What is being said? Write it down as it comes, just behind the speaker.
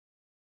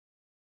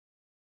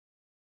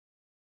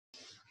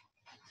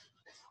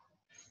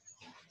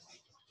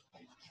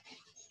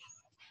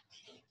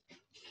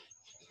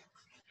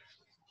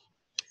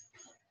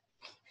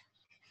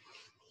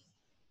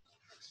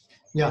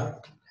Yeah,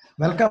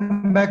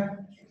 welcome back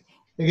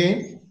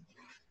again.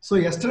 So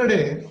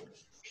yesterday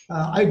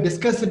I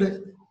discussed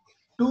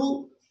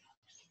two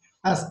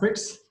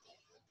aspects.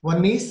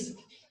 One is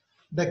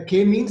the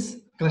k-means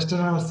cluster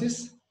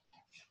analysis.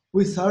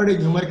 We solved a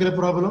numerical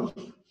problem.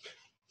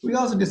 We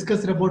also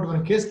discussed about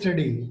one case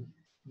study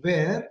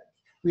where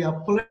we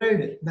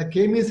applied the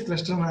k-means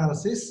cluster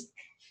analysis,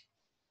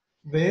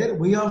 where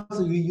we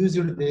also used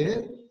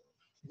there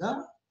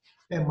the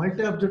a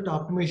multi-object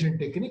optimization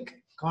technique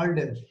called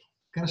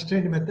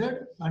constraint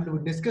method, and we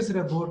discussed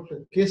about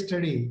case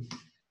study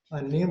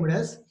named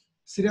as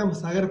Sriram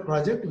Sagar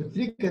project with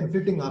 3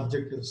 conflicting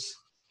objectives.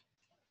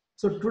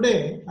 So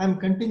today I am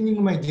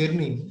continuing my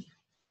journey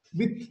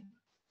with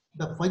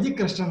the fuzzy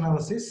cluster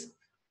analysis,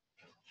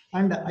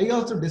 and I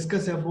also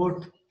discuss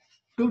about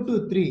 2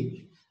 to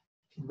 3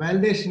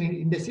 validation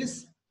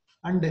indices,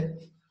 and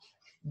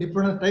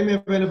depending on time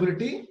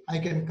availability I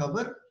can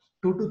cover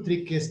 2 to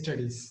 3 case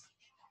studies.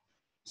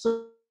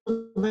 So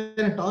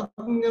when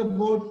talking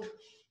about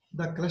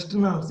the cluster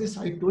analysis,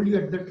 I told you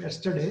at that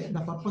yesterday,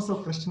 the purpose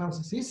of cluster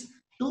analysis is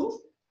to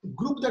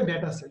group the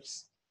data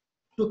sets,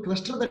 to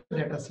cluster the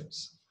data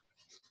sets.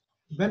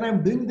 When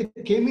I'm doing the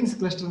k-means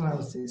cluster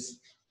analysis,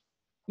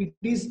 it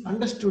is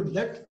understood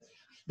that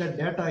the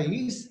data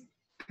is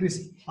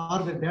crisp,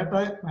 or the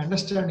data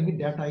understanding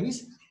data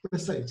is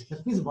precise.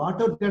 That means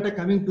whatever data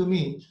coming to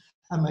me,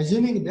 I'm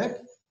assuming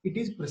that it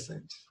is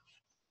precise.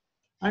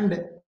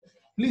 And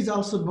please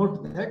also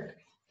note that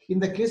in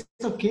the case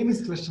of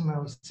k-means cluster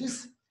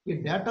analysis, a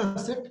data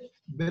set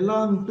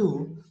belongs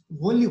to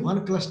only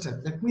one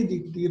cluster. That means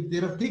if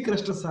there are 3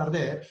 clusters are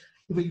there,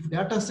 if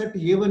data set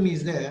A1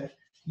 is there,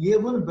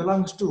 A1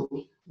 belongs to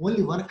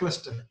only one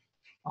cluster.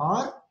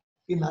 Or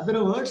in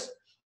other words,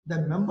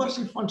 the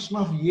membership function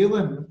of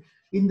A1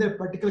 in the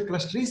particular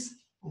cluster is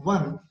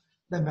 1.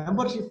 The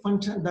membership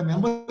function, the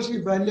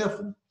membership value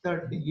of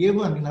the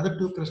A1 in other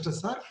 2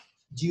 clusters are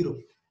 0.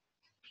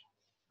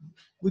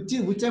 Which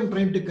I'm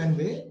trying to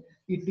convey.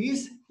 It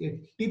is a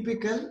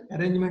typical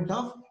arrangement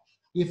of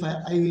if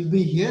I will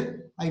be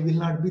here, I will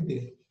not be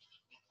there.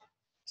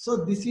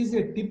 So this is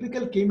a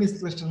typical k-means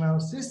cluster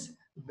analysis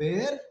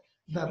where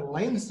the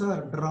lines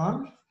are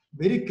drawn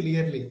very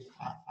clearly.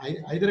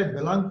 Either I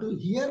belong to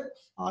here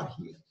or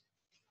here.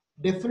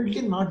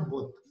 Definitely not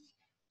both.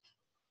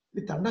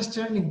 With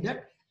understanding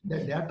that the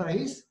data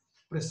is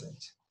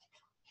precise.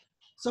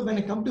 So when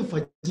I come to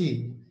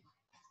fuzzy,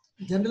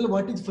 generally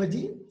what is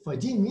fuzzy?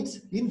 Fuzzy means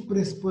in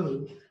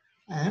principle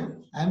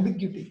and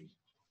ambiguity.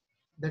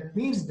 That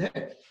means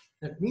that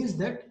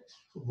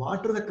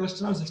what are the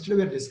cluster analysis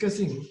we are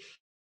discussing,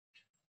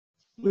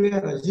 we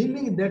are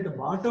assuming that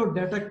whatever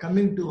data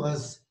coming to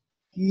us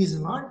is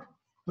not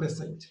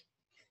precise.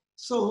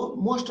 So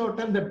most of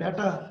the time the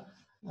data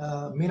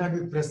may not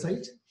be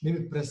precise, may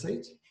be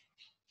precise.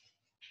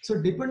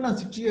 So depending on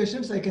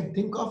situations, I can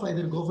think of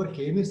either go for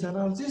k-means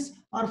analysis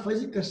or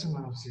fuzzy cluster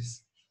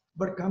analysis.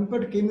 But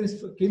compared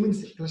to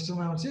k-means cluster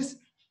analysis,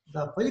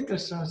 the fuzzy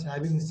cluster analysis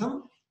having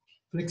some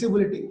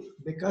flexibility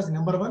because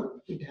number one,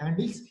 it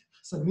handles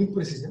some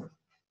imprecision.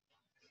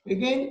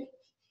 Again,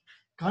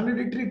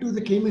 contradictory to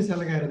the k-means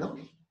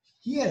algorithm,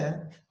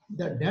 here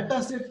the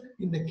data set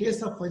in the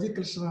case of fuzzy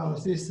cluster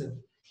analysis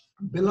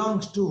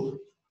belongs to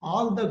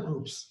all the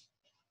groups.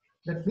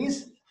 That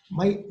means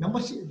my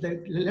membership,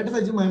 let us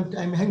assume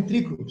I'm having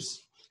 3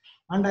 groups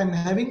and I'm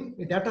having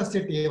a data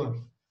set A1.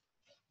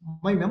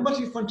 My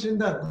membership function in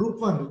the group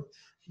 1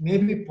 may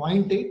be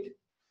 0.8.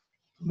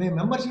 My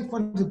membership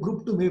function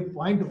group 2 may be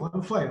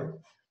 0.15.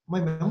 My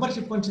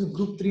membership function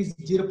group 3 is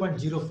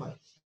 0.05.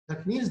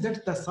 That means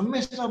that the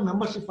summation of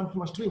membership function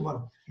must be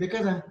 1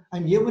 because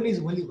I'm A1 is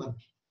only 1.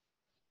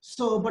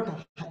 So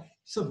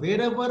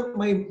wherever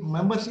my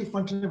membership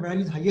function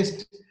value is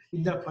highest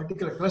in that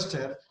particular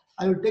cluster,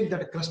 I will take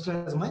that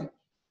cluster as my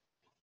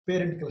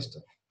parent cluster.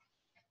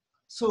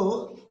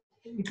 So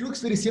it looks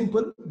very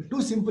simple,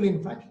 too simple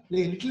in fact, a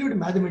little bit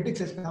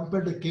mathematics as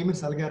compared to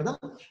k-means algorithm,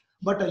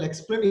 but I'll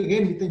explain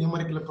again with a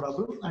numerical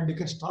problem and you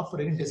can stop for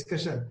any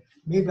discussion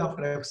maybe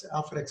after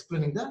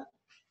explaining the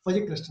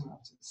fuzzy cluster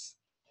analysis.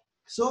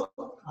 So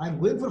I'm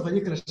going for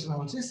fuzzy cluster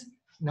analysis.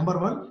 Number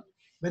one,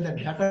 when the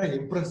data is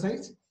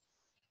imprecise,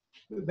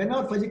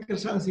 whenever fuzzy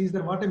cluster analysis is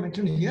there, what I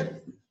mentioned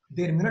here,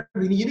 there may not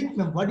be any unique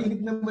number. What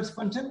unique numbers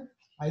function?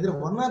 Either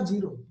 1 or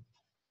 0.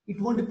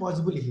 It won't be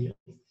possible here.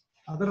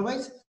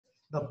 Otherwise,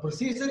 the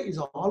procedure is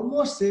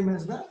almost same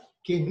as the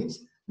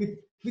k-means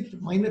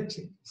with minor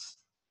changes.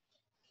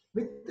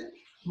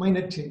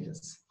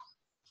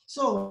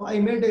 So I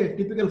made a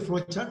typical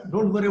flowchart.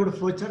 Don't worry about the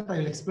flowchart. I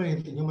will explain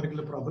it in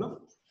numerical problem.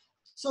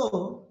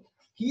 So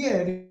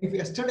here, if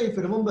you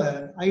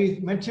remember, I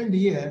mentioned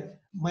here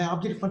my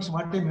object function.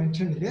 What I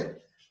mentioned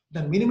here, the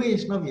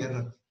minimization of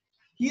error.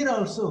 Here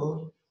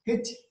also,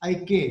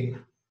 HIK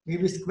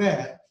maybe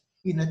square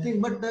is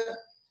nothing but the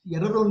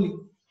error only.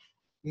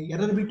 The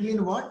error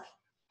between what?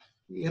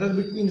 The error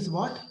between is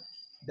what?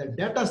 The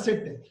data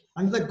set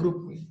and the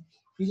group mean.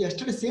 Is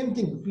yesterday same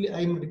thing.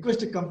 I am request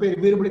to compare,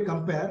 everybody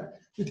compare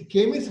with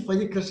k-means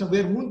fuzzy cluster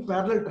where moon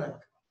parallel track.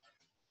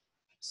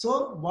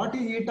 So what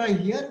is eta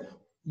here?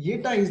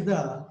 Eta is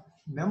the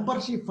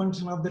membership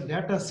function of the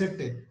data set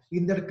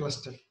in that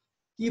cluster.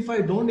 If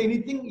I don't do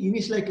anything,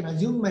 initially I can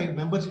assume my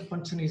membership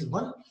function is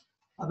 1.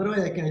 Otherwise,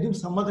 I can assume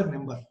some other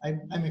number.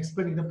 I'm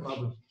explaining the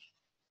problem.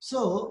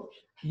 So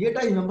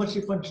eta is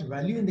membership function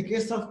value. In the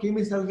case of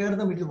K-means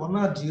algorithm, it is 1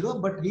 or 0.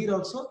 But here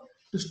also,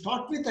 to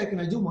start with, I can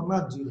assume 1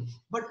 or 0.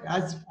 But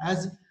as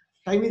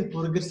time is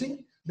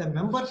progressing, the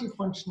membership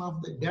function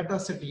of the data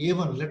set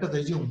A1, let us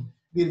assume,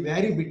 will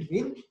vary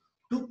between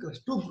two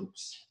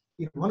groups.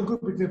 In one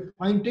group, it may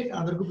 0.8,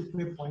 another group, it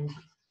may 0.2.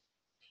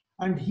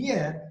 And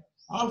here,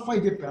 alpha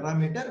is a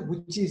parameter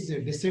which is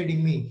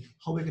deciding me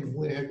how I can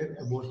go ahead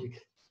about it.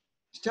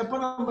 Step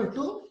number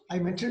 2, I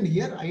mentioned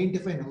here,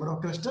 identify number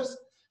of clusters,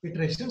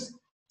 iterations,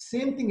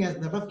 same thing as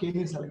that of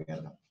K-means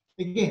algorithm.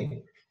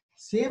 Again,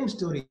 same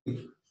story,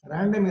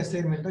 random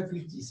assignment of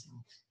each is.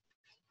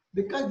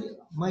 Because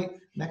my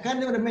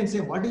mechanism remains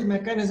same. What is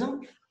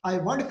mechanism? I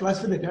want to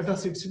classify the data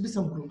sets into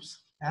some groups.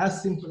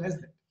 As simple as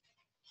that.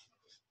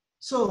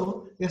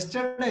 So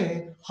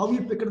yesterday, how we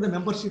picked the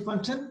membership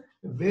function?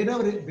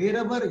 Wherever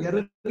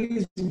error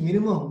is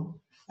minimum,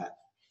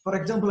 for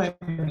example, I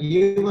am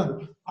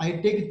A1, I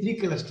take 3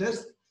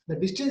 clusters. The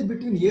distance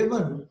between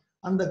A1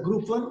 and the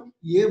group 1,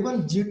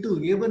 A1, G2,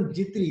 A1,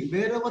 G3,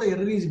 wherever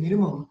error is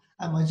minimum,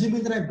 I'm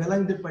assuming that I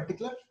belong to that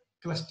particular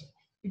cluster.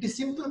 It is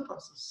simple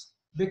process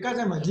because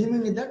I'm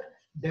assuming that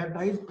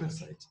data is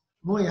precise,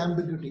 no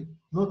ambiguity,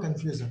 no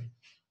confusion.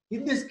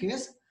 In this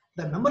case,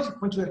 the membership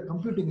function we are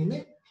computing in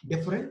a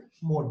different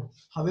mode.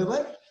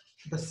 However,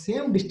 the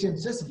same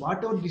distances,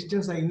 whatever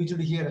distance I used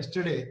here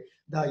yesterday,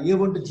 the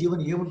A1 to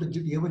G1, A1 to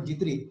G2, A1,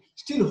 G3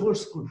 still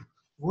holds good.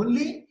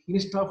 Only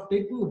instead of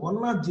taking 1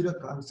 or 0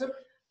 concept,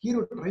 here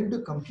we're trying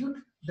to compute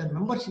the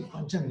membership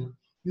function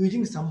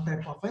using some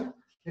type of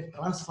a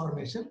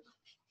transformation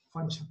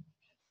function.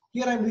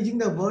 Here I'm using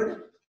the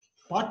word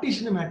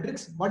partition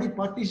matrix. What is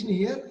partition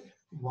here?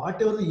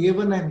 Whatever the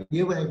A1,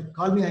 I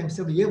call me, I'm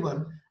saying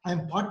A1,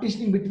 I'm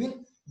partitioning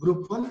between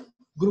group 1,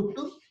 group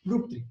 2,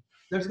 group 3.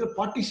 That's the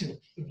partition,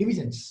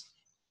 divisions.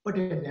 But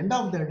at the end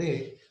of the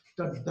day,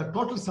 the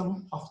total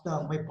sum of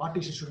my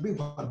partition should be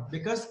 1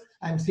 because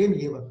I'm same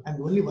A1,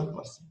 I'm only one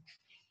person.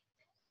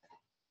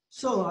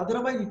 So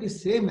otherwise it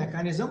is same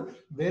mechanism,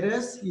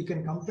 whereas you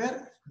can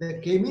compare the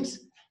K means,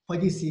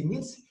 phi C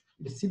means,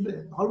 it's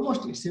similar,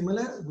 almost it's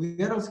similar.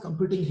 We are also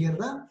computing here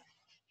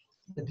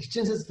the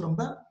distances from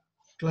the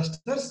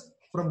clusters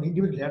from the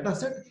individual data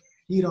set.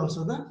 Here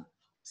also the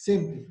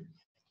same thing.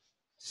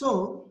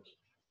 So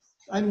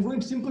I'm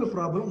going simple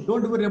problem.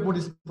 Don't worry about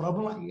this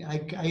problem.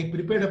 I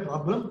prepared a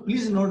problem.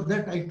 Please note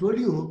that I told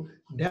you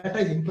data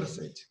is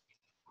imprecise.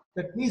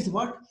 That means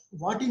what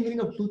is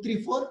meaning of 2,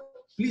 3, 4?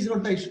 Please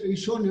note I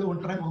shown you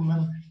one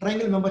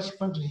triangle membership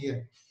function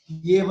here.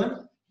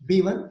 A1,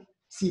 B1,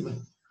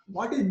 C1.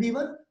 What is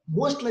B1?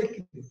 Most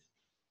likely.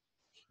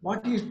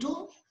 What is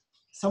 2?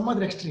 Some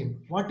other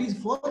extreme. What is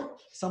 4?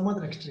 Some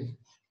other extreme.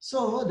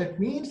 So that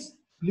means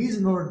please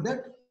note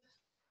that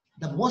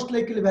the most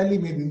likely value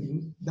may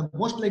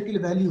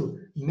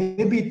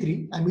be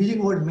 3. I'm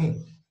using word may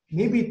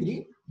be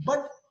 3,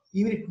 but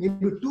even it may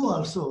be 2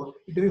 also,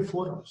 it may be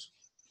 4 also.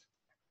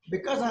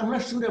 Because I'm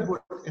not sure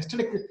about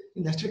yesterday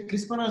in the yesterday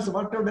crisp analysis,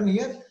 what I've done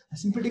here, I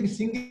simply take a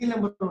single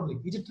number only.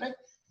 Is it right?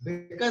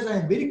 Because I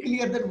am very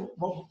clear that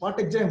what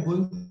exam I'm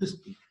going to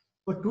speak.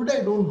 But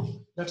today I don't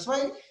know. That's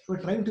why we're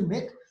trying to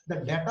make the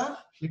data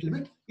little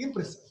bit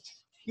imprecise.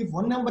 If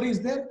one number is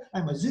there,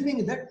 I'm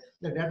assuming that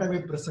the data may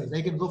be precise.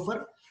 I can go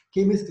for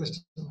K-means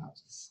cluster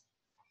analysis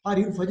or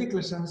even fuzzy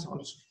cluster analysis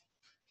also.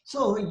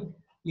 So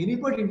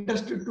anybody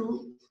interested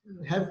to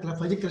have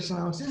fuzzy cluster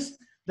analysis,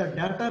 the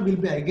data will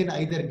be again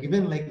either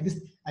given like this,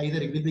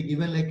 either it will be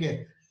given like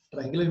a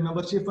triangular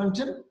membership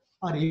function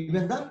or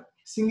even the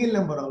single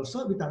number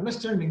also, with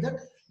understanding that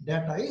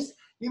data is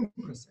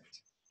imprecise.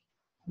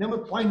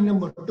 Point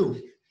number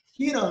 2,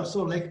 here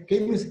also like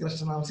K-means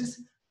cluster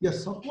analysis, you are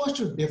supposed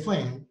to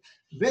define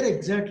where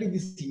exactly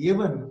this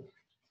A1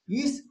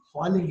 is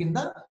falling in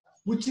the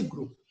which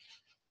group.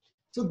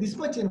 So this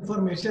much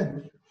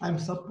information I'm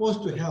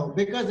supposed to have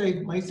because I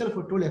myself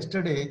told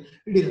yesterday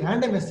it is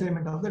random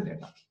assignment of the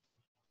data.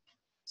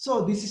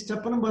 So this is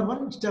step number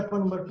 1, step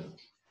number 2.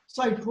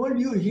 So I told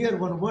you here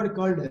one word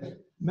called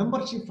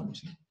membership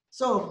function.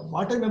 So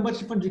what is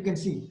membership function? You can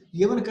see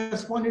A1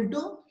 corresponding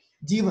to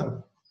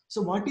G1.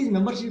 So what is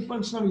membership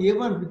function of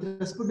A1 with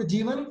respect to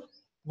G1?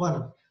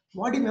 1.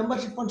 What is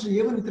membership function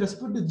of A1 with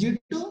respect to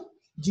G2?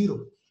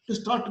 0 to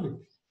start with.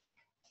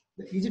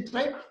 Is it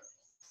right?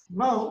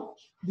 Now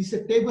this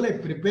is a table I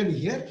prepared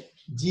here.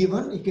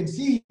 G1, you can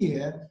see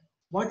here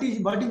what is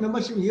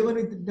membership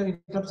A1 in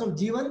terms of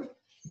G1?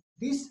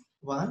 This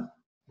 1,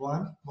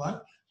 1,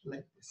 1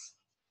 like this.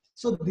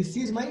 So this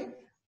is my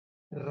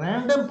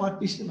random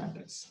partition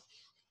matrix.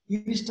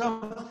 Instead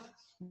of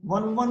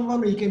 1, 1,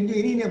 1, you can do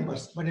any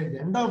numbers, but at the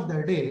end of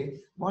the day,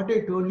 what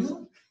I told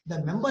you,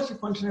 the membership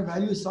function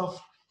values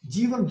of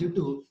G1,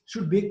 G2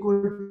 should be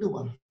equal to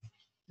 1.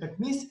 That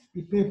means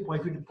it may, if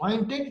it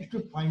 0.8, it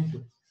will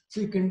 0.2.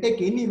 So you can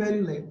take any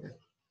value like that.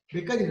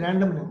 because it's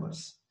random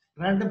numbers,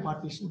 random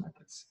partition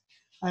matrix.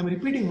 I am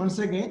repeating once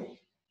again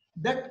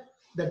that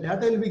the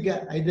data will be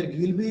either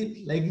will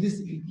be like this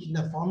in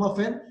the form of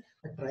a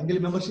triangle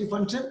membership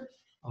function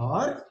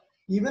or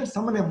even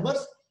some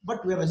numbers,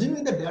 but we are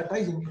assuming the data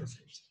is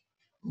imprecise.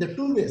 The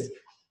two ways,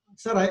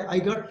 sir, I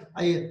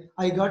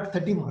got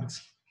 30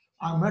 marks.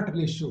 I'm not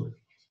really sure.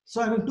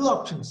 So I'm in two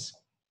options.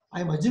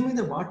 I'm assuming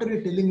that what are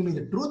you telling me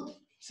the truth.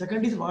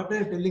 Second is what are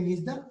you telling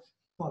is the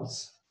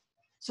false.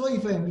 So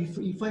if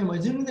I'm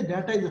assuming the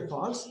data is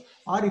false,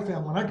 or if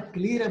I'm not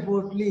clear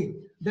about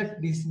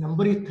that this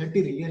number is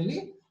 30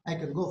 really, I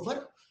can go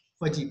for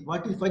fuzzy.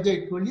 What is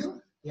fuzzy? I told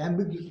you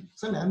ambiguity.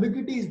 Some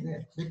ambiguity is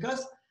there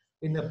because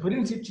in the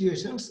current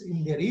situations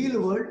in the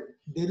real world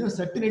there is no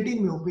certainty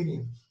in my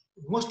opinion.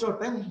 Most of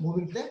the time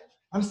moving the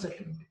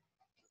uncertainty.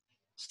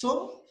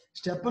 So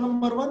step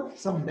number one,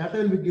 some data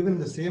will be given in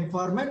the same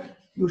format.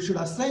 You should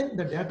assign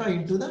the data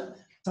into the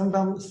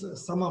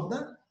some of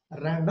the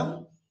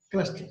random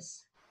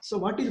clusters. So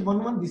what is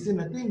one? This is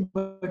nothing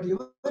but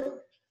your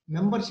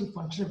membership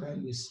function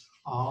values.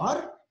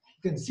 Or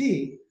you can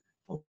see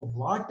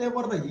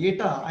whatever the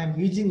eta I am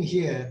using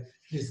here,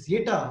 this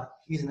eta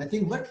is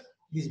nothing but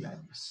these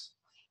values.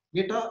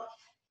 Eta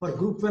for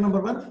group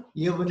number one,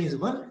 A1 is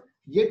 1.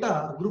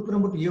 Eta group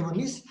number A1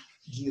 is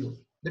 0.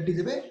 That is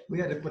the way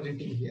we are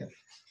representing here.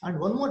 And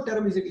one more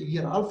term is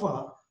here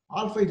alpha.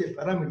 Alpha is a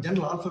parameter.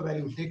 General alpha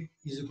value take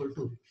is equal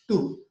to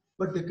 2.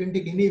 But you can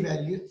take any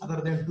value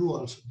other than 2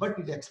 also. But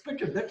it is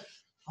expected that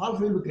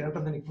alpha will be greater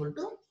than equal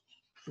to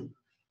 2.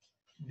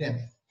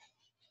 Then.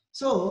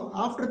 So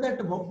after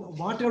that,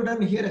 what we have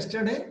done here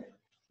yesterday,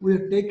 we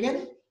have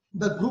taken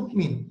the group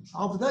mean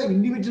of the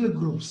individual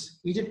groups.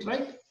 Is it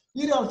right?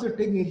 Here also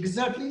taking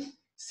exactly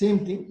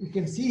same thing. You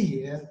can see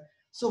here.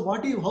 So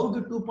what is how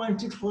the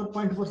 2.6,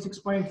 4.4,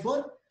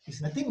 6.4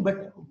 is nothing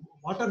but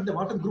what are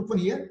group one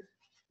here?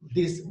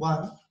 This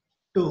 1,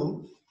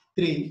 2,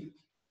 3,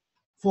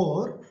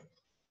 4,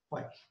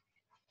 5.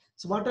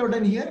 So what I have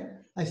done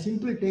here? I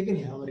simply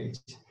taken average.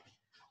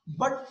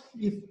 But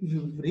if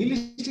you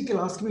realistically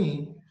ask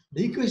me,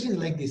 the equation is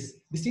like this.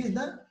 This is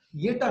the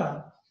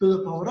eta to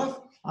the power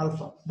of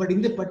alpha. But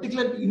in the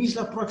particular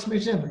initial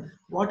approximation,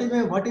 what is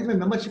my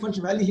membership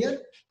function value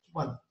here?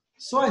 1.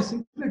 So I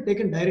simply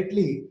taken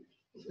directly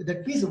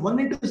that means 1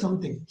 into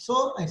something.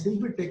 So I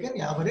simply taken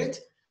average.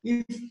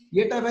 If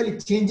eta value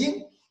is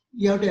changing,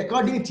 you have to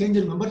accordingly change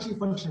the membership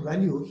function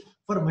value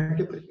for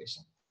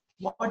multiplication.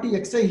 What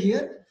is xi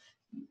here?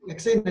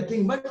 Xi is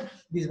nothing but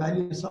these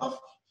values of,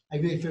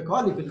 if you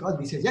call,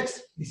 this is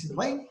x, this is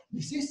y,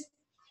 this is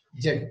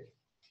z.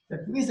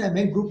 That means I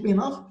make group mean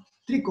of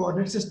 3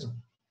 coordinate system.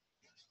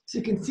 So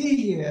you can see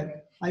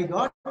here, I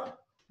got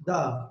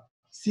the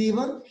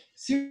C1,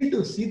 C2,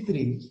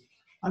 C3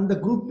 and the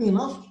group mean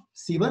of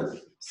C1,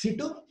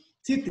 C2,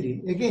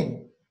 C3.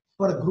 Again,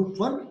 for group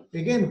 1,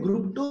 again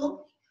group 2,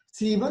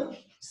 C1,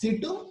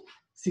 C2,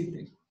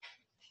 C3.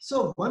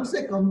 So once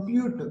I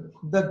compute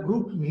the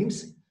group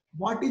means,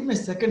 what is my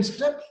second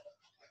step?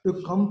 To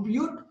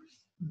compute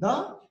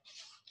the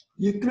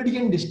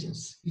Euclidean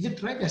distance. Is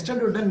it right?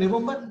 Yesterday we done,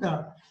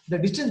 remember the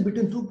distance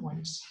between 2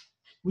 points,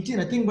 which is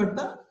nothing but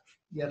the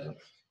error.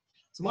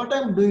 So what I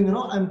am doing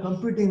now, I am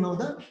computing now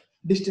the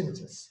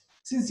distances.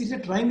 Since it's a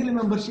triangle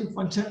membership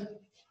function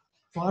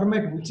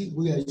format, which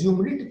we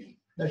assumed it,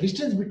 the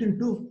distance between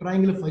two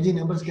triangular fuzzy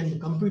numbers can be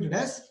computed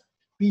as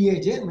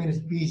Paj minus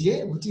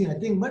Pj, which is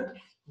nothing but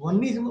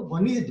one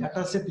is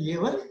data set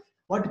A1.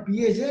 What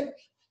Paj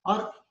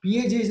or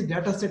Paj is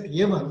data set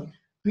A1,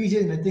 Pj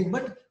is nothing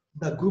but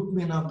the group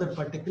mean of the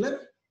particular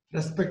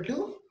respective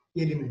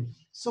element.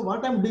 So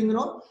what I'm doing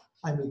now,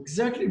 I'm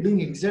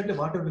doing exactly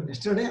what I did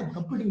yesterday. I'm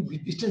computing the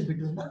distance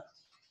between the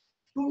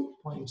 2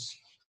 points.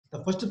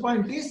 The first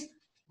point is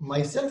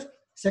myself,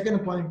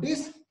 second point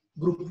is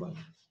group 1.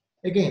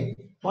 Again,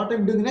 what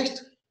I'm doing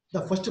next,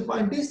 the first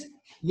point is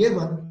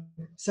A1,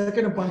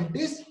 second point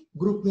is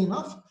group mean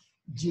of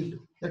G2.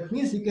 That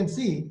means you can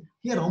see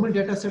here how many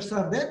data sets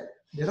are there.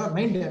 There are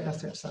 9 data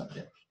sets are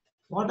there.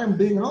 What I'm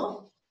doing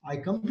now, I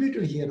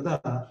computed here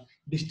the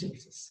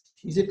distances.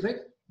 Is it right?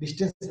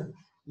 Distance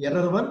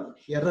error 1,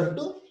 error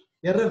 2,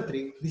 error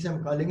 3. This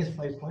I'm calling as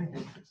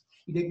 5.92.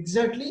 It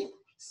exactly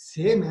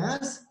same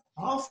as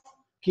of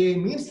K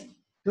means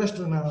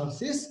cluster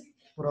analysis,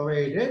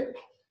 provided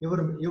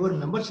your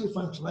membership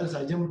function as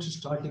assumption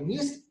starting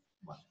is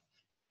 1.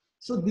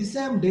 So this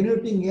I am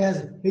denoting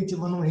as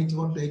H11,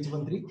 H12,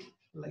 H13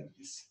 like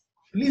this.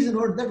 Please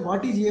note that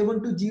what is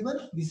A1 to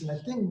G1? This is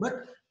nothing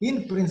but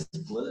in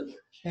principle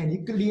an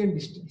Euclidean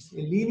distance,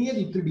 a linear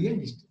Euclidean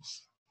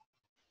distance.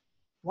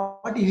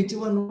 What is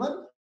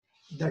H11?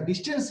 The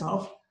distance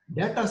of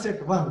data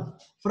set 1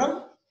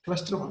 from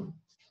cluster 1.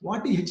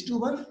 What is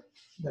H21?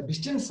 The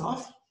distance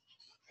of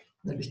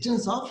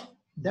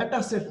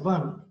data set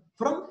 1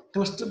 from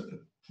cluster 2.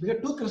 There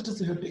are 2 clusters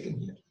we have taken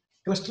here.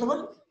 Cluster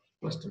 1,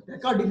 cluster 2.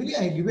 Accordingly,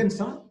 I have given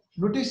some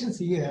notations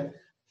here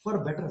for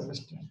better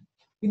understanding.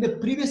 In the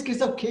previous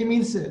case of K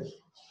means,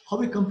 how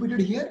we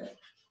computed here,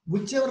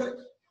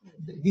 whichever,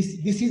 this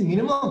is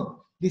minimum,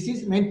 this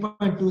is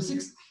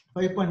 9.26,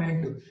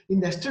 5.92. In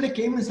the yesterday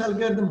K-means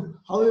algorithm,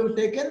 how I have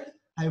taken?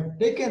 I have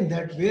taken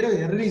that where the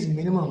error is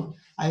minimum,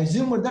 I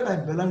assume that I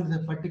belong to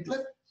the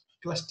particular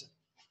cluster.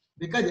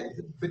 Because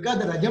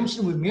the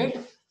assumption we made,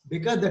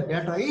 because the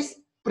data is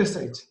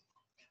precise.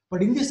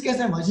 But in this case,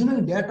 I'm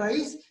assuming data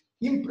is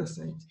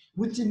imprecise,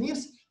 which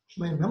means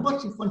my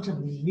membership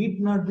function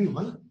need not be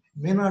 1,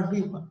 may not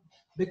be 1.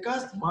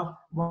 Because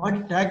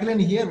what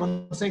tagline here,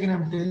 once again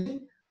I'm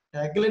telling,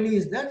 tagline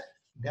is that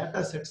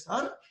data sets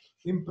are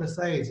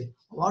imprecise.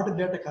 What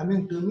data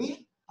coming to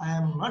me, I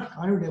am not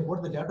confident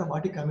about the data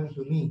what is coming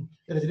to me.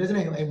 That is the reason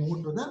I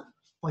moved to the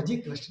fuzzy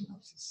cluster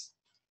analysis.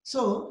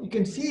 So you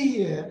can see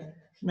here,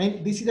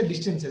 this is the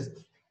distances.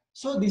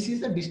 So this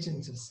is the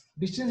distances.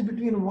 Distance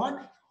between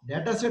what?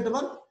 Data set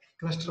 1,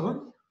 cluster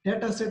 1,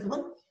 data set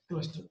 1,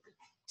 cluster 2.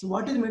 So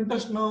what is my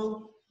interest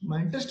now?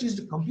 My interest is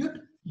to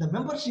compute the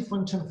membership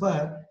function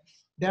for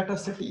data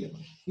set A1.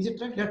 Is it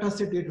right? Data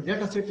set A2,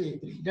 data set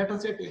A3, data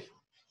set A4.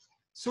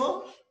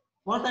 So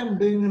what I'm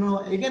doing now,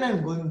 again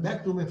I'm going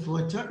back to my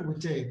flow chart,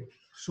 which I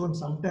shown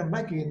some time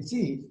back. You can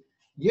see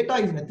eta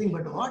is nothing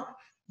but what?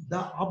 The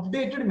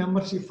updated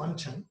membership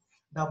function.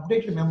 The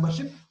updated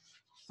membership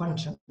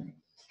function. You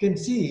can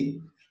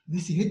see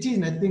this h is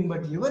nothing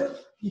but your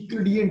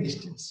Euclidean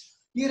distance.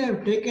 Here I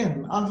have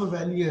taken alpha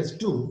value as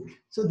 2,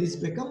 so this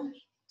becomes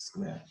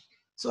square.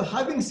 So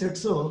having said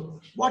so,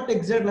 what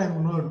exactly I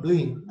am not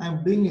doing? I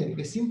am doing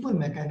a simple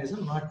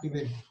mechanism, not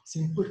even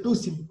simple, too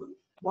simple.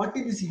 What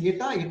is this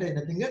eta? Eta is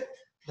nothing but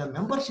the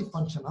membership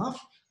function of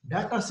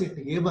data set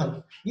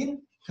A1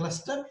 in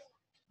cluster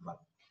 1.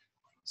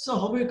 So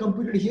how we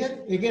computed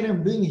here? Again, I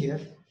am doing here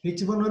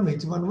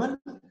H11, H11.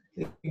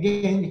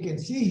 Again, you can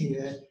see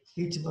here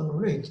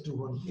H11,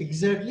 H21.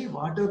 Exactly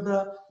what are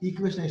the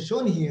equation I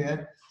shown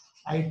here?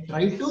 I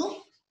try to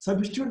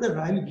substitute the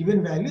value,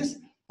 given values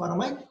for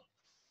my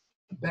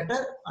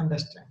better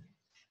understanding.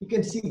 You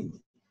can see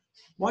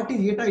what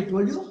is eta. I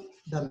told you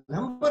the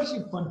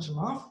membership function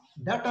of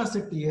data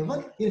set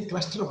A1 in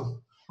cluster 1.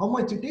 How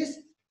much it is?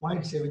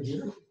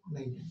 0.7099.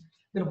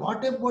 Then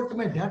what about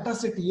my data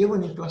set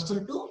A1 in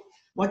cluster 2?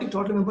 What is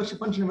total membership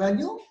function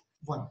value?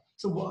 1.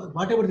 So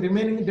whatever the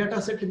remaining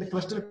data set in the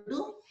cluster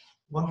 2,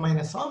 1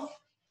 minus of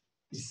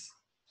this.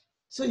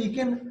 So you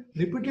can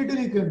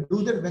repeatedly you can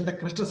do that when the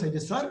cluster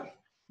sizes are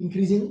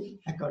increasing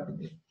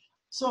accordingly.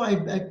 So I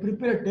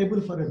prepare a table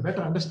for a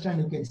better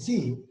understanding. You can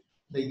see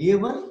the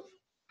A1,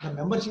 the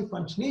membership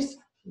function is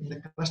in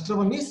the cluster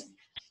 1 is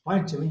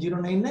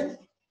 0.7099,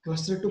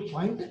 cluster 2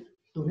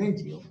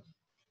 0.2901.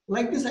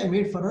 Like this I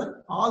made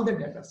for all the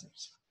data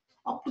sets.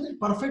 Up to that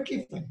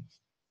perfectly fine.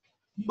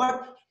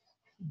 But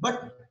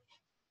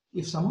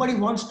if somebody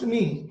wants to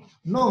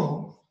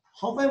know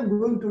how I'm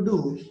going to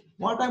do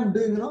what I'm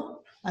doing,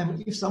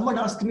 if someone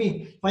asks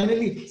me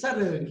finally,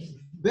 sir,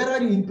 where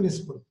are you in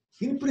principle?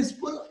 In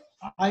principle,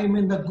 I am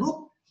in the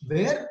group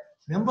where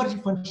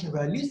membership function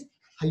value is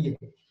higher.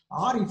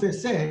 Or if I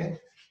say,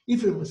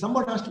 if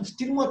someone asks to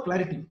still more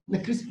clarity in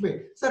a crisp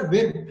way, sir,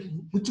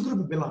 which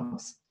group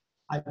belongs?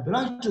 I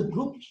belong to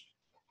group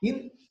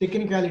in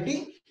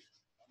technicality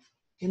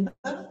in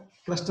the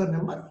cluster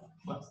number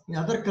 1. In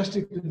other cluster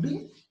it will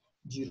be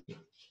 0.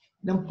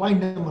 Then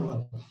point number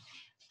 1.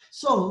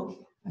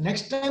 So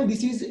next time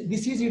this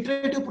is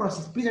iterative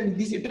process. Please, and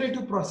this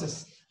iterative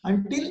process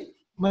until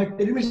my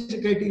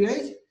termination criteria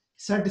is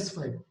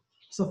satisfied.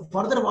 So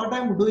further what I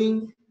am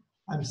doing,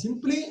 I am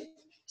simply,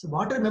 so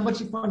what are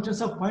membership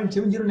functions of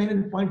 0.709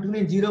 and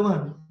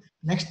 0.2901?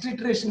 Next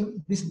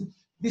iteration,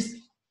 this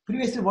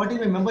previously what is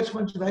my membership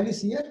function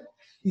values here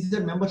is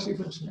the membership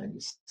function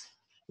values.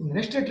 In the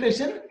next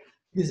iteration,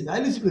 these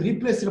values will be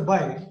replaced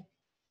by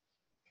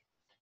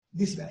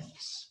these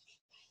values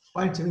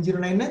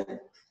 0.7099,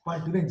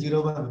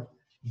 0.2901.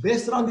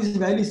 Based on these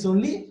values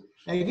only,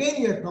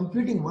 again you are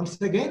computing once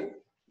again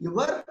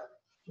your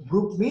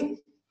group mean,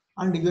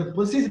 and your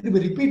procedure to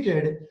be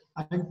repeated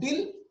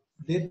until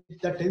the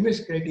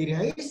termination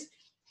criteria is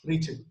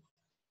reached.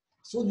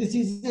 So this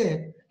is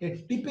a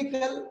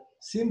typical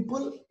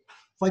simple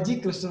fuzzy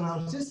cluster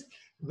analysis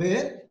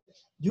where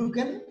you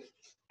can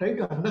try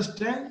to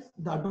understand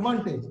the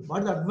advantage.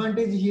 What is the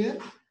advantage here?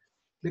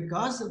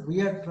 Because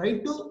we are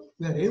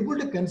able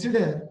to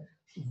consider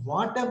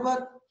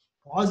whatever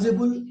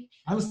possible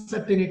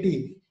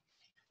uncertainty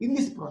in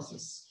this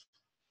process.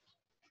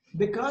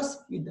 Because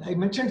I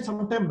mentioned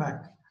some time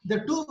back, there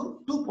are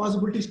two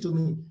possibilities to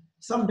me.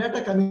 Some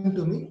data coming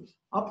to me.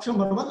 Option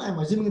number 1, I am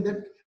assuming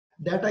that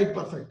data is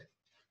perfect.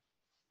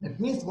 That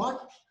means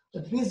what?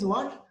 That means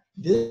what?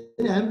 There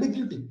is an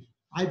ambiguity.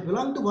 I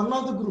belong to one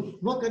of the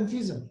group. No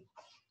confusion.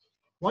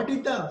 What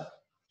is the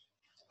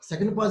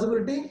second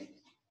possibility?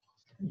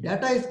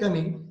 Data is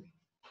coming,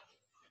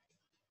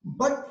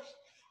 but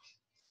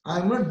I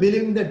am not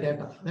believing the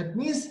data. That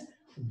means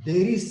there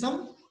is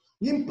some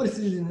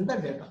imprecision in the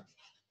data,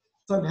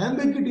 some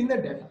ambiguity in the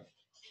data.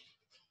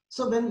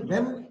 So when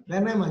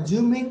I'm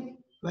assuming,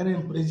 when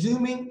I'm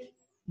presuming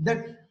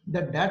that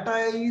the data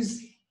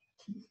is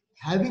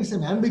having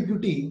some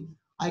ambiguity,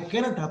 I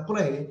cannot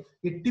apply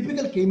a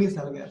typical K-means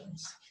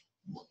algorithms.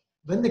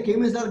 When the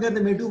K-means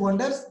algorithm may do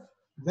wonders,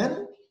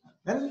 When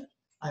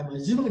I'm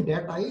assuming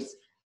data is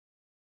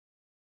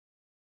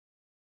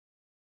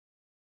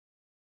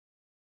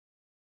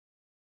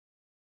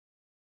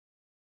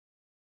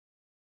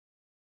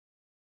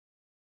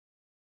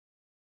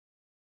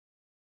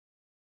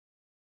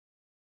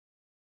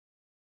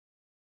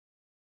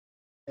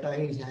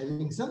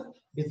having some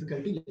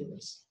difficulty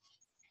levels.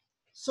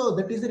 So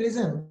that is the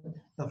reason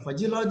the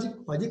fuzzy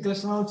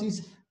cluster analysis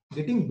is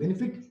getting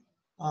benefit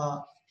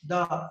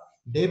the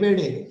day by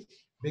day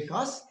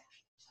because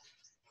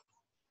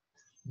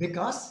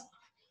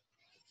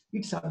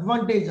its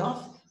advantage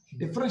of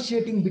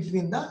differentiating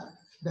between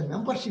the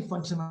membership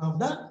function of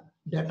the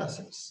data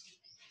sets.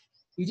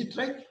 Is it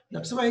right?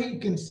 That's why you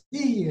can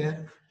see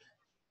here,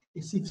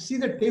 if you see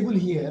the table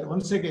here,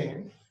 once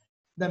again,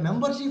 the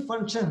membership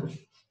function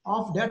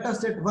of data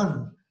set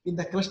 1 in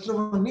the cluster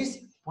 1 is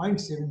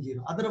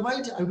 0.70.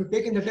 Otherwise, I would have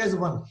taken that as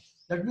 1.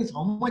 That means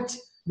how much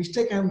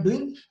mistake I am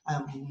doing?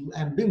 I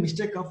am doing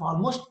mistake of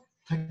almost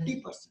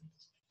 30%.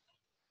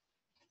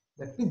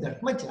 That means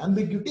that much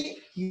ambiguity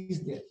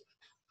is there.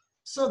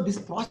 So this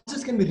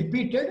process can be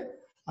repeated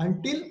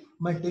until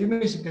my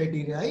termination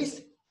criteria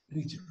is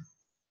reached.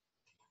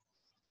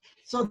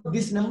 So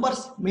these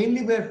numbers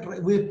mainly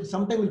we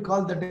sometimes will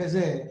call that as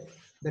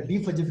the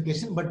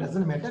defuzzification, but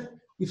doesn't matter.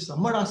 If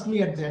someone asks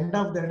me at the end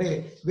of the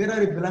day, where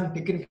are you belong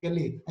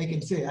technically, I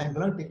can say I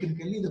belong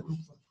technically the group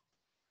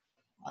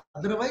 1.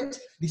 Otherwise,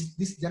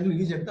 this generally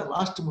used at the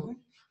last moment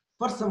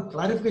for some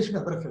clarification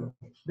of other fellow.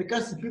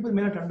 Because people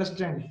may not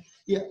understand,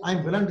 yeah, I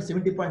belong to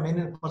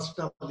 70.99%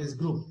 of this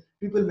group.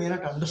 People may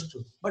not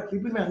understood, but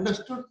people may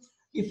understood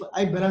if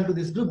I belong to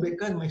this group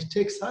because my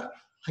stakes are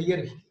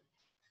higher.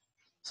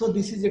 So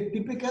this is a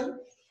typical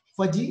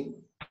fuzzy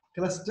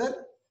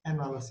cluster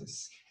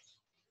analysis.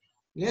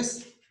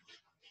 Yes.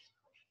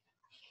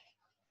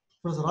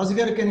 Professor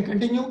Rajigar, can you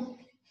continue?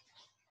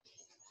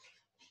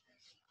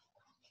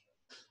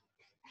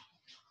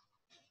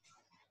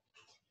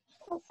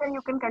 Sir,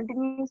 you can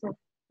continue, sir.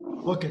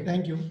 Okay,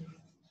 thank you.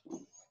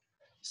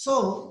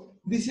 So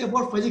this is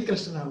about fuzzy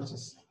cluster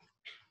analysis.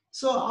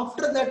 So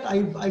after that,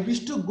 I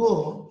wish to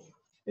go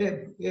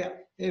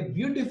a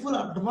beautiful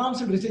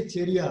advanced research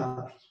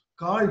area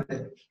called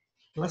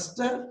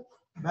cluster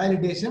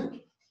validation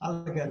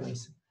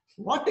algorithms.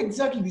 What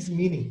exactly this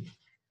meaning?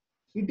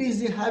 It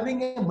is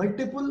having a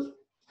multiple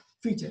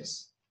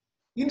features.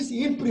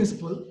 In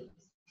principle,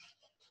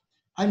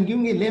 I'm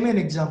giving a layman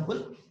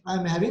example.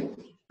 I'm having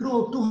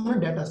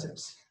 200 data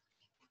sets.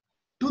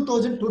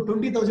 2,000 to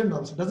 20,000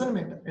 also doesn't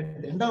matter.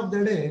 At the end of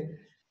the day,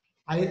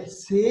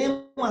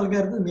 same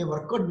algorithm may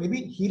work out.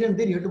 Maybe here and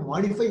there you have to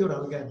modify your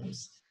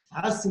algorithms.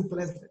 As simple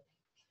as that.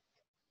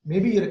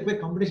 Maybe you require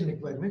computation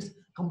requirements,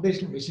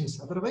 computational machines.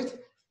 Otherwise,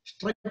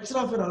 structure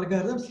of your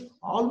algorithms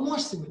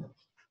almost similar.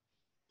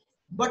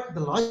 But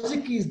the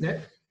logic is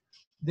that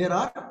there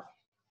are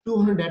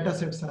 200 data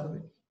sets are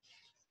there.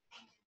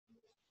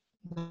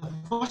 The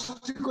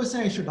first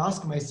question I should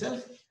ask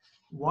myself,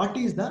 what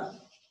is the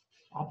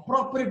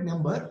appropriate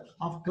number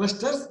of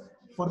clusters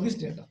for this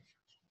data?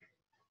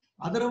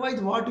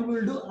 Otherwise, what we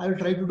will do, I will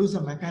try to do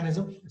some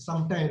mechanism.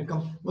 Sometime will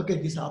come, okay,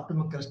 this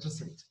optimal cluster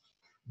size.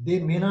 They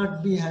may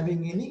not be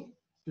having any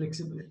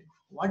flexibility.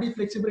 What is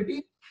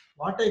flexibility?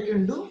 What I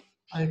can do,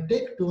 I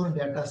take 200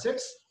 data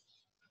sets.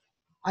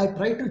 I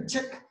try to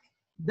check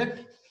that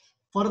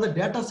for the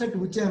data set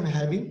which I am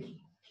having,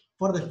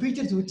 for the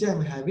features which I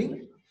am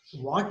having,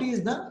 what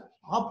is the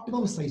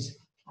optimum size?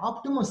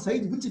 Optimum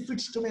size which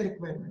fits to my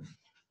requirement.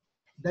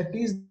 That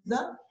is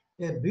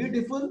a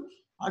beautiful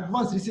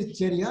advanced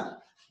research area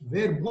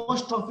where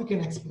most of you can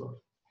explore.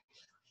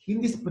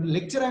 In this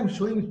lecture, I am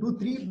showing you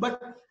 2-3,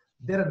 but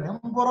there are a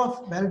number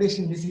of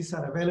validation indices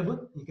are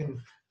available.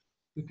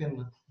 You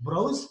can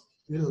browse.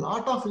 There is a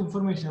lot of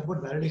information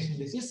about validation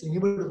indices.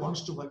 Anybody who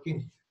wants to work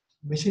in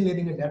machine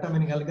learning and data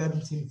mining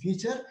algorithms in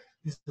future,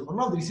 this is one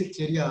of the research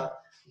area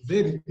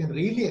where you can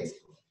really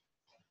explore.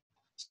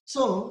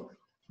 So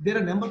there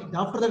are number.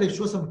 After that, I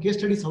show some case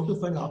studies how to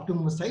find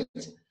optimum size.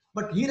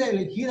 But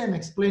here I'm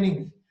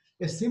explaining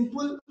a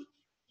simple,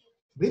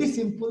 very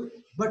simple,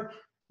 but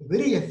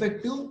very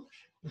effective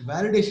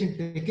validation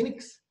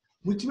techniques,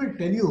 which will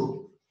tell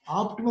you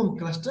optimum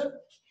cluster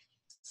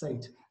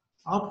size.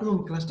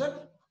 Optimum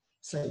cluster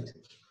size.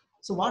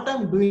 So what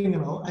I'm doing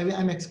now,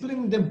 I'm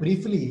explaining them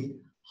briefly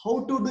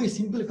how to do a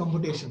simple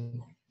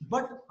computation.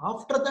 But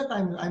after that,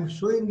 I'm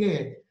showing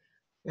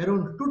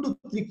around 2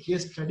 to 3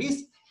 case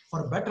studies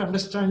for better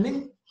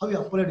understanding how you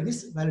apply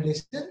this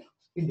validation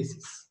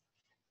indices.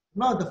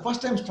 Now, the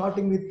first I'm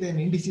starting with an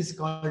indices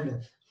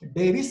called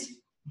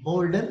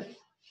Davis-Bolden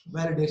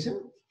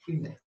validation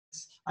index.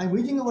 I'm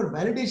using our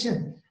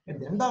validation. At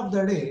the end of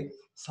the day,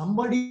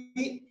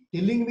 somebody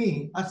telling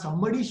me,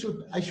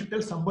 or I should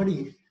tell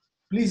somebody,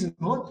 please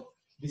note,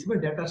 this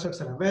many data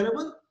sets are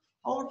available.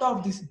 Out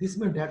of this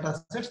many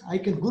data sets, I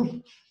can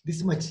group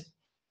this much,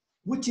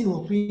 which in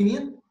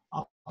opinion,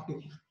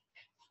 optimal.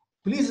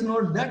 Please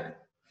note that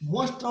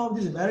most of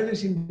these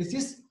validation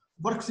indices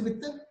works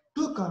with the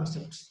two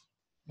concepts.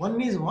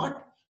 One is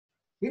what?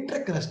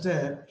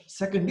 inter-cluster,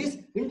 second is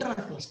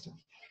intra-cluster.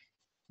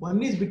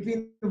 One is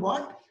between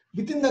what?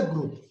 Within the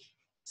group.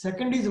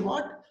 Second is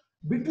what?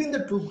 Between the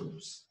two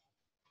groups.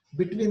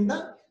 Between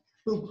the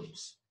two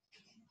groups.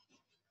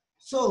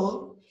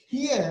 So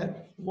here,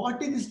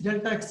 what is this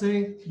delta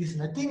xi? This is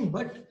nothing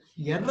but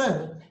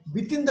error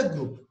within the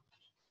group.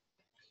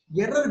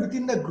 Error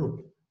within the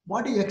group.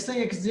 What is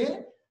xi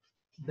xj?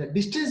 The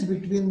distance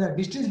between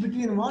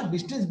what?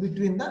 Distance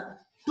between the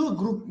two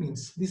group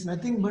means this is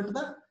nothing but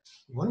the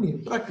one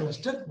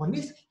intra-cluster, one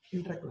is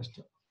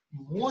intra-cluster.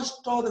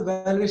 Most of the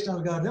validation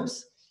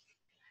algorithms,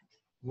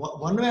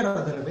 one way or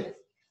other way,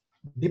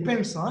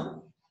 depends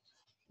on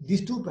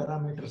these two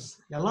parameters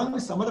along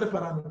with some other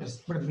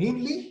parameters, but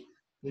mainly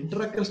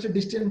intra-cluster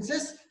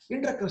distances,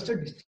 intra-cluster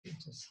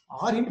distances,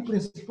 or in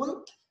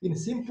principle, in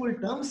simple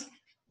terms,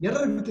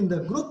 error within the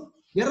group,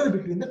 error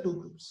between the two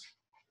groups.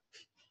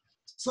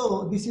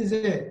 So this is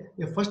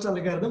a first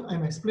algorithm.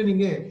 I'm explaining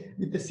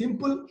with a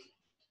simple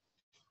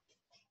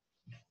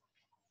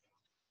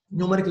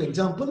numerical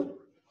example,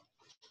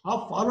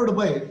 followed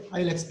by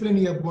I'll explain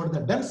you about the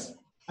dense.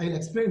 I'll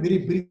explain very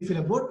briefly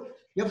about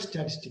F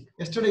statistic.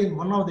 Yesterday in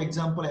one of the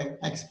example I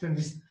explained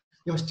this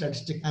F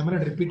statistic. I'm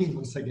not repeating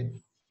once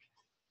again.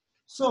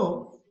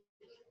 So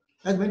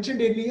as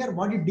mentioned earlier,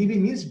 what did DB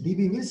means?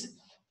 DB means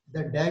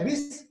the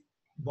Davis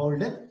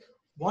Bowden.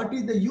 What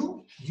is the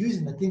U? U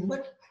is nothing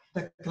but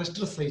the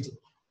cluster size.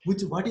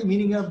 What is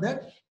meaning of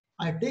that?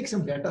 I take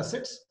some data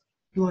sets,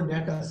 two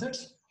data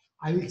sets.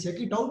 I will check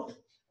it out.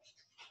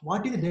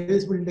 What is the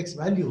divisible index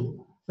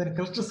value when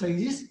cluster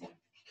size is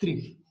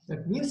 3?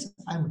 That means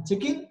I am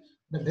checking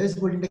the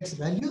divisible index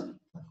value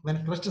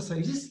when cluster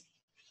size is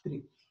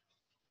 3.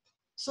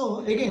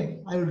 So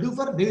again, I will do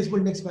for divisible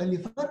index value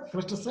for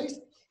cluster size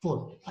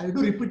 4. I will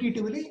do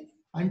repetitively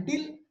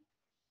until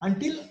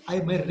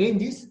my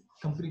range is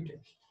completed.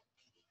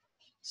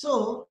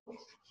 So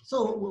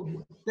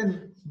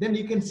then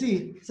you can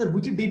see, sir,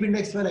 which DB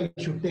index value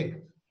I should take?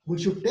 We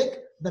should take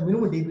the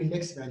minimum DB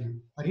index value.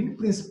 Or in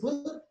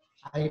principle,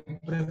 I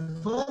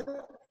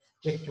prefer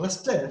a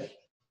cluster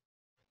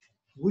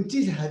which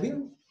is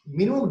having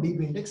minimum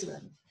DB index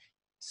value.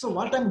 So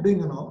what I'm doing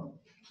now,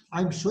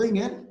 I'm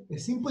showing a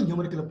simple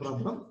numerical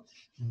problem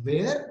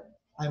where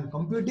I'm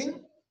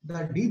computing the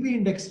DB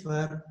index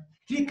for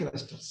 3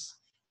 clusters.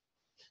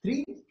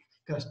 3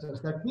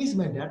 clusters. That means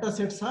my data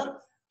sets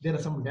are, there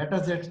are some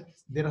data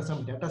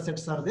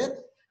sets are there.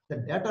 The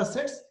data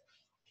sets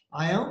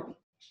I am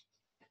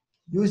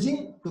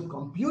using to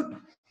compute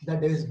the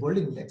divisible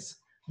index.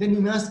 Then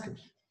you may ask,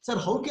 sir,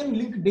 how can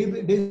link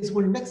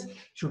divisible index?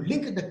 Should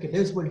link the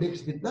divisible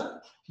index with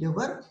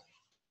your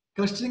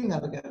clustering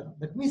algorithm.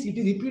 That means it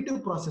is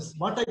repetitive process.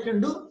 What I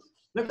can do,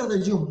 let us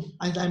assume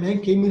I am a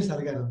K-means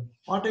algorithm.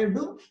 What I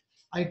do,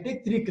 I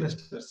take 3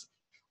 clusters.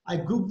 I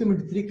group them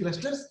into 3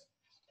 clusters.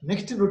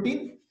 Next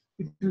routine,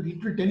 it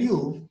will tell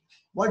you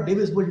what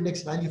divisible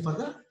index value for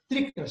the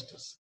 3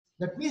 clusters.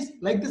 That means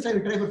like this, I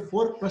will try for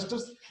 4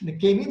 clusters in the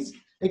K-means.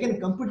 I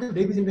can compute the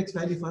divisible index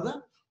value for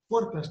the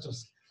 4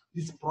 clusters.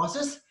 This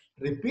process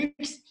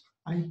repeats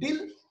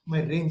until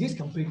my range is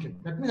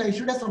completed. That means I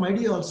should have some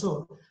idea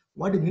also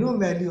what is minimum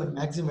value and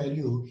maximum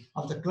value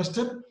of the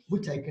cluster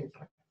which I can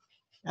track.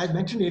 As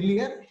mentioned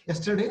earlier,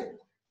 yesterday,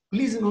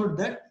 please note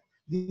that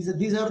these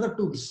are the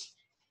tools.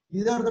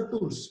 These are the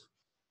tools.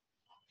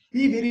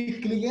 Be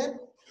very clear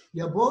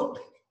about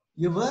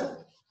your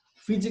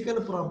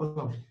physical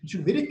problem. You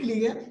should be very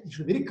clear, you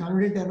should be very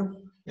confident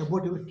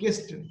about your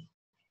case study.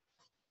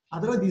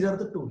 Otherwise, these are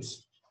the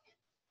tools.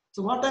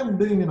 So what I'm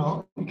doing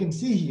now, you can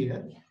see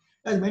here,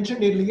 as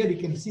mentioned earlier, you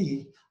can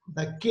see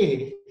the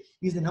K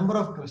is the number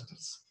of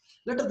clusters.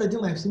 Let us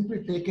assume I have simply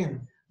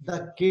taken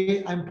the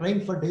K, I'm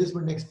trying for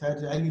divisible index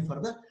value for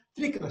the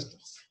 3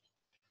 clusters.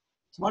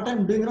 So what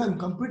I'm doing now, I'm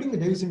computing the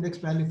divisible index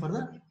value for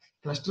the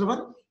cluster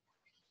 1,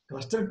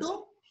 cluster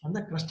 2, and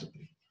the cluster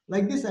 3.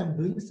 Like this, I'm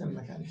doing some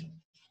mechanism.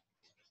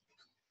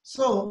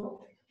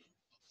 So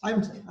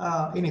I'm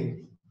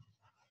anyway.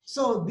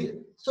 So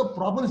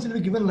problems will be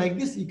given like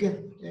this. You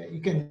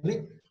can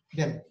link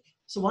them.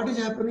 So what is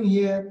happening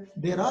here?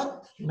 There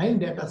are 9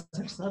 data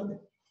sets are there.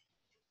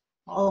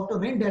 Out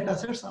of 9 data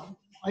sets,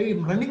 I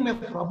am running my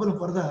problem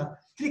for the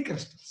 3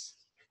 clusters.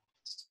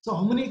 So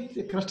how many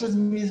clusters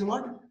means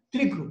what?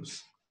 3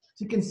 groups.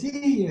 So you can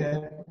see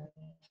here,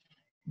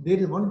 there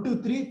is 1,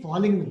 2, 3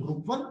 falling in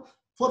group 1,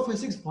 4, 5,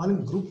 6 falling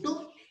in group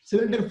 2,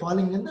 7, 10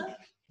 falling in the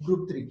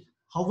group 3.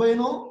 How I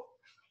know?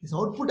 This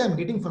output I am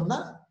getting from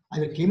the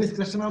either K-means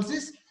cluster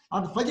analysis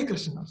or the fuzzy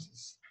cluster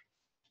analysis.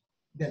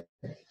 Then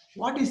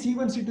what is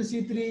C1, C2,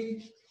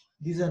 C3?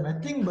 These are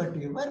nothing but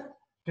your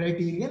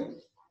criterion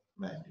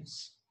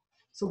values.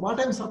 So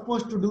what I'm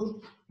supposed to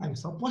do? I'm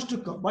supposed to,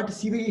 what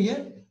is CVE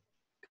here?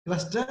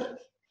 Cluster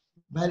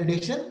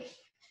validation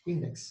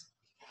index.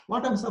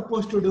 What I'm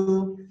supposed to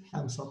do?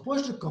 I'm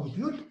supposed to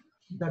compute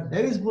the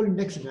divisible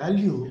index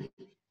value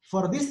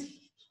for this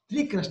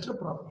 3 cluster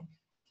problem.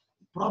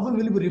 Problem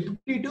will be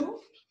repetitive,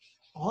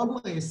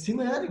 almost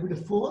similar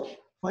with 4,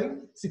 5,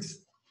 6.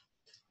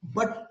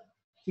 But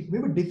it may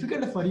be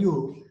difficult for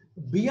you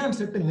beyond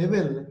certain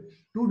level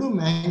to do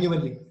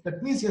manually.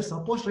 That means you're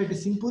supposed to write a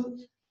simple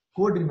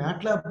code in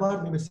MATLAB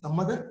or maybe some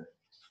other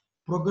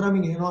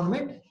programming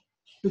environment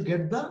to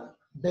get the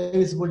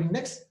divisible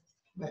index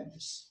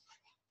values.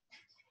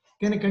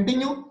 Can I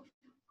continue?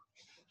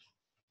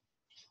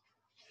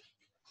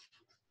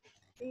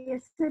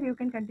 Yes, sir, you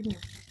can continue.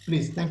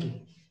 Please, thank you.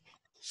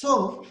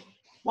 So,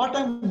 what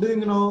I'm doing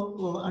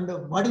now,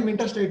 and what I'm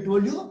interested, I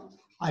told you,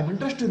 I'm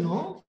interested to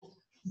know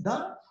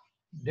the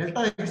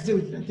delta x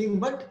with nothing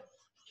but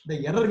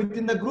the error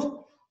within the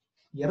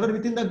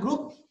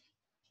group,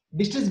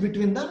 distance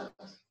between the,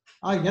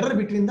 error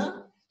between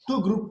the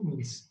two group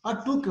means,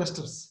 or two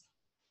clusters.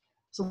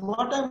 So,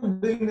 what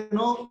I'm doing,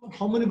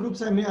 how many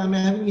groups I'm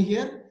having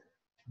here?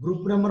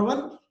 Group number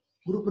 1,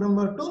 group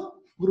number 2,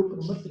 group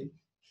number 3.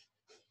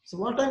 So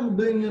what I'm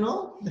doing,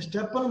 the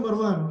step number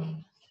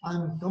 1,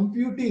 I'm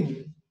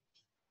computing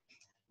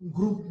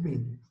group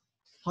mean.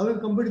 How will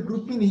compute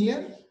group mean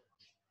here?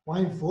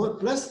 0.4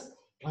 plus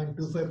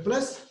 0.25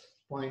 plus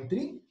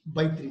 0.3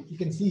 by 3. You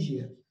can see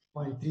here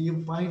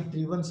 0.3,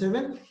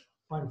 0.317,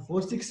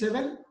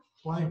 0.467,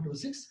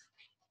 0.267.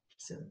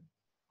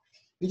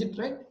 Is it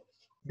right?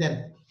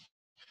 Then,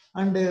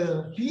 and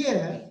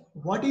here,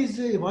 what is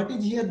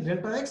here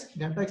delta x?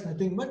 Delta x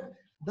nothing but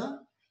the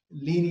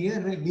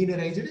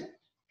linearized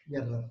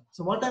error.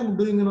 So what I'm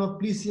doing,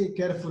 please see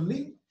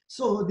carefully.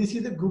 So this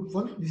is the group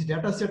 1, this is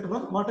data set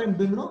 1. What I'm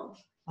doing now,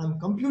 I'm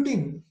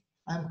computing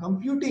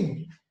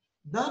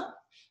the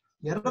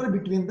error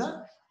between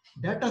the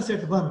data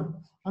set 1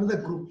 and the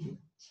group 2.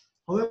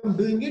 How I'm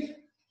doing it?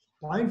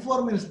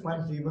 0.4 minus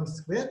 0.31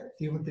 square,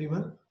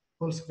 3131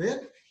 whole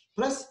square,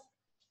 plus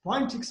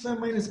 0.65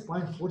 minus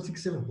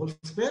 0.467 whole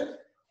square,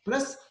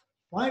 plus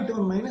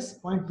 0.1 minus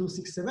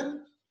 0.267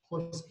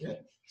 whole square.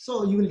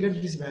 So you will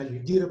get this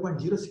value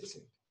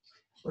 0.068.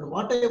 But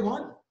what I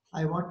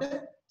want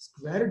a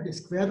square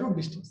root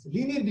distance,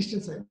 linear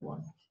distance I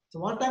want. So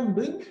what I'm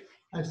doing,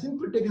 I've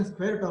simply taken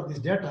square root of this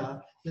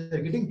data.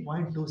 They're getting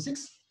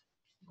 0.26.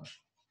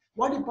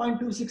 What is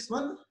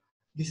 0.261?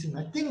 This is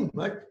nothing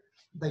but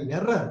the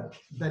error,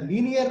 the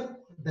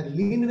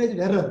linearized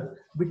error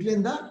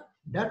between the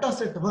data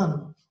set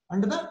 1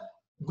 and the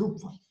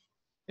group 1.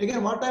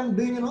 Again, what I'm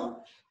doing,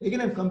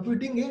 again I'm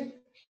computing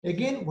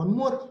one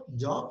more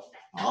job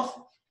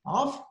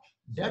of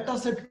data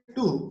set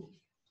 2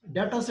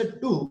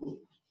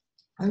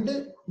 and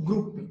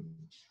group P.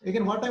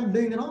 Again, what I'm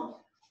doing,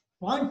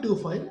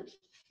 0.25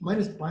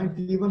 minus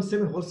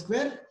 0.317 whole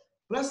square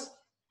plus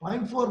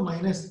 0.4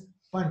 minus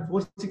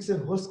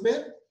 0.467 whole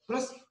square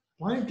plus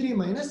 0.3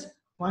 minus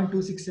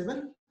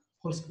 0.267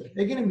 whole square.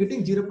 Again, I'm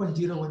getting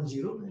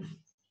 0.010.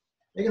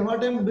 Again,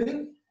 what I'm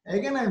doing?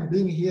 Again, I'm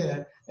doing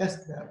here a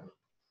square root.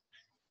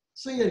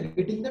 So you're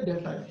getting the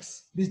delta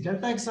x. This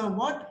delta x of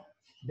what?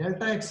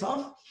 Delta x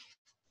of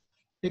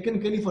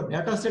technically for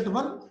data set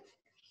 1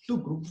 to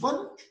group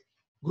 1,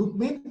 group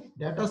mean,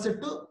 data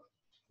set 2,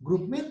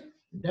 group mean,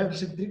 data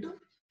set 3 to.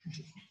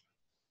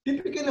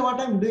 Typically, what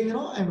I'm doing,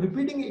 I'm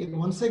repeating it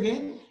once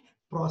again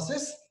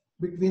process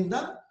between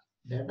the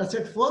data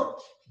set 4,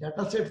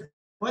 data set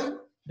 5,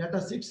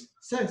 data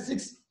set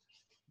 6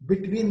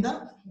 between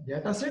the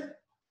data set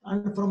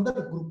and from the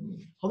group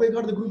mean. How I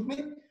got the group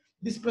mean?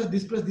 This plus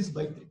this plus this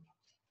by 3.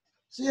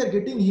 So you are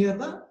getting here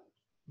the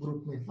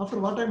group mean. After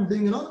what I'm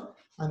doing,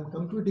 I'm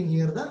computing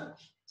here the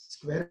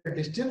square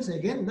distance,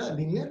 again the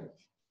linear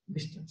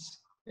distance.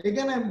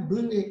 Again, I'm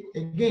doing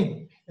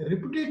a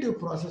repetitive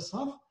process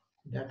of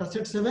data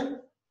set 7,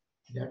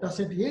 data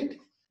set 8,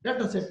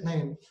 data set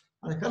 9,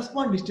 and the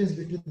corresponding distance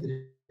between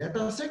the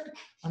data set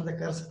and the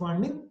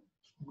corresponding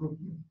group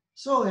mean.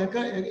 So at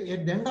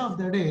the end of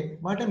the day,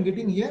 what I'm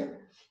getting here,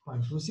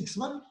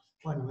 0.261,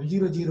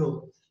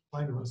 0.100,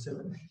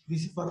 0.179.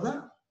 This is for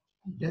the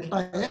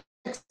delta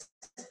x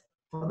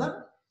for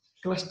the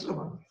cluster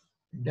 1,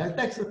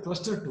 delta x for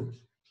cluster 2,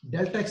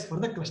 delta x for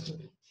the cluster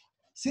 3.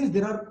 Since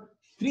there are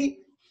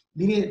three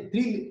linear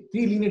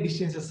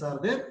distances are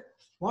there,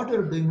 what we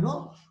are doing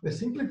now, we are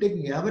simply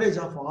taking average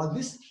of all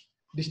these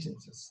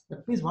distances.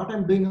 That means what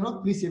I'm doing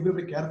now, please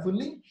everybody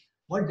carefully,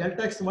 what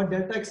delta x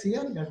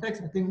here, delta x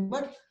nothing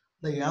but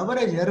the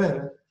average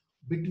error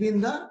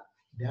between the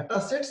data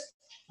sets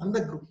and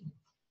the group.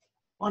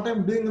 What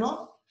I'm doing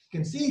now, you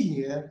can see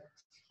here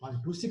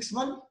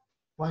 0.261,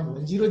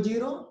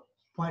 0.100,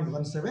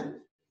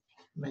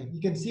 0.179.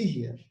 You can see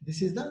here,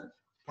 this is the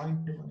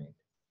 0.28.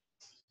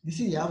 This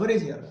is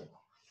average error.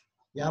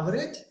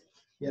 Average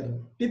error.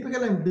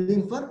 Typically, I'm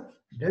doing for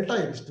delta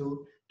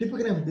x2.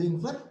 Typically, I'm doing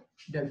for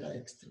delta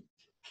x3.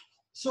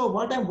 So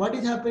what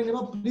is happening?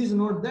 Please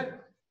note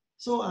that.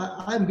 So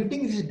I'm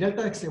getting this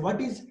delta x. What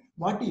is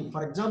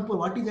for example,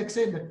 what is x?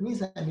 That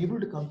means I'm able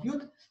to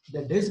compute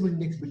the decimal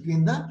index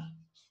between the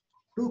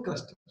two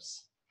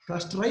clusters,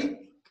 cluster I,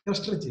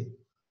 cluster J.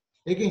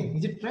 Again,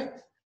 is it right?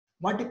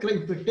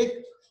 If we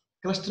take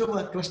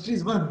cluster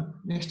is 1,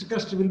 next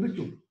cluster will be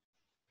 2.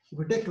 If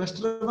we take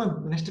cluster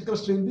 1, the next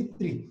cluster will be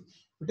 3.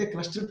 If we take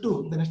cluster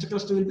 2, the next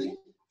cluster will be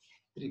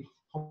 3.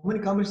 How many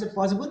combinations are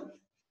possible?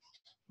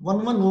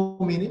 1, 1, no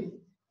meaning.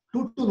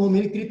 2 2 no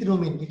meaning, 3 3 no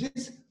meaning. It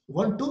is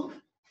 1 2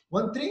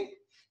 1 3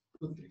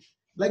 2 3.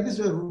 Like this,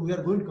 we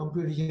are going to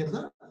compute here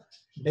the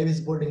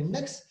Davis-Bode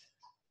index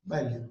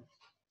value.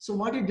 So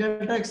what is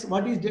delta x?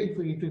 What is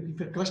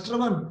if a cluster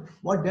 1?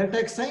 What delta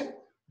x sign?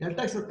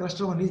 Delta x for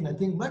cluster 1 is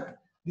nothing but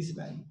this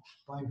value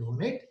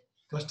 0.18,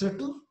 cluster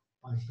 2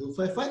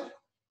 0.255,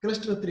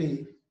 cluster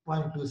 3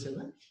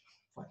 0.275.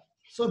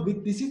 So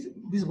with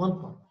this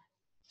one part.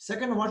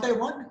 Second, what I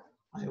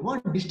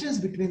want distance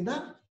between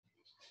the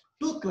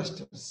two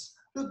clusters.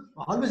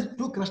 Always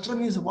two cluster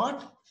means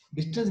what?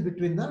 Distance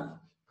between the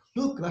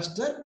two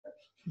cluster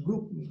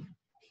group mean,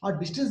 or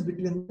distance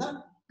between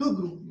the two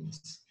group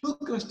means two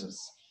clusters.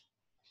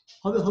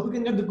 How we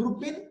can get the group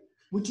mean?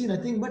 Which is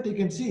nothing but you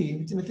can see,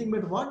 which is nothing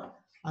but what?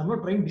 I'm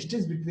not trying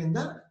distance between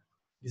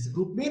this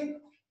group mean.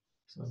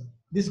 So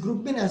this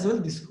group mean as well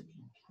this group.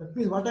 That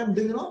means what I'm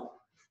doing now,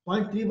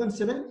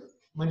 0.317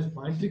 minus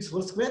 0.6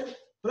 whole square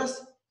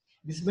plus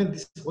this means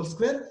this whole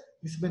square,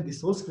 this means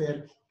this whole square.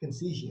 You can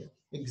see here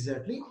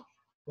exactly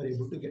we're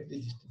able to get the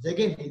distance.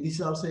 Again, this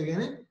is also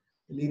again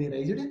a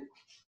linearized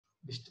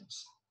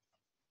distance.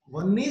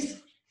 One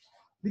is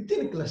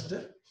within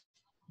cluster,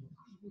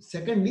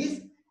 second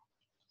is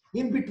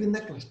in between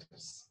the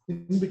clusters,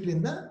 in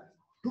between the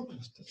two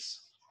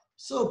clusters.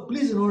 So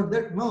please note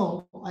that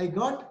now I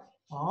got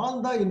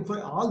all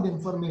the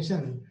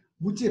information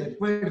which is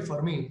required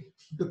for me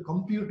to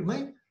compute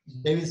my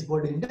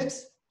Davis-Bode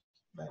index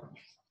value.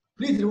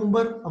 Please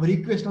remember our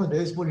equation of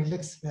Davis-Bode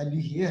index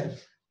value here.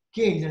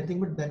 K is nothing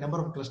but the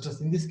number of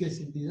clusters. In this case,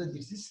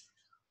 this is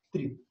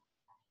 3.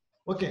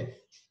 Okay.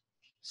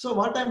 So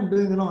what I'm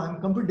doing now,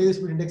 I'm computing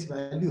Davis-Bode index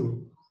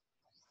value.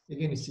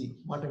 Again, you see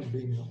what I'm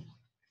doing now.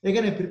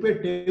 Again, I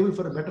prepared table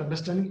for a better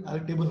understanding. Our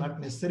table not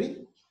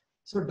necessary.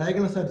 So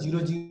diagonals are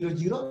 0, 0,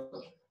 0.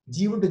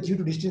 G1 to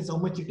G2 distance, how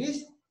much it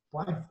is?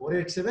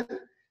 0.487.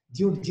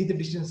 G1 to G3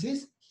 distance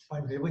is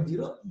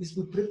 0.510. This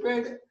will be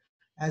prepared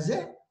as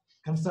a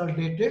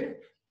consolidated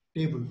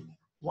table.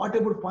 What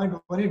about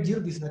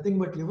 0.180? This is nothing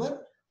but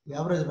your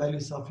average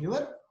values of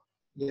your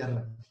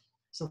error.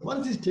 So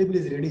once this table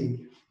is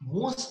ready,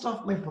 most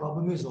of my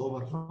problem is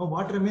over. Now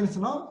what remains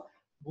now?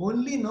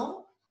 Only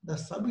now the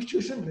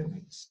substitution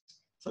remains.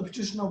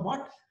 Substitution of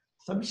what?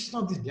 Substitution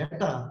of this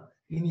data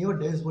in your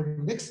Davis-Bode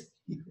index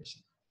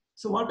equation.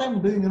 So what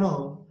I'm doing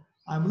now,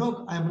 I'm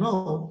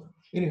now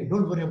anyway,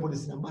 don't worry about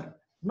this number.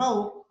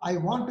 Now I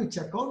want to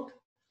check out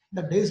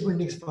the Davis-Bode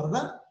index for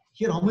the,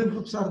 here how many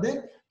groups are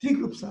there? 3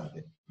 groups are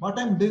there. What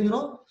I'm doing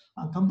now,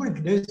 I'm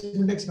computing Davis-Bode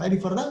index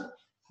value for the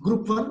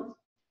group 1.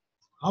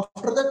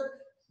 After that,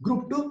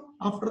 group 2.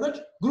 After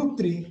that, group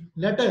 3.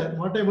 Later,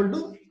 what I will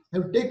do, I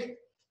will take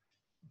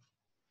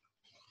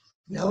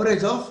the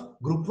average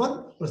of group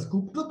 1 plus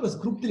group 2 plus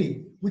group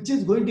 3, which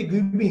is going to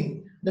give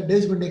me the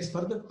Davis-Bode index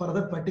for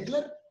that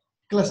particular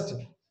cluster.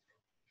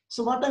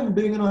 So what I'm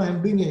doing now,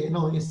 I'm doing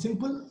a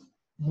simple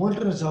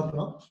molecular job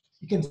now.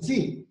 You can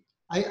see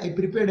I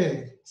prepared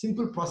a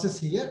simple process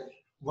here.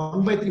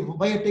 1 by 3.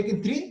 Why I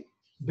taken 3?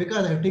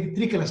 Because I have taken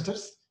 3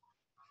 clusters.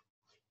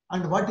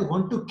 And what is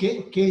 1 to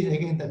k? K is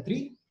again the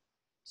 3.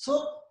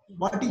 So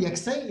what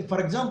is xi?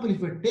 For example, if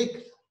we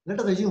take, let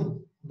us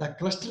assume the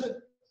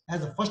cluster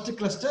as the first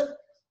cluster,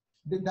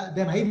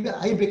 then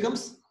I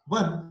becomes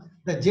 1,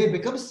 the j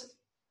becomes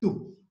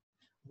 2.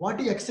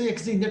 What is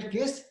xi in that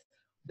case?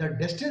 The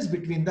distance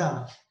between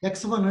the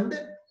x1 and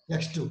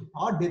x2,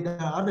 or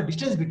the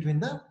distance between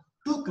the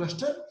two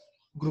cluster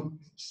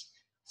groups.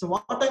 So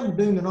what I'm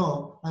doing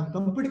now, I'm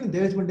computing the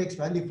Davis-Bode index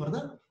value for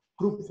the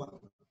group 1.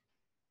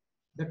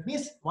 That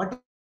means what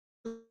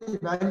is the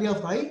value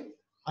of I?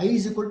 I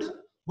is equal to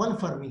 1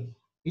 for me.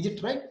 Is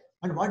it right?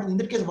 And what in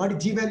that case, what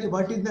is G value?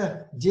 What is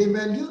the J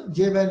value?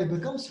 J value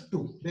becomes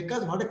 2.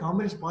 Because what a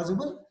combination is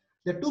possible?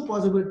 There are 2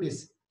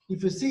 possibilities.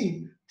 If you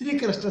see 3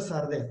 clusters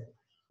are there.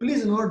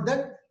 Please note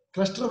that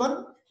cluster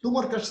 1, 2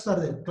 more clusters are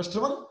there. Cluster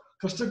 1,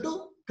 cluster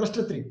 2,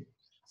 cluster 3.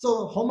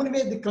 So how many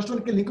ways the cluster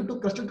 1 can link to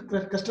cluster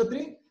 2, cluster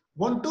 3?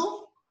 1,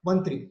 2,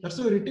 1, 3. That's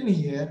why written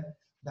here.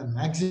 The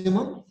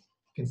maximum, you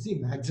can see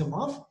maximum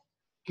of,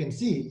 you can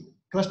see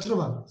cluster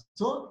 1.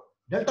 So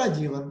delta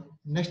G1,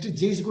 next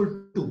J is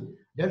equal to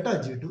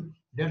delta G2,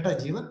 delta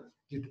G1,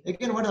 G2.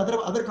 Again, what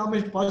other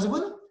combination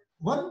possible?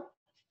 1,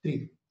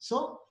 3.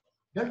 So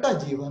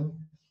delta G1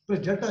 plus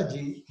delta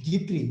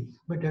G3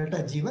 by delta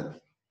G1,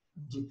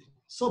 G3.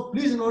 So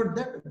please note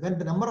that when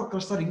the number of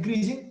clusters are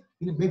increasing,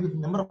 maybe the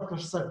number of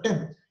clusters are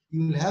 10,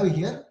 you will have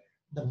here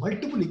the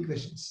multiple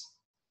equations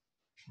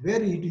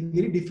where it is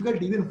very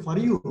difficult even for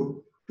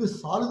you to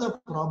solve the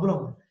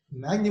problem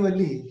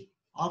manually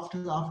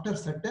after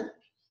certain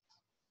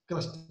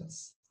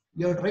clusters.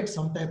 You have to write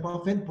some type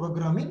of a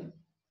programming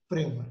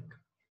framework.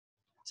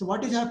 So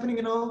what is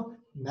happening now?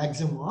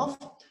 Maximum of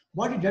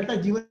what is delta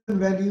G1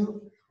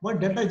 value? What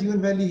delta G1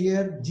 value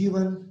here?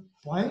 G1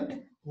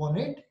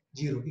 0.180.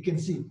 You can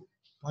see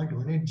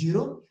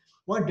 0.180.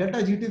 What delta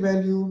G2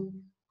 value?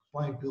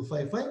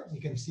 0.255.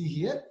 You can see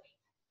here.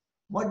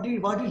 What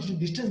is the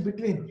distance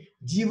between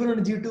G1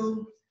 and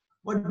G2?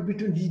 What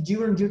between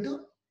G1 and G2?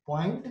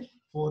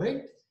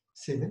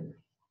 0.487.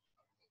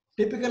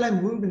 Typically,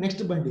 I'm moving to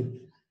next bundle.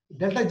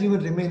 Delta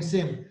G1 remains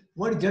same.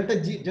 What is delta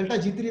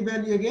G3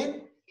 value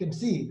again? You can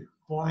see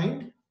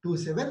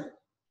 0.275.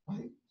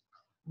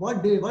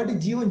 What is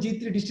G1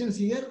 G3 distance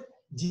here?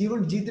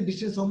 G1 G3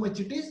 distance, how much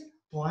it is?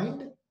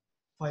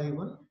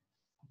 0.510.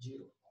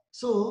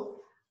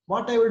 So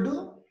what I will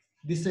do?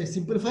 This I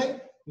simplify.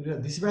 You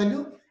get this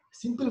value.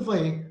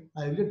 Simplify.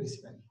 I will get this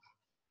value.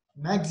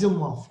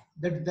 Maximum of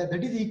that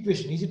is the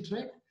equation. Is it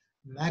right?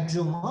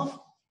 Maximum of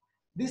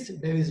this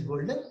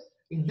Davis-Golden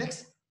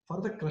index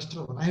for the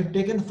cluster 1. I have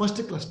taken the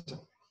first cluster.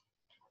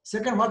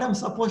 Second, what I am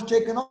supposed to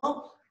take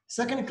now?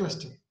 Second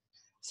cluster.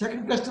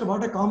 Second cluster,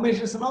 what a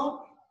combination is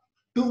now?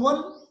 2,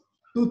 1,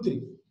 2,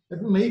 3.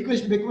 That means my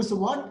equation becomes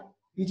what?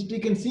 Which you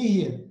can see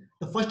here.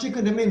 The first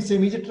equation remains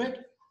same, is it right?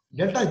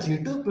 Delta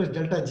G2 plus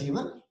delta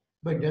G1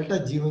 by delta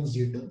G1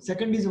 G2.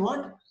 Second is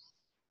what?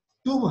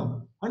 2,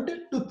 1 until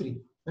 2,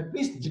 3. That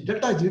means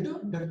delta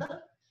G2,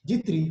 delta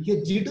G3.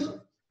 Here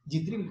G2,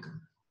 G3 will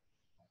come.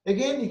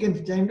 Again, you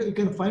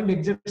can find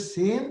exact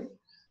same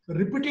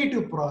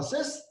repetitive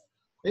process.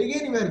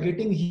 Again, we are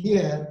getting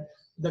here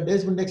the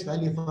Davis index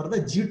value for the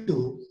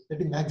G2,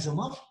 that is maximum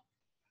of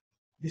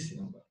this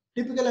number.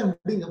 Typically, I'm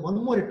doing one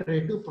more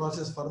iterative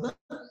process for the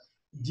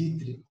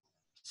G3.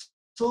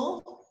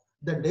 So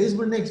the Davis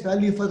index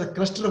value for the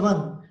cluster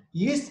 1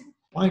 is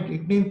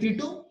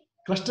 0.8932,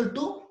 cluster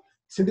 2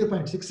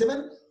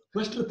 70.67,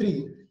 cluster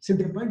 3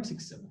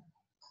 70.67.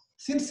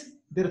 Since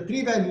there are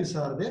three values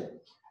are there,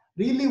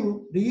 really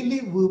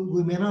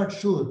we may not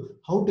sure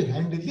how to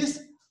handle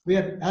this. We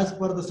are, as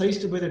per the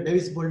sized by the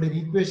Davis-Golden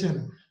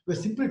equation, we are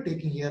simply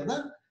taking here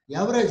the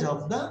average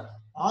of the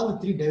all the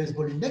three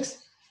Davis-Golden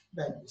index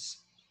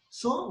values.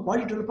 So what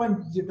is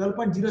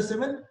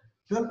 12.07?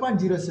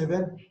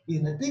 12.07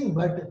 is nothing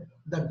but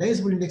the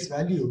Davis-Golden index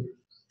value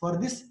for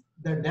this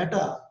the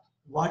data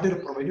whatever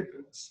provided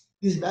to us.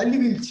 This value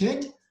will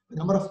change. The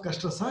number of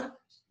clusters are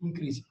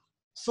increasing.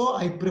 So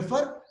I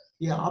prefer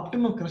the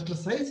optimum cluster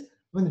size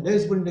when the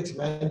Davis-Golden index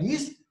value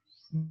is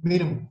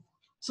minimum.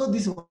 So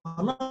this is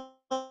one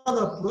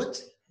other approach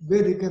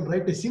where you can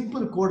write a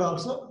simple code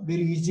also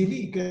very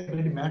easily. You can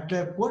write a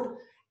MATLAB code.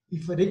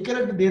 If I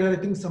recollect, there are I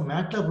think some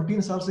MATLAB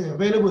routines also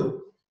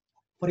available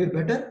for your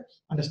better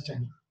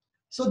understanding.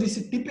 So this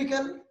is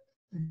typical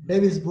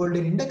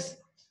Davis-Golden index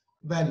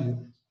value.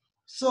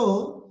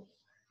 So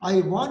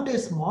I want a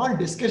small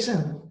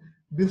discussion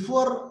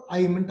before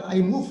I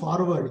move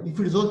forward, if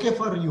it is okay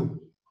for you.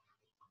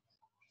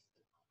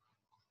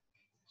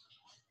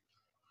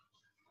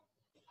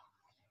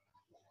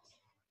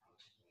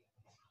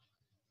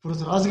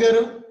 Professor Raj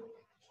garu.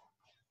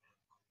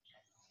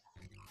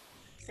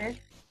 Sir,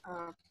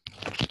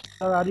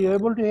 Sir, are you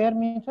able to hear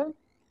me, sir?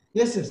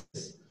 Yes,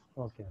 yes.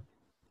 Okay.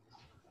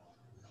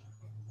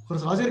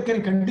 Professor Raj garu, can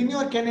you continue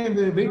or can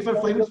I wait for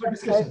 5 minutes for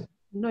discussion?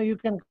 No, you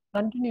can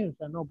continue,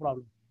 sir. No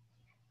problem.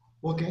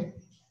 Okay.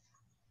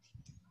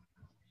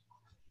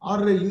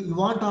 Or you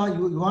want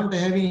to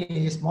have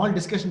a small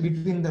discussion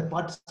between the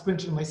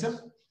participants and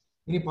myself?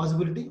 Any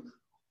possibility?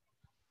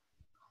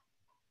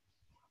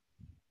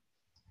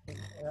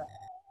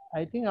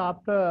 I think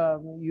after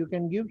you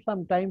can give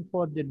some time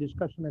for the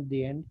discussion at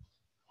the end.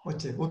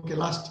 Okay,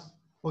 last.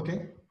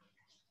 Okay.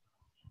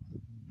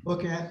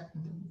 Okay.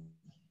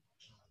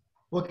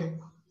 Okay.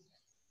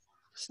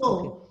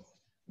 So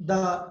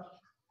the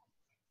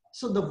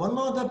one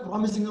of the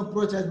promising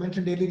approach as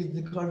mentioned earlier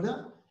is called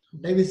the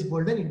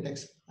Davis-Golden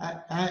index.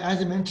 As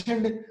I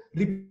mentioned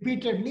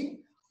repeatedly,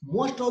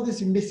 most of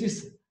these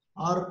indices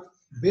are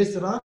based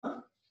on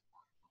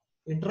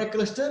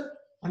intracluster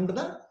and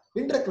the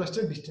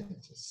intercluster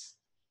distances.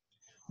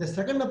 The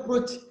second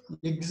approach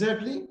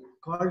exactly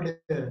called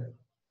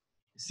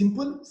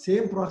simple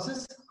same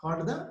process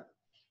called the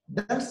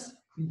Duns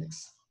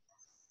index.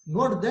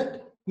 Note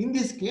that in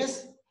this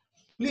case,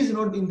 please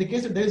note in the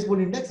case of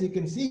Davis-Golden index, you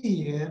can see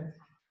here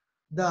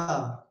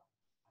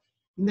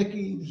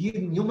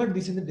here numerator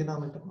is in the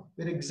denominator.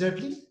 We are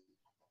exactly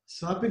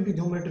swapping the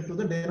numerator to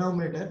the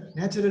denominator.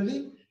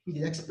 Naturally, it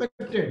is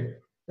expected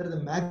that the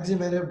maximum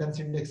value of Duns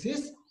index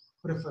is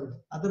preferred.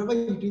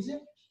 Otherwise, it is a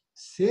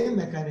same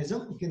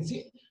mechanism. You can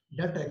see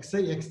delta xi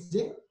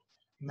xj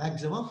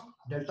maximum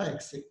delta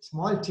xi.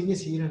 Small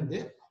changes here and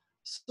there.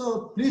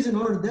 So please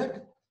note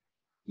that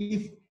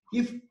if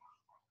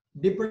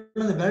depending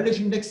on the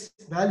validation index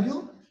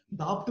value,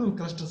 the optimum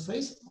cluster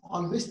size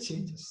always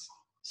changes.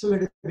 So we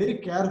are very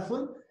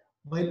careful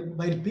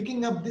while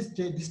picking up this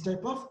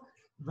type of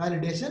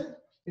validation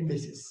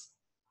indices.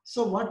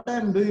 So what I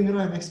am doing,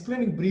 I am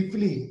explaining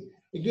briefly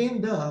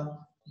again the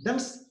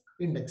Duns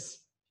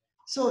index.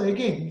 So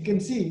again, you can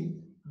see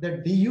the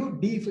D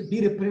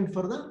represent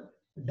for the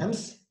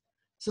Duns.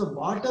 So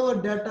whatever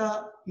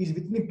data is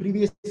with me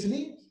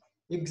previously,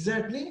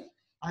 exactly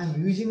I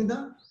am using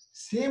the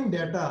same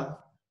data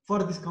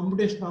for this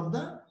computation of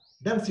the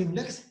Duns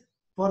index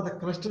for the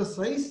cluster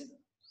size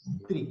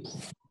 3.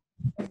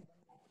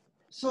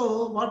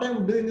 So what I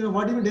am doing,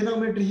 what is the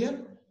denominator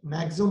here?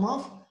 Maximum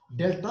of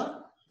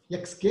delta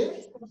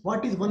xk.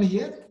 What is 1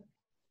 here?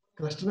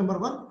 Cluster number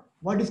 1.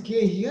 What is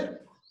k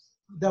here?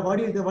 what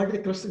is the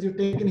clusters you've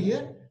taken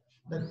here?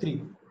 The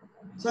 3.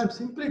 So I'm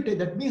simply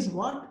that means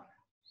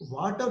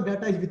whatever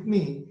data is with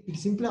me,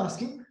 it's simply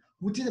asking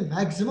which is the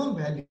maximum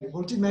value.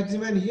 What is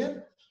maximum value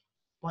here?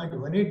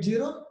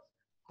 0.180,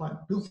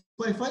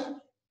 0.255,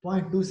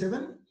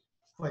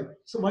 0.275.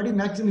 So what is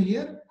maximum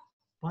here?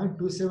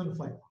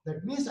 0.275.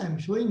 That means I'm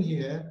showing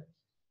here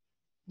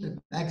the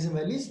maximum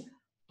value is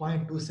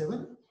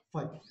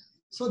 0.275.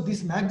 So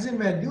this maximum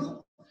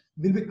value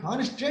will be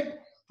constant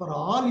for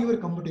all your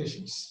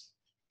computations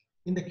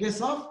in the case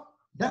of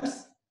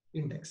Duns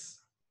index.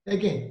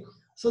 Again,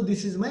 so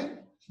this is my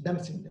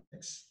Duns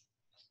index.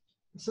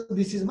 So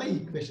this is my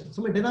equation.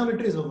 So my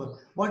denominator is over.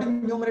 What is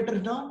numerator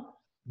now?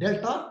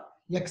 Delta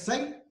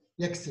xi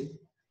xa.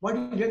 What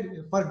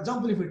is, for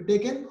example, if we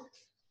taken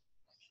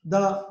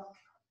the,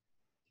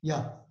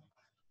 yeah.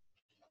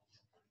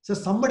 So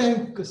somebody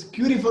I'm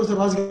curious for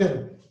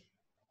Rajgar.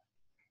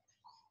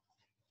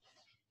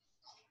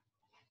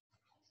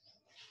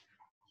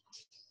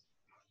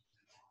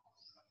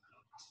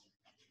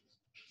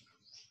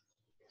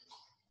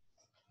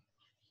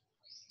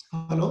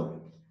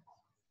 Hello.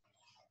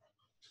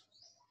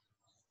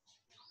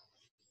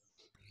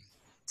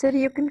 Sir,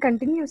 you can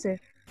continue, sir.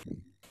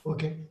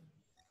 Okay.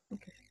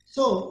 Okay.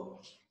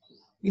 So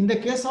in the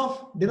case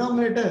of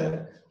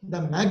denominator,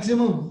 the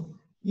maximum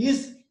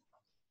is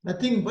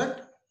nothing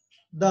but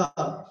the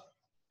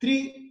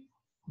 3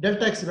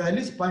 delta x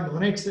values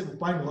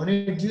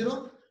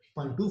 0.180,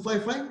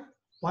 0.255,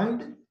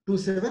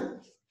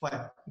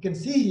 0.275. You can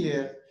see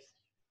here.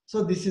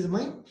 So this is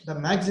the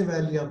maximum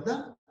value of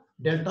the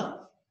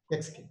delta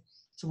xk.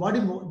 So what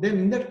is then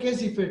in that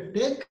case, if I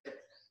take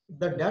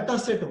the data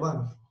set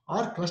 1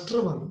 or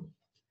cluster 1,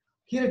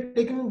 here I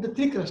taken the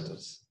 3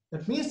 clusters.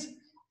 That means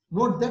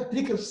note that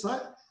 3 clusters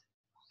are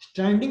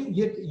standing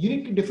yet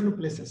unique different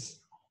places.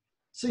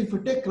 So if you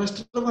take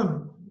cluster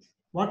 1,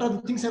 what are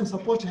the things I'm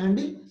supposed to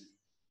handle?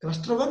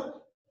 Cluster 1,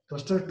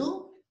 cluster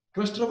 2,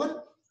 cluster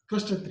 1,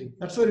 cluster 3.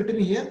 That's why written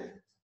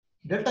here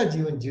delta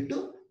G1,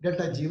 G2,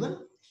 delta G1,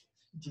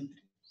 G3.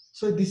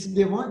 So this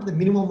they want the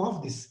minimum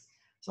of this.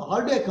 So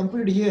how do I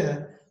compute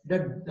here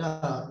that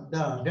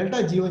the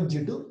delta G1,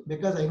 G2,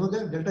 because I know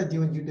the delta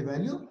G1, G2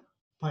 value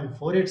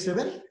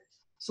 0.487.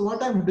 So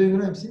what I'm doing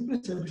now, I'm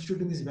simply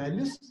substituting these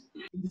values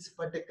in this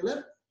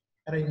particular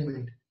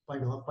arrangement.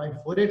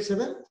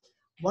 0.487.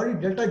 What is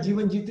delta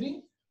G1,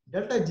 G3?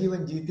 Delta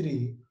G1,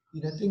 G3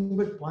 is nothing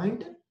but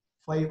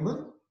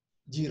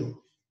 0.510.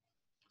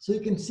 So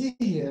you can see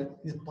here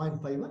is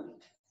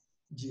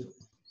 0.510.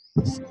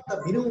 So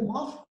the minimum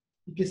of,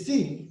 you can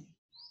see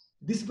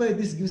this by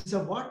this gives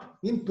us what?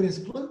 In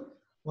principle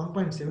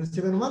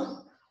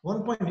 1.771,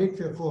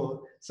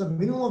 1.854. So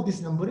minimum of this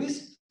number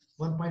is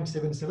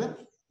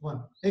 1.771.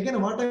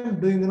 Again, what I am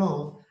doing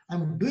now, I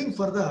am doing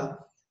for the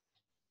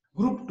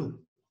group 2.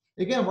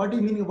 Again, what do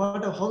you mean?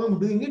 How I'm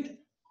doing it?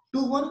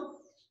 2, 1,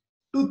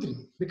 2,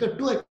 3. Because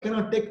 2 I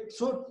cannot take.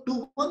 So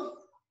 2, 1,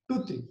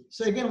 2, 3.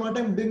 So again, what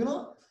I'm doing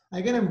now?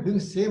 Again, I'm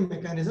doing same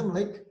mechanism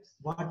like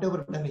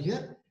whatever done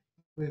here.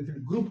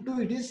 If group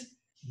 2, it is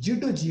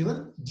G2,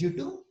 G1,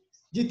 G2,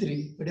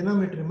 G3. The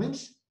denominator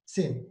remains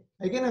same.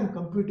 Again, I'm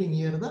computing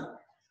here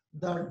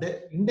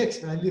the index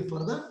value for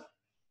the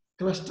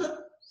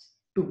cluster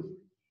 2.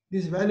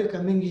 This value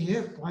coming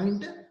here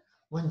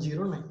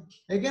 0.109.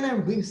 Again,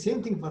 I'm doing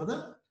same thing for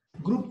the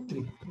group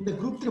 3. In the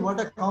group 3, what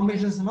are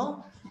combinations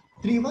now?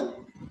 3, 1,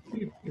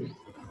 3, 2.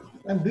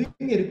 I'm doing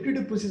a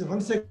repetitive process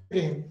once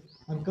again.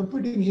 I'm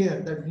computing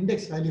here the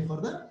index value for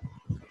the.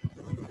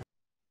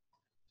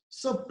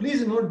 So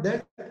please note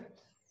that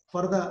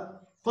for the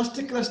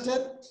first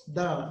cluster,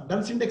 the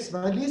Duns index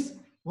value is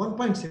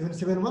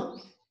 1.771.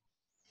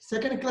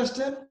 Second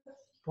cluster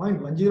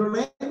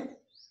 0.109.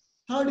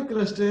 Third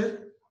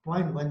cluster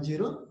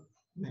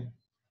 0.109.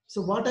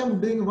 So what I'm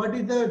doing, what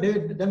is the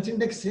Duns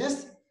index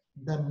says?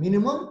 The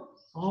minimum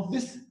of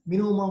this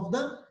minimum of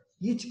the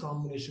each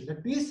combination.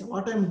 That is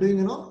what I'm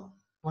doing now.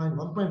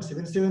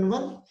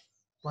 1.771,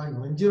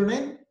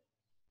 0.109,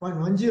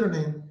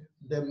 0.109.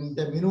 The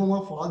minimum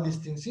of all these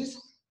things is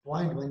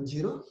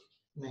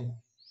 0.109.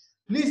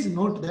 Please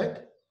note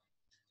that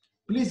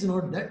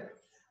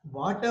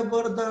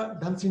whatever the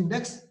Duns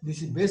index,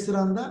 this is based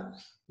on the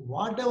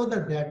whatever the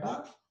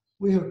data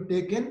we have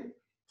taken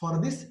for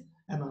this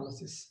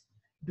analysis.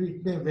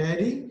 It may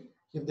vary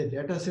if the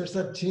data sets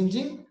are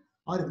changing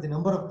or if the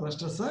number of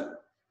clusters are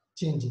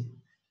changing.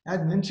 As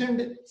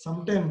mentioned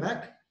some time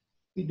back,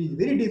 it is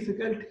very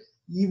difficult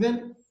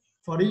even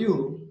for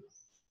you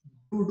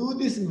to do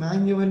this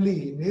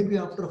manually, maybe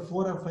after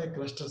 4 or 5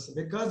 clusters,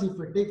 because if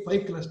you take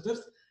 5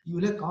 clusters, you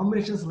will have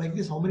combinations like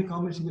this. How many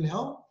combinations you will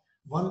have?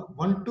 1,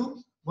 1,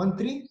 2, 1,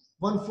 3,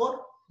 1,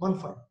 4, 1,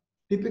 5.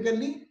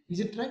 Typically, is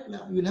it right?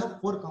 You will have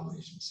 4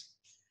 combinations.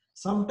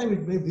 Sometimes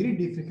it may be very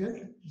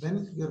difficult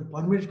when your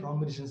permitted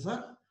combinations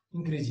are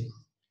increasing.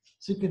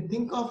 So you can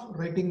think of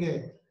writing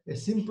a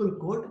simple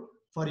code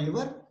for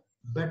your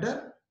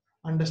better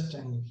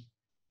understanding.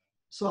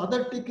 So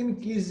other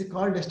technique is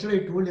called,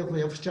 yesterday I told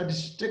you, F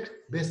statistic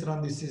based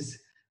on this is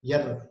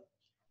error.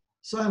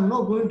 So I am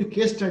now going to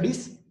case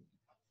studies.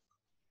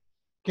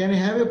 Can I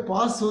have a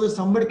pause so that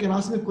somebody can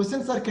ask me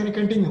questions, or can I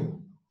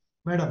continue?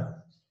 Madam.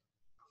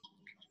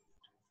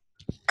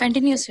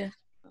 Continue, sir.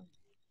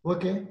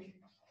 Okay.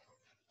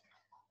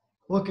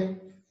 Okay.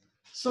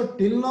 So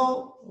till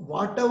now,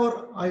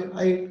 whatever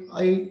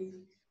I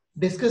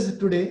discussed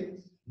today,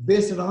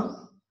 based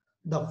on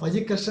the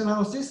fuzzy cluster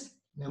analysis,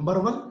 number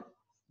one,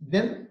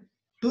 then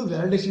two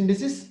validation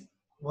indices.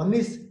 One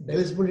is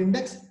divisible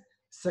index,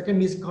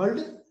 second is called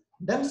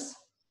dense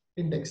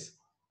index.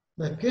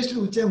 The case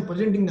study which I am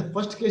presenting, the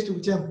first case study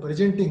which I am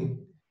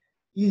presenting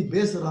is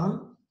based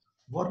on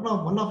one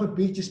of my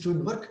PhD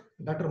student work,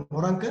 Dr.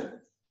 Morankar.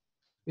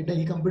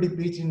 He completed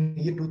PhD in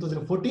year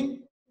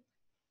 2014.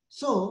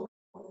 So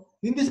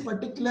in this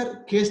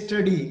particular case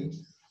study,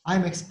 I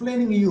am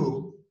explaining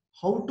you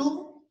how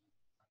to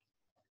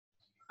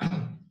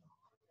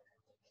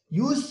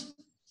use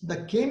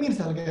the K-means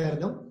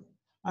algorithm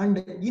and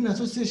in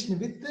association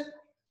with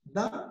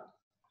the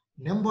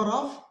number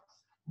of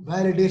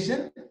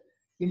validation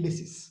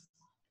indices.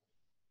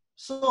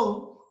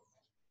 So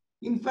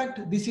in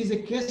fact, this is a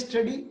case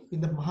study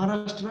in the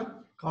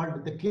Maharashtra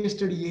called, the case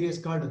study area is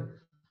called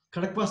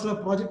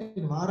Kadakpasla project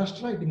in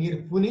Maharashtra, it near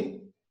Pune.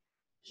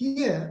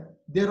 Here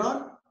there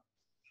are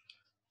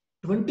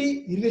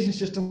 20 irrigation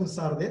systems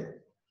are there.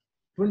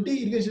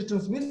 20 irrigation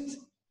systems means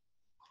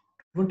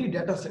 20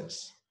 data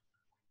sets.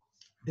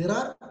 There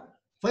are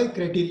 5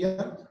 criteria.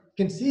 You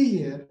can see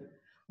here,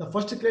 the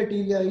first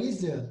criteria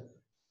is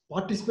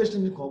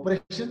participation in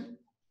cooperation,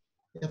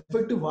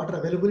 effective water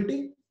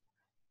availability,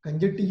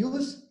 conjunctive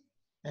use,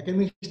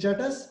 academic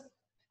status,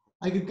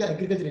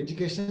 agriculture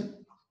education.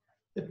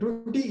 The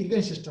 20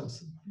 irrigation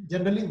systems,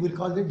 generally we'll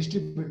call them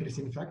distributors,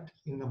 in fact,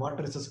 in the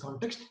water resource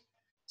context.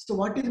 So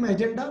what is my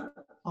agenda?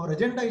 Our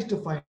agenda is to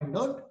find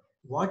out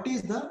what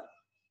is the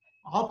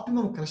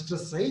optimum cluster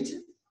size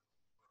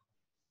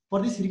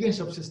for these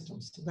irrigation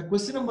subsystems. The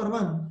question number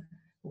one,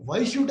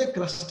 why should a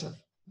cluster?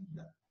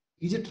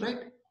 Is it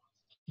right?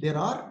 There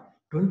are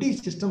 20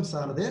 systems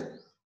are there.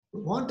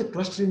 We want to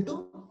cluster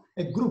into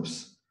a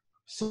groups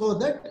so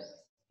that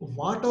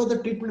what are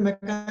the treatment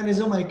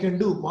mechanism I can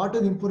do, what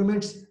are the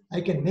improvements I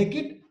can make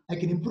it, I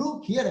can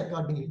improve here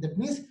accordingly. That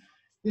means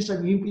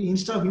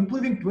instead of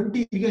improving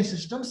 20 irrigation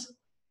systems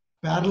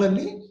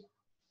parallelly,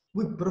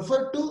 we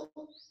prefer to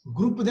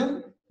group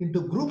them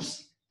into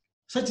groups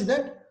such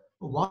that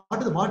what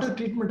the water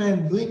treatment I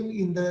am doing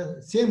in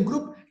the same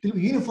group will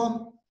be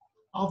uniform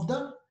of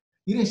the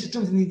irrigation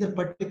systems in either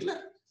particular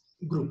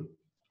group.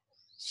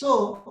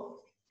 So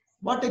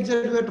what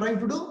exactly we are trying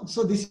to do?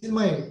 So this is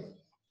my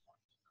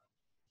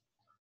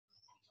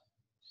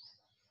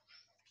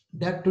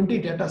that 20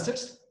 data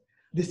sets.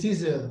 This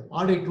is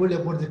all I told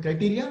about the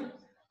criteria.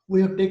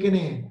 We have taken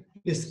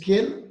a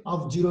scale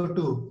of 0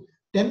 to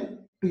 10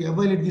 to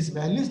evaluate these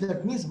values.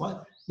 That means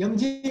what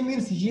MG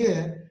means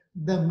here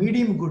the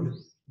medium good.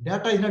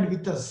 Data is not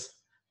with us.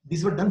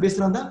 These were done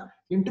based on the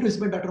interviews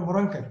by Dr.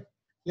 Morankar.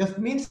 F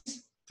means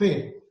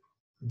fair.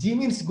 G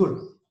means good.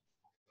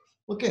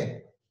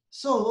 Okay.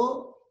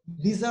 So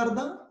these are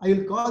the, I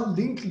will call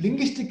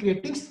linguistic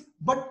ratings,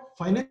 but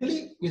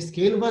finally a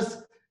scale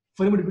was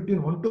formed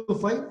between 1 to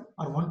 5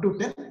 or 1 to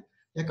 10.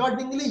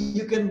 Accordingly,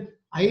 you can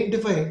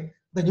identify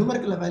the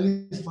numerical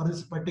values for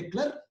this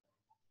particular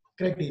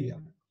criteria.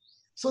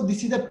 So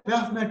this is the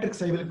PAF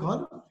matrix I will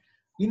call.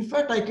 In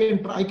fact, I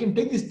can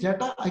take this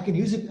data, I can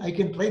use it, I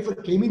can try for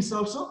K-means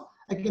also,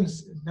 I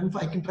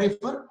can try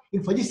for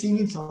in fuzzy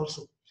C-means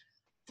also.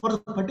 For the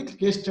particular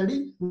case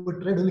study, we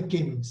will try only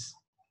K-means.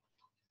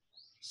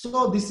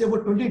 So this is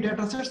about 20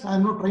 data sets. I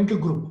am not trying to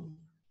group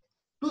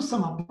to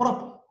some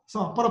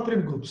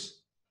appropriate groups.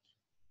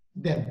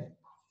 Then,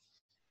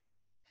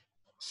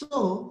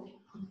 so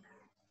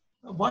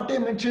what I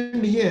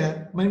mentioned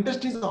here, my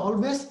interest is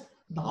always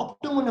the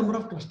optimal number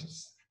of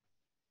clusters.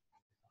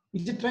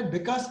 Is it right?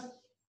 Because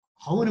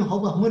how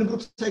many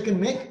groups I can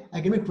make?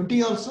 I can make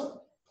 20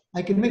 also.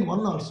 I can make 1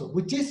 also,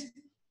 which is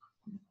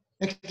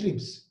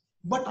extremes.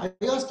 But I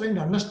was trying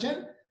to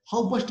understand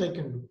how much I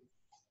can do.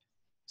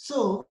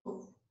 So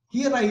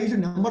here I use a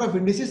number of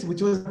indices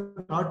which was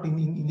taught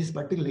in this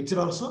particular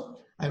lecture also.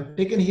 I have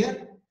taken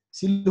here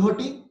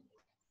Silhouette,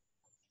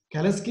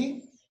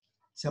 Kalinsky,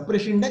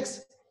 separation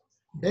index,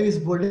 Davis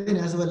Borden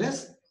as well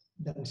as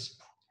dense.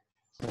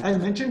 As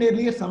mentioned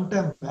earlier some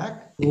time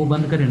back.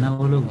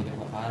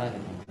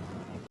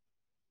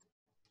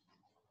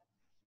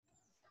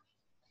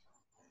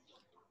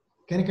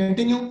 Can you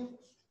continue?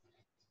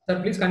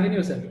 Sir, please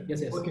continue, sir.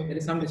 Yes, yes. Okay. There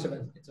is some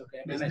disturbance. It's okay.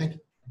 Yes, thank you.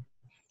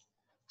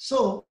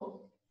 So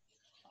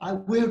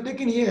we have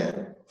taken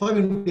here 5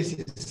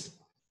 indices.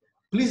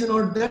 Please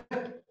note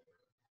that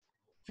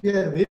if you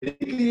are very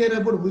clear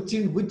about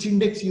which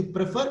index you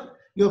prefer,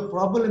 your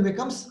problem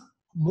becomes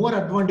more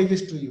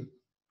advantageous to you.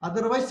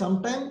 Otherwise,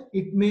 sometimes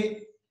it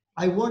may,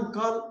 I won't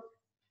call,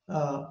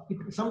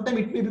 sometimes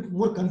it may be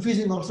more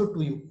confusing also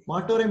to you.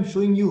 Whatever I'm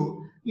showing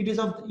you, it is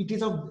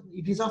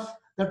of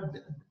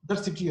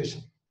that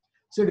situation.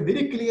 So it's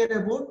very clear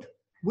about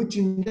which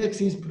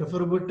index is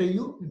preferable to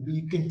you.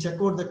 You can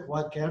check out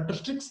the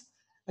characteristics.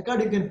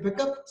 Accordingly, you can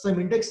pick up some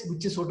index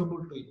which is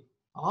suitable to you.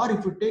 Or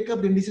if you take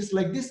up the indices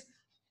like this,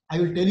 I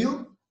will tell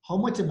you how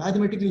much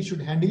mathematically you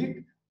should handle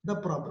it, the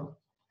problem.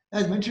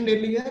 As mentioned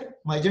earlier,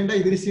 my agenda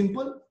is very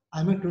simple.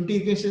 I'm in 20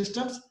 equation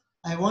systems.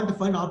 I want to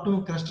find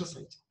optimum cluster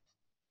size.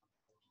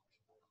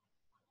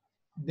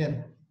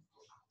 Then,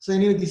 so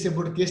anyway, this is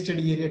about case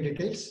study area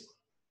details.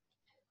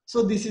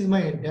 So this is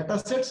my data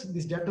sets.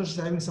 This data is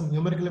having some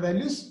numerical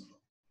values.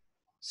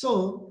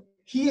 So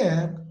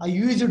here I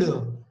used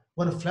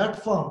one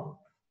platform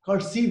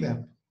called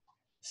CWAP.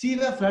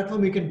 CWAP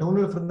platform you can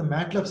download from the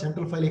MATLAB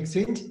Central File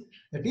Exchange.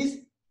 That is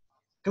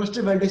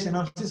Cluster Validation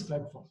Analysis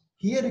platform.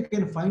 Here you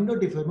can find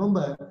out, if you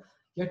remember,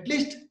 at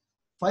least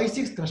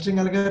 5-6 clustering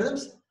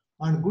algorithms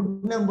and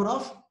good number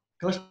of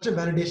cluster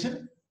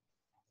validation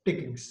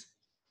techniques.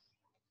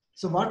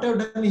 So what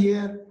I've done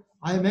here,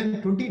 I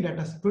am 20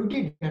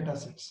 data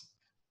sets.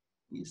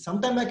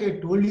 Sometime back I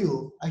told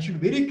you I should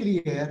very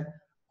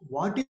clear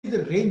what is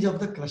the range of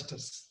the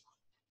clusters.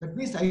 That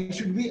means I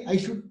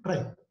should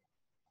try.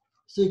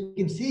 So you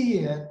can see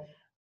here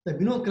the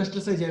minimum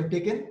cluster size I have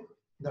taken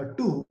the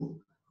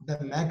 2, the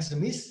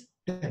maximum is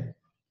 10.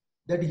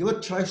 That your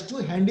choice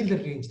to handle the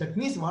range. That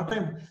means what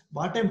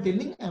I'm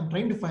telling, I'm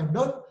trying to find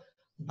out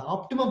the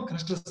optimum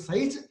cluster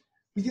size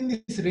within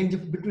this range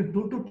of between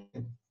 2 to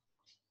 10.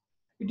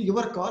 It is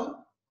your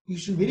call. You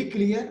should be very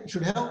clear. You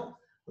should have a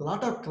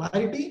lot of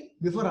clarity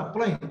before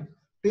applying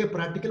to your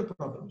practical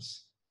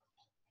problems.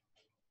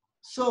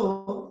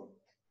 So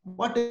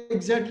what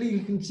exactly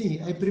you can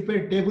see, I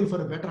prepared a table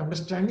for a better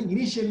understanding.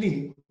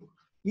 Initially,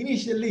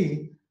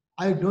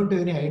 I don't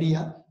have any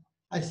idea.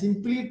 I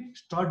simply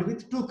start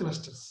with 2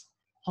 clusters.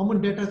 How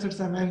many data sets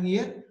I'm having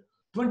here?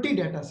 20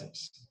 data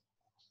sets.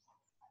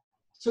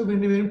 So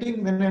when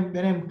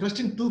I'm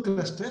clustering 2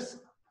 clusters,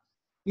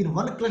 in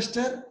one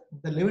cluster,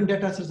 the 11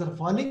 data sets are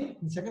falling.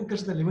 In second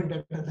cluster, the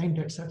 9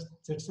 data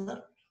sets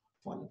are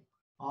falling.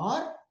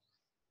 Or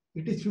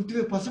it is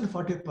 55%,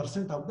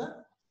 45% of the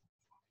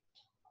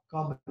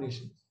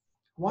combination.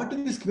 What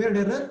is the squared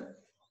error?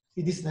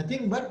 It is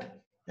nothing but,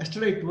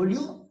 yesterday I told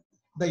you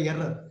the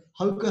error.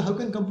 How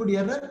can compute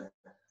error?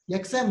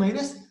 Xi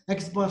minus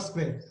x bar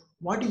square.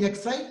 What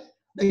is Xi?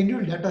 The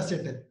individual data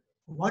set.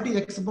 What is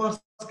x bar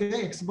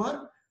square? X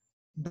bar,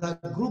 the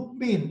group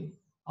mean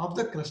of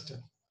the cluster.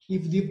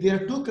 If there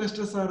are 2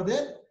 clusters are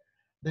there,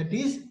 that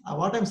is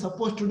what I'm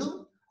supposed to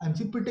do. I'm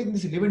simply taking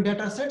these 11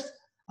 data sets.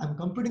 I'm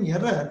computing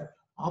error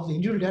of the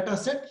individual data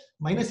set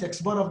minus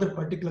x bar of the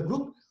particular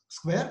group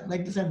square.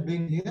 Like this I'm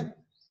doing here.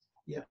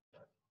 Yeah.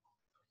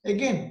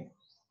 Again,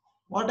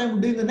 what I'm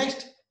doing the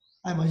next,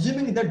 I'm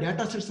assuming that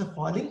data sets are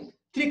falling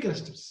 3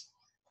 clusters.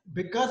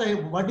 Because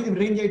what is the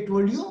range I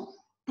told you?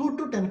 2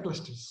 to 10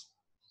 clusters.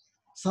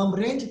 Some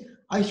range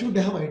I should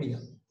have idea.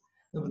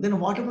 Then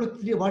what about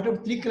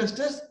 3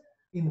 clusters?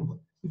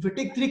 If you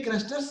take 3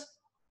 clusters,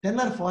 10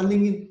 are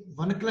falling in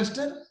one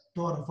cluster,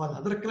 2 are falling in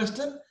other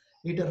cluster,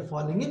 8 are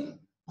falling in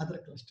other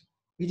cluster.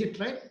 Is it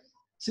right?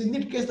 So in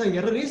that case, the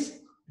error is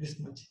this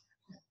much.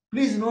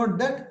 Please note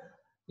that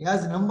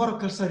as number of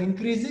clusters are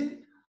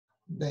increasing,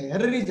 the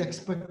error is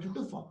expected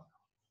to fall.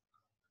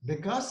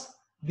 Because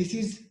this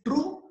is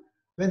true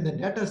when the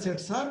data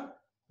sets are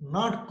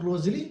not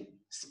closely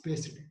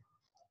spaced.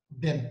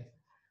 Then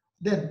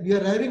we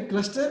are having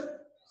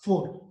cluster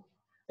 4.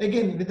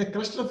 Again, when the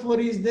cluster 4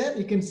 is there,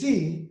 you can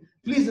see,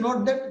 please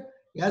note that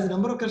as the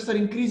number of clusters are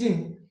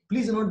increasing,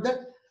 please note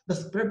that the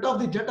spread of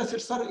the data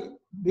sets are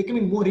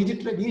becoming more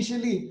rigid.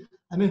 Initially,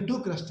 2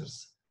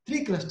 clusters,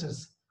 3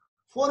 clusters,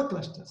 4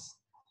 clusters.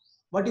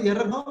 What is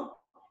error now?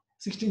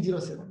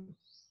 1607.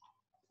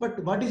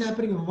 But what is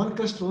happening in one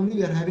cluster only?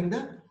 We are having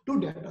the 2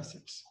 data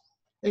sets.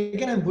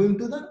 Again, I'm going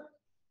to the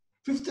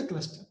 5th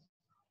cluster.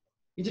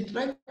 Is it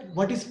right?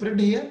 What is spread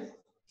here?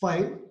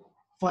 5,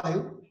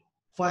 5,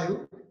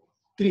 5,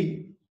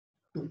 3,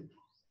 2.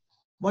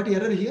 What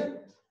error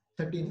here?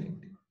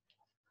 1319.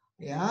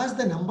 As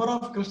the number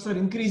of clusters are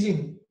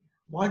increasing,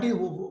 what is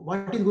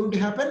going to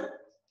happen?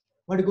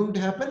 What is going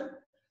to happen?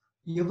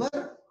 You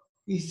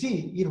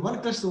see, in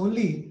one cluster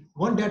only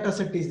one data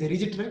set is there.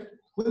 Is it right?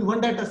 Only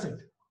one data set.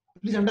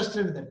 Please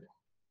understand that.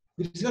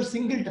 It is called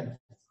singleton.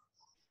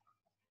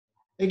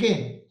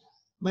 Again,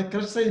 my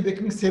cluster is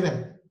becoming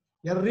 7.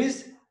 Error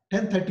is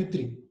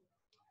 1033.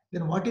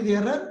 Then what is the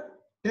error?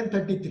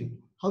 1033.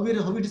 How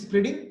it is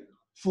spreading?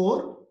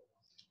 4,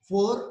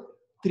 4,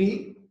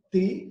 3,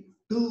 3,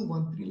 2,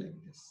 1, 3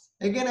 like this.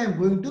 Again, I am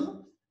going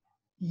to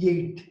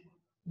 8,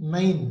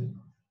 9,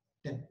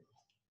 10.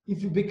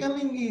 If you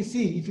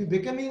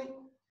becoming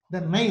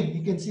the 9,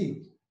 you can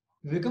see.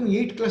 If you become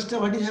 8 cluster,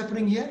 what is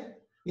happening here?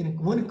 In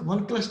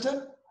one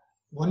cluster,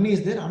 1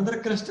 is there.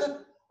 Another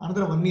cluster,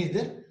 another 1 is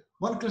there.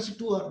 One cluster,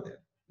 2 are there.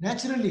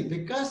 Naturally,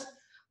 because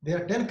there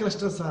are 10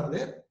 clusters are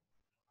there.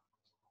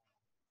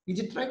 Is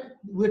it right?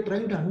 We are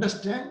trying to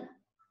understand.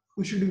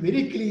 We should be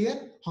very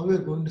clear how we are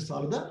going to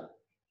solve the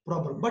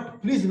problem.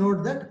 But please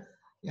note that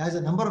as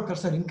the number of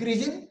clusters are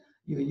increasing,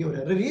 your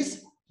error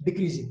is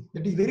decreasing.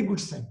 That is very good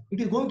sign. It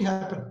is going to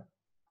happen.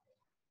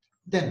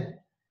 Then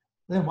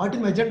what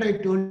is my agenda? I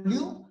told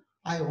you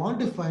I want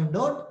to find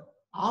out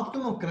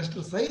optimum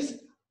cluster size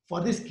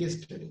for this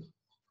case study.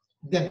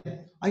 Then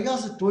I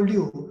also told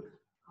you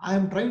I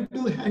am trying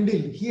to handle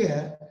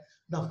here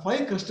the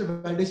 5 cluster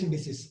validation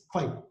indices,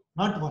 5,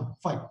 not 1,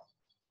 5.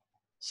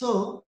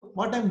 So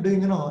what I'm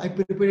doing, I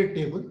prepared a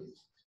table.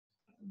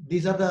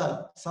 These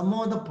are some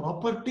of the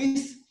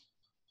properties,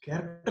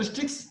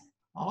 characteristics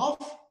of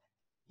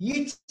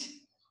each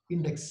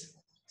index.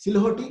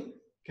 Silhouette,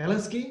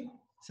 Kalinsky,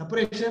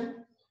 separation,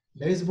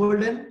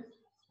 Dice-Bolden,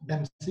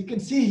 dense. You can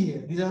see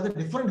here, these are the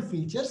different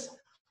features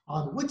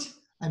on which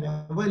I'm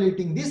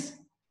evaluating this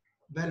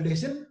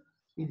validation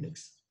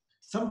index.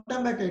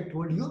 Sometime back I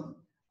told you.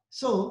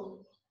 So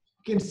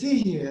you can see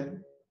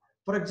here,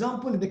 for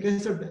example, in the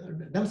case of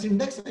dense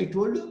index, I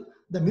told you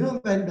the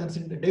minimum value dense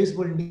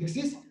Dice-Bolden index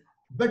is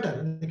better.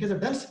 In the case of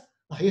dense,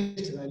 the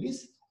highest value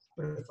is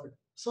preferred.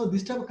 So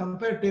this type of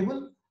compare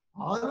table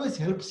always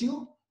helps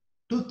you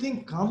to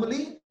think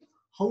calmly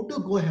how to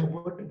go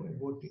about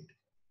it.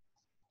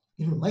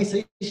 My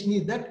suggestion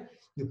is that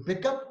you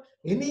pick up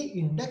any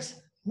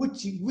index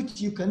which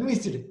you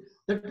convinced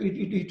that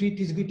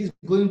it is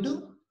going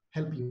to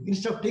help you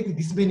instead of taking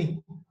this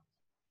many.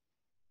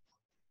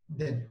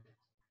 Then,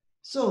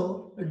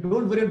 so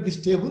don't worry about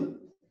this table.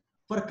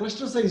 For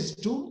cluster size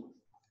 2,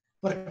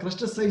 for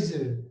cluster size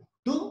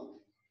 2,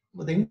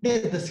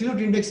 the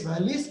silhouette index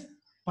value is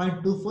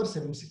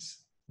 0.2476.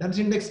 Dense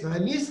index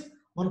value is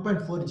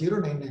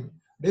 1.4099.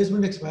 Dice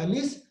index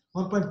value is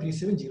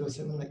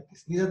 1.3707, like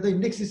this. These are the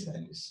indexes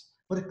values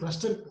for the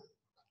cluster.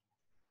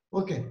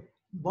 Okay,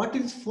 what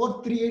is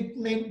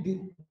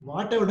 4389?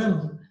 What I have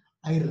done,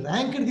 I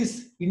ranked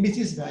these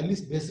indices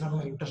values based on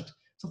my interest.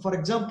 So for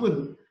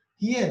example,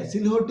 here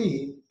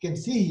silhouette can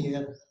see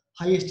here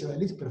highest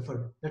value is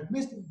preferred. That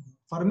means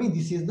for me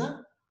this is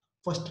the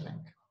first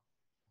rank.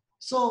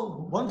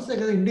 So once I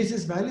get the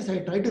indices values, I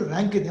try to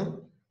rank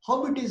them.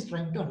 How it is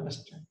trying to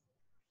understand.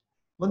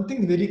 One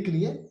thing very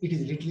clear, it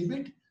is a little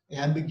bit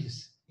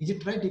ambiguous. Is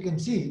it right? You can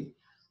see,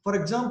 for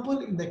example,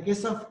 in the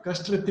case of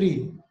cluster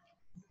 3,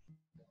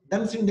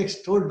 dense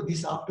index told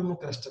this optimum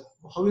cluster.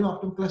 How in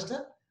optimum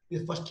cluster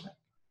is first rank.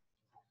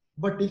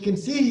 But you can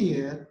see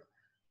here,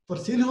 for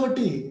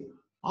silhouette,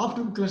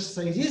 optimum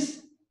cluster size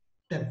is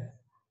 10.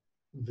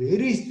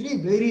 Where is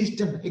 3? Where is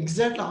 10?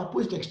 Exactly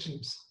opposite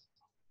extremes.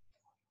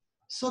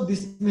 So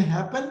this may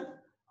happen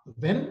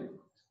when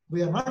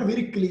we are not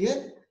very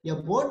clear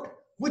about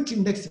which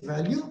index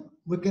value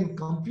we can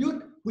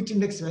compute, which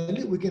index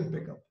value we can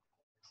pick up.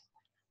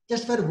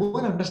 Just for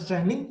one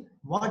understanding,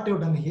 what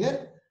I've done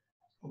here,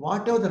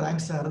 whatever the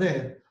ranks are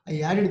there,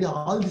 I added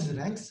all these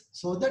ranks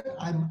so that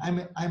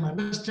I'm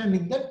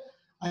understanding that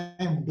I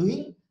am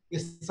doing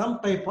some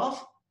type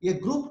of a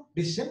group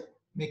decision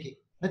making,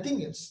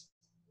 nothing else.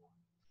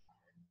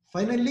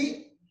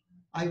 Finally,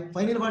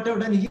 what I've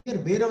done here,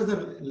 wherever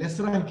the less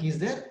rank is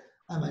there,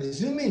 I'm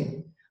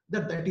assuming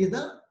that is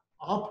the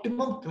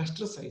optimum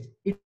cluster size.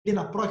 It is an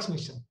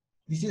approximation.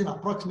 This is an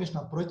approximation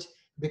approach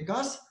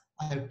because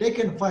I have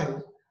taken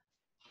 5.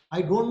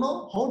 I don't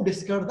know how to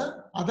discard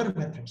the other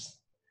methods.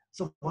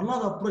 So one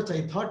of the approach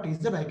I thought is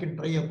that I can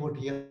try about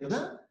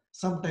here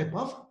some type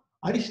of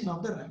addition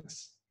of the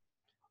ranks.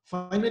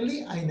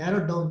 Finally, I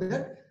narrowed down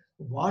that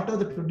what are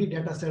the 20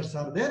 data sets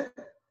are there,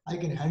 I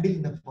can handle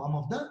in the form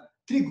of the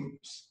 3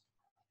 groups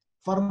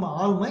from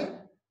all my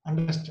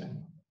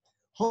understanding.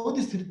 How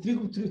these three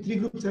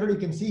groups are, you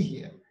can see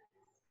here.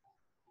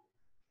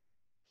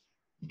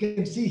 You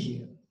can see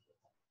here.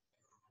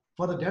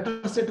 For the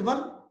data set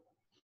 1,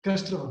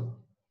 cluster 1.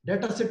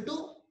 Data set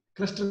 2,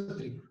 cluster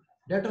 3.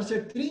 Data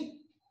set 3,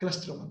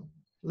 cluster 1.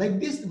 Like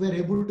this, we are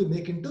able to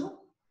make into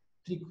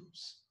 3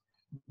 groups.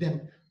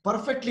 Then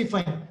perfectly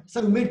fine.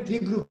 So we made 3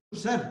 groups,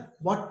 sir.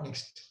 What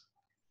next?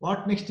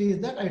 What next is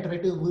that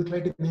we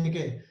try to make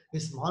a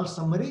small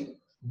summary.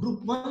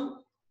 Group 1,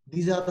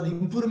 these are the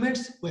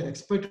improvements we are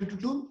expected to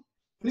do.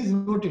 Please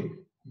note it.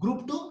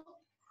 Group 2,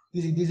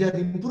 these are the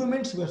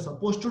improvements we are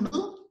supposed to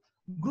do.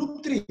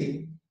 Group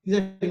 3, these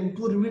are the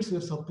improvements we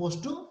are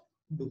supposed to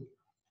do.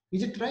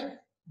 Is it right?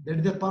 That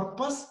is the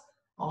purpose.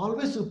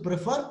 Always we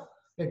prefer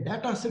a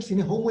data sets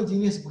in a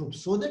homogeneous group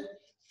so that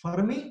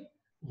for me,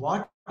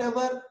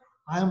 whatever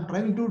I am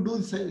trying to do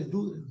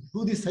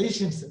the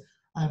suggestions,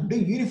 I am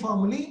doing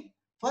uniformly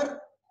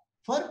for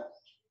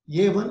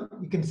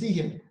A1, you can see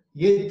here,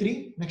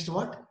 A3, next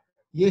what?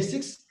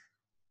 A6,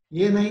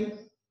 A9,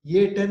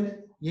 A10,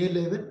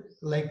 A11,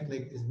 like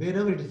this,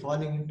 wherever it is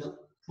falling into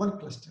one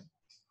cluster.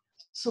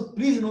 So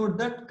please note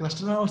that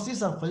cluster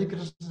analysis or fuzzy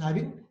clusters is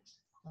having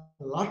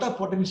a lot of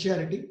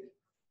potentiality.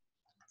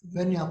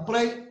 When you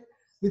apply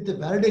with the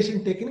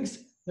validation techniques,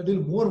 that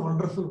will more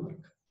wonderful work.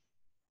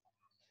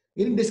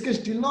 Any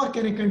discussion till now, or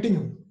can I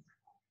continue?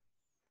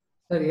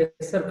 Sir,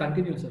 yes, sir.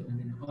 Continue, sir.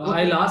 Continue. Okay.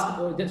 I'll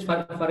ask just for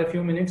a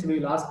few minutes. We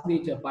will ask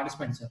the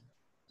participants, sir.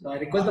 So I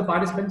request the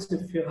participants,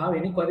 if you have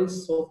any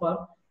queries so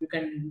far, you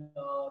can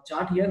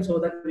chat here so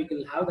that we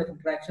will have that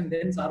interaction.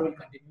 Then sir will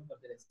continue for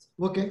the rest.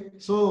 Okay.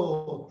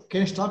 So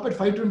can I stop at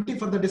 5:20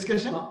 for the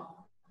discussion?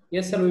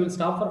 Yes, sir. We will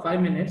stop for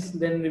 5 minutes.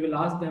 Then we will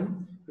ask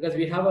them because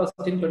we have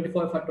still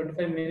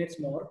 25 minutes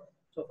more.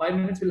 So 5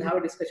 minutes we'll have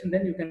a discussion.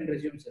 Then you can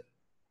resume, sir.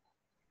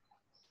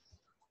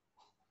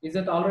 Is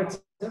that all right,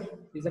 sir?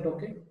 Is that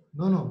okay?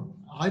 No, no.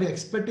 Are you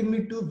expecting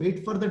me to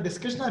wait for the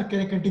discussion or can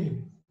I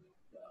continue?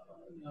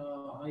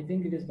 I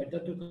think it is better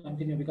to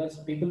continue because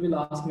people will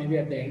ask maybe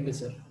at the end,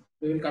 sir.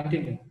 We will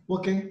continue.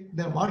 Okay,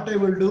 then what I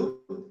will do,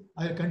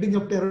 I will continue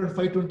up to around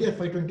 5:20 or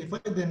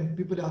 5:25, then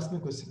people ask me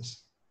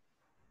questions.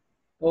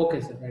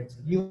 Okay, sir. Right,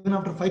 sir. Even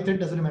after 5:30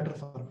 doesn't matter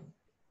for me.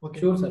 Okay.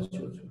 Sure, sir.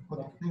 Sure, sure.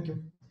 Okay, Okay. thank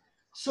you.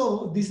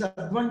 So this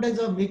advantage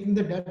of making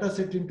the data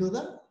set into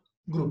the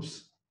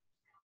groups,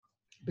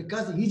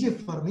 because easier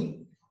for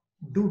me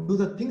to do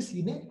the things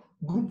in a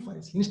group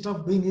files instead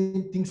of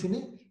doing things in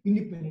a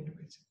independent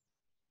files.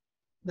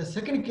 The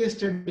second case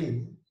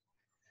study,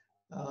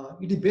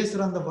 it is based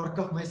on the work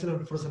of myself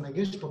and Professor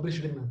Nagesh,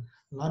 published in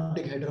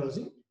Nordic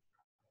Hydrology.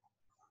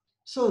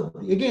 So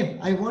again,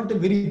 I want to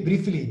very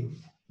briefly,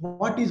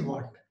 what is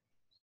what?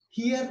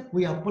 Here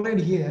we applied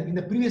here, in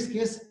the previous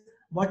case,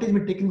 what is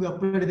been taken, we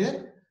applied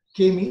there,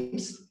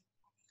 K-means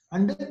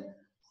and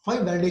 5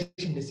 validation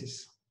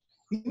indices.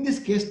 In this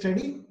case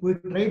study, we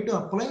try to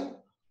apply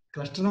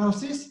cluster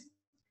analysis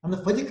and the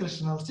fuzzy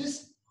cluster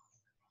analysis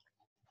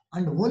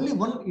and only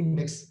one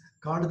index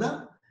called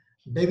the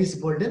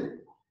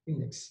Davis-Bolden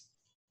index.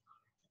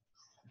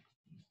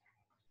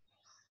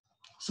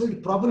 So the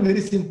problem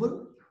very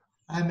simple.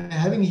 I am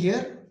having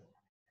here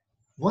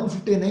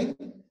 159,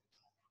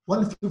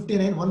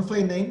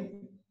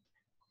 159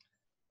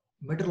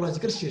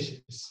 meteorological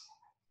stations.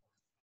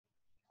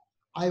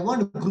 I want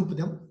to group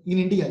them in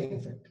India,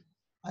 in fact.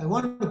 I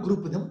want to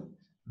group them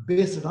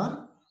based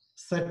on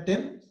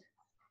certain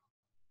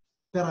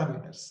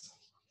parameters.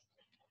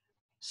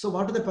 So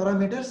what are the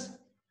parameters?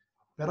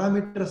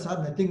 Parameters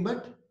are nothing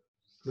but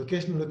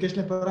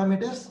locational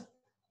parameters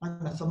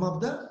and some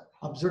of the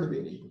observed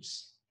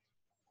variables.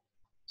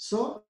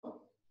 So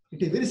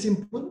it is very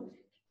simple.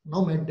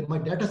 Now my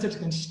data sets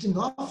consisting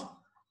of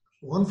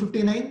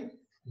 159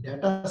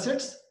 data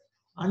sets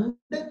and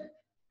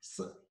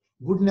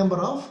good number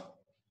of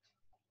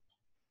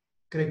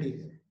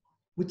criteria,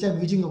 which I am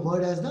using a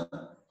word as the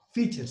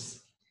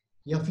features,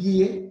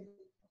 FEATURES.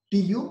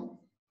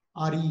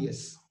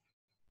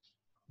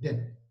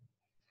 Then,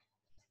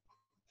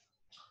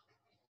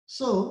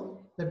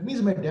 so that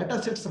means my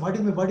data sets, what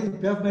is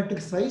PF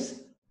matrix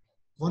size?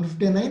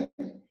 159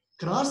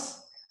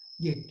 cross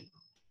 8.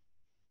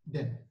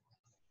 Then,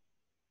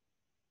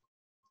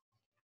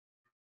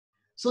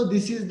 so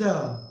this is the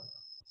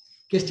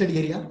case study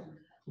area.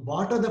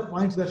 What are the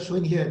points we are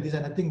showing here? These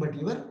are nothing but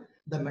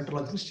the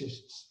meteorological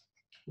stations.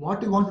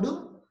 What we want to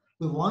do?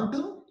 We want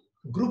to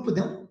group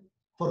them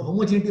for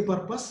homogeneity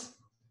purpose,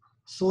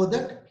 so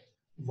that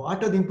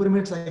what are the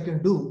improvements I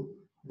can do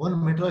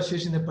one meteorological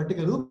station in a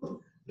particular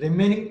group,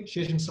 remaining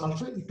stations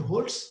also it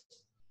holds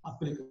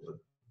applicable.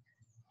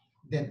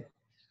 Then,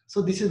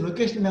 so this is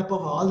location map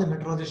of all the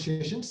meteorological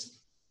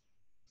stations.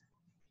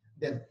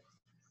 Then,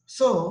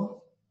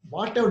 so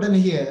what I've done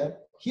here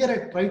I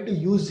try to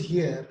use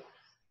here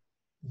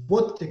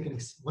both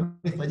techniques, one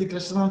is fuzzy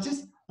cluster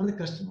analysis and the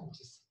cluster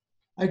analysis.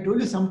 I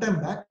told you some time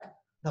back,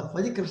 the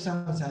fuzzy cluster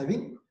analysis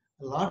having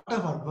a lot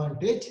of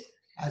advantage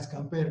as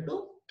compared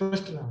to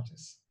cluster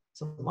analysis.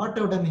 So what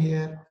I've done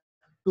here,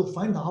 to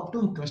find the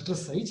optimum cluster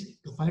size,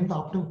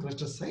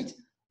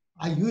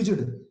 I used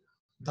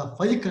the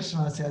fuzzy cluster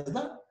analysis as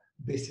the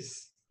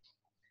basis.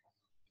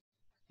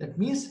 That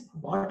means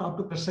what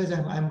optimum cluster size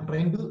I am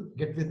trying to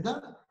get with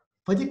the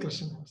fuzzy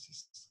cluster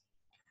analysis.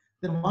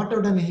 Then what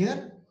I've done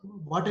here,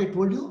 what I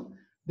told you,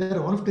 there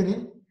are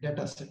 159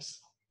 data sets.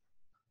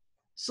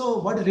 So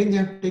what range I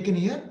have taken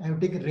here? I have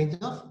taken range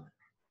of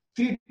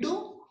 3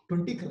 to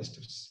 20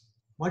 clusters.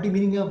 What is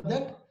meaning of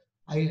that?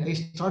 I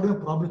started a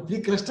problem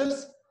 3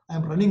 clusters. I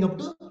am running up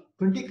to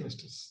 20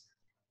 clusters.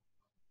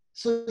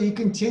 So you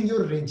can change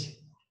your range.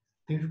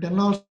 3 to 10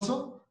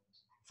 also,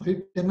 5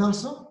 to 10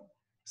 also,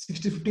 6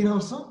 to 15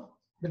 also.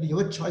 That is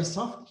your choice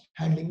of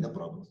handling the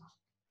problem.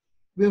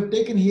 We have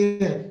taken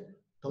here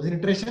 1000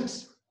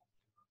 iterations,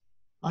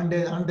 and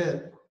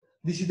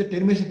this is the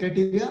termination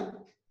criteria.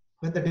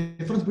 When the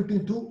difference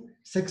between two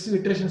successive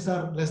iterations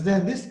are less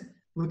than this,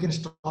 we can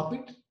stop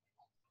it.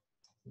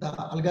 The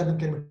algorithm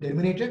can be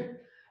terminated.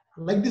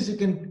 Like this, you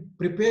can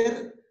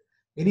prepare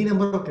any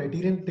number of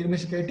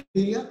termination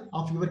criteria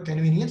of your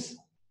convenience.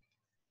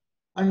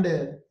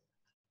 And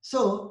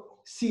so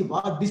see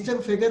what this type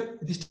of figure,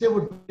 this type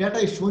of data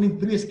is shown in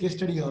previous case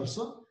study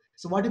also.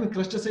 So what is my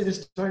cluster size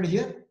is started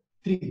here?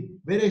 3.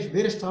 Where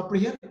I stopped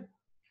here?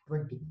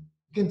 20. You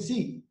can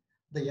see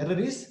the error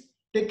is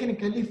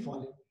technically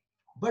falling,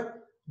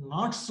 but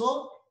not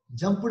so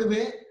jumped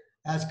away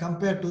as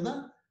compared to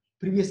the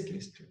previous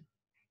case study.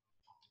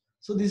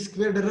 So this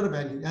squared error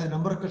value, as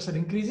number of clusters are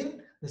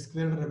increasing, the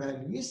squared error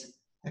value is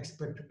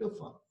expected to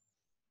fall.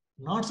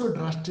 Not so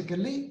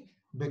drastically,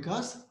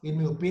 because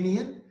in my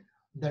opinion,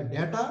 the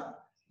data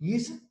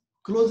is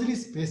closely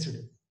spaced,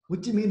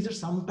 which means that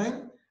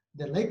sometimes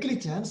the likely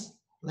chance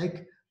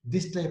like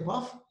this type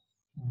of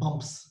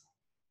bumps.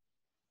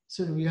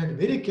 So we are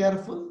very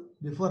careful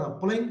before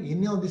applying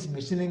any of these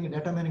machine learning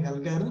data mining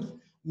algorithms.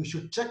 You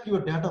should check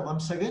your data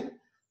once again.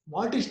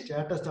 What is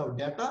status of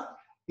data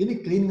any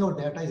cleaning out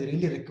data is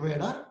really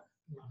required or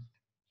not.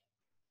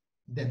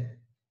 Then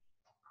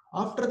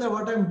after that,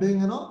 what I'm doing,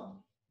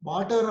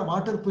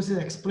 water process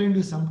explained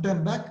you some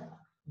time back,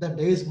 the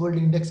Dice World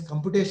Index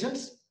computations.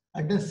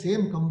 I done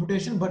same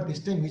computation, but this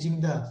time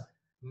using the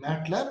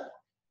MATLAB.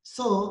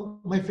 So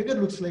my figure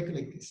looks like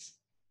this.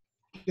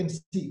 You can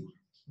see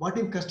what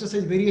is cluster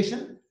size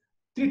variation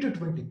 3 to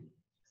 20.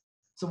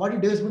 So what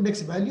is Dice World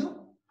Index value?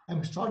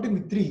 I'm starting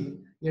with 3,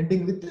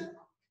 ending with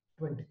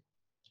 20.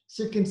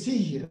 So you can see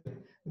here,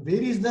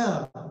 where is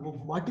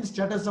what is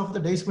status of the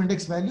Dice World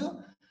Index value?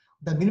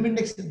 The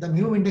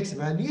minimum index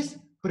value is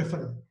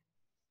preferable.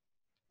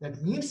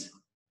 That means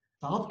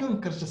the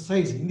optimum cluster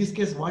size, in this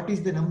case, what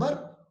is the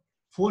number?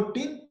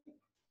 14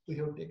 we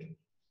have taken.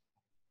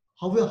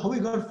 How we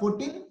got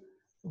 14?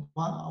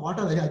 What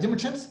are the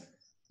assumptions?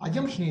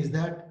 Assumption is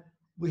that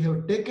we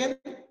have taken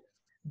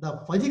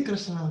the fuzzy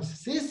cluster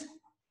analysis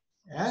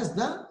as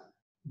the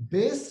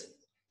base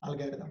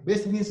algorithm.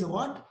 Base means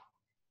what?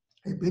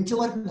 A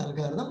benchmarking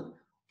algorithm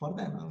for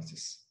the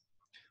analysis.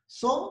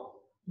 So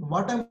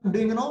what I'm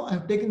doing now,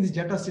 I've taken this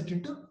data set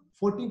into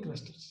 14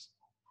 clusters,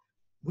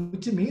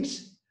 which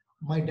means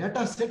my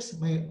data sets,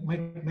 my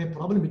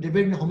problem is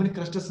divided into how many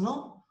clusters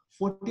now?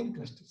 14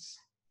 clusters.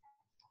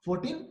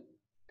 14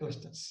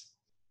 clusters.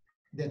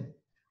 Then,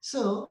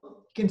 so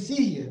you can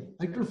see here,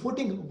 I told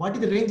 14, what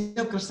is the range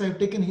of clusters I've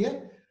taken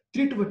here?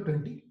 3 to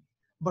 20,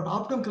 but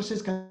optimum cluster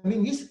is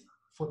coming is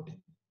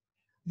 14.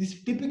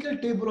 This typical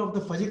table of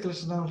the fuzzy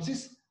cluster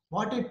analysis,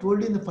 what I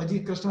told you in the fuzzy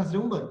cluster analysis,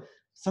 remember,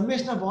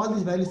 summation of all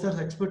these values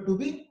are expected to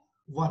be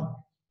 1.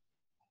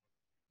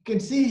 You can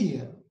see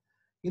here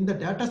in the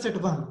data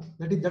set 1,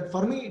 that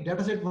for me,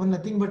 data set 1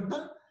 nothing but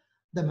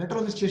the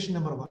metrology station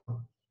number 1.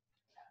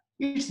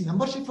 Its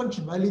membership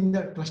function value in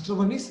the cluster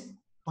 1 is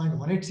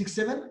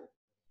 0.1867,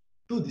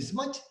 2 this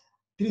much,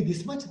 3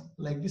 this much,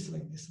 like this.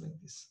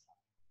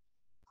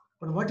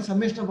 But what is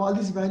summation of all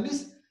these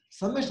values?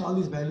 Summation of all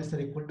these values are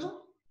equal to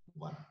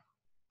 1.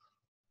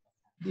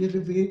 If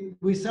we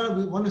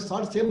want to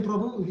solve the same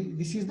problem,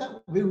 this is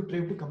the way we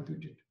try to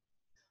compute it.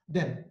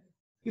 Then,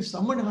 if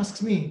someone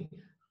asks me,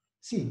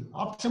 see,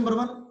 option number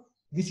 1,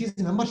 this is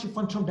the membership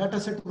function of data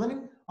set 1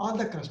 in all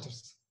the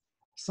clusters.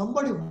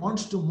 Somebody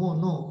wants to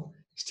know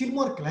still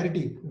more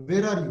clarity,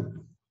 where are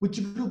you,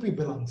 which group it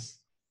belongs.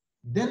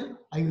 Then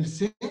I will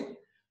say,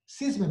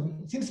 since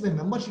my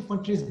membership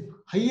function is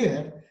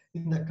higher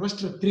in the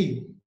cluster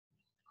 3,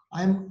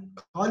 I am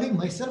calling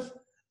myself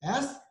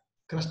as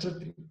cluster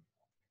 3.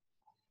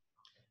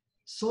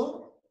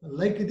 So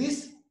like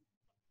this,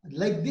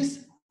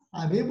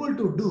 I am able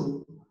to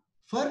do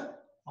for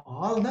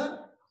all the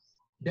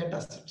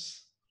data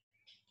sets.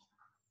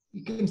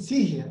 You can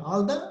see here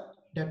all the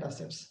data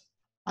sets.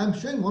 I am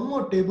showing one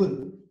more table.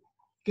 You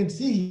can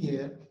see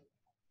here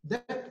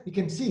that you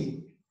can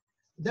see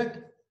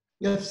that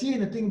you have seen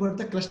nothing but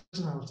the cluster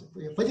analysis,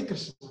 fuzzy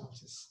cluster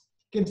analysis.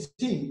 You can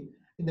see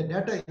in the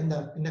data in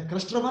the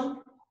cluster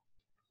 1.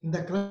 In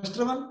the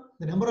cluster 1,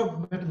 the number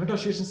of meta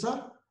stations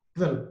are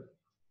 12,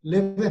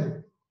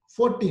 11,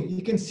 14.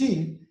 You can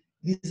see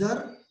these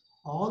are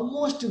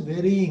almost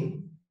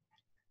varying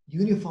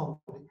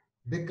uniformly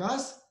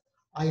because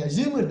I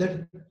assume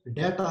that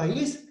data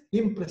is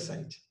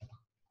imprecise.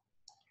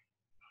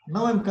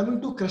 Now I'm coming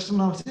to cluster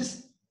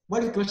analysis.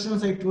 What is cluster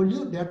analysis? I told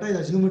you data is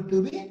assumed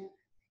to be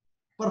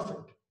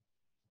perfect.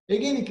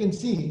 Again, you can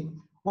see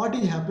what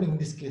is happening in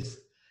this case.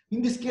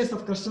 In this case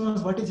of cluster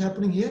analysis, what is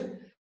happening here?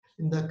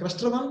 In the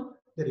cluster 1,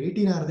 there are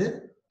 18 are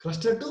there.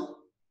 Cluster 2,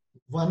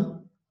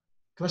 1.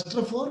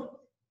 Cluster 4,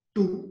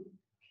 2.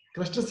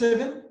 Cluster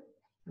 7,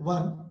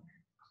 1.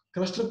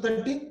 Cluster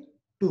 13,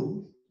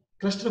 2.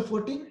 Cluster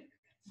 14,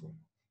 4.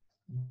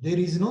 There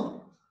is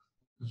no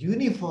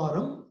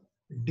uniform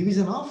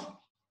division of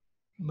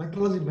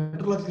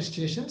metrological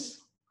stations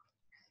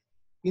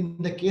in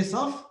the case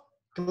of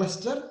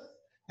cluster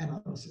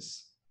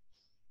analysis.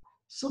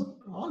 So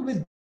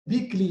always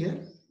be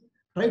clear,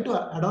 try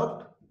to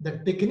adopt the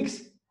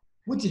techniques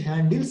which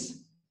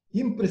handles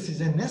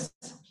imprecisiousness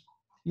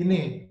in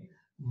a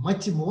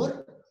much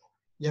more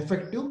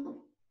effective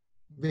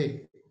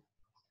way.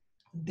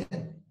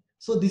 Then,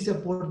 so this is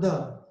about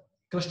the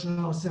cluster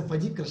analysis and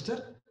fuzzy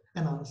cluster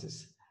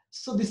analysis.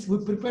 So this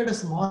we prepared a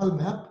small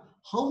map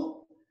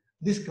how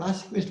this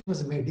classification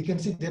was made. You can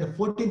see there are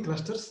 14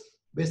 clusters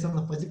based on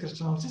the fuzzy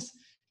cluster analysis.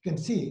 You can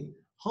see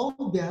how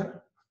they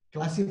are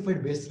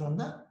classified based on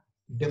the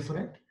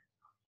different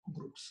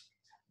groups.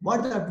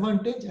 What the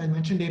advantage I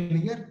mentioned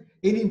earlier?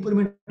 Any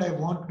improvement I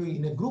want to do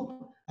in a group,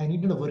 I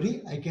need to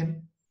worry. I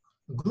can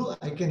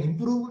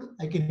improve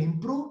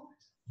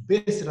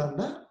based on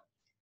the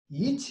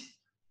each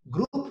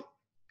group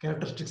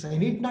characteristics. I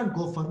need not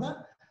go for the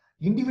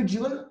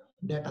individual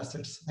data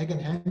sets. I can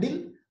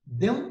handle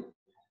them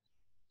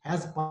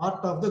as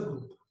part of the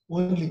group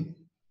only.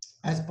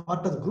 As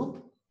part of the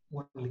group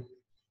only.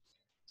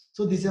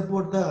 So this is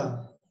about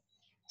the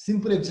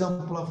simple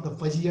example of the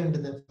fuzzy and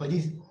the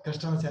fuzzy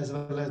cluster analysis as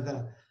well as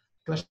the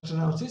cluster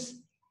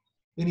analysis.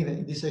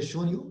 Anyway, this I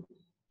shown you.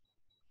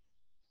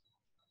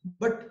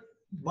 But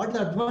what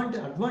the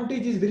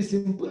advantage is very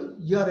simple.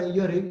 You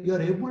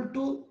are able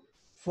to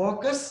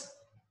focus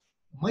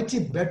much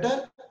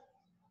better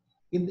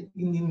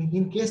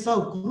in case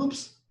of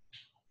groups,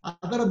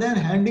 other than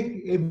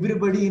handling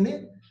everybody in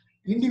a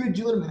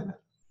individual manner.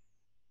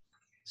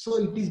 So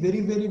it is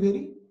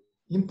very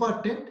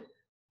important.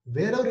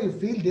 Wherever you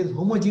feel there is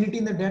homogeneity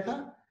in the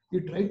data,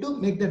 you try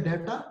to make the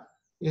data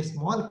a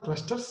small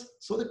clusters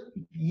so that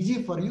it's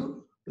easy for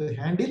you to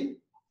handle,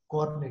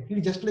 coordinate. It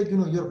is just like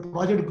your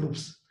project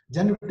groups.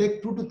 Then you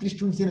take 2 to 3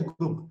 students in a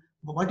group.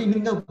 But what is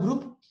meaning of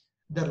group?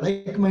 They're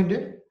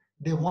like-minded.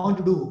 They want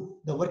to do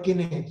the work in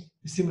a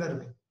similar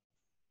way.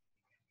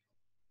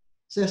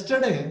 So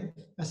yesterday,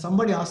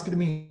 somebody asked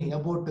me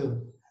about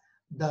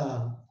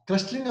the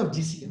clustering of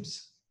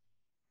GCMs.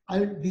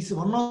 This is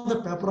one of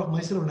the paper of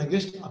myself when I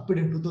guess appeared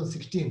in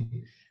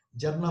 2016,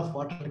 Journal of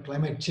Water and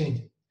Climate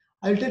Change.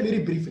 I will tell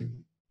very briefly.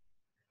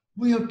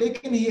 We have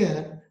taken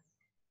here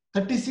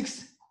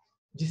 36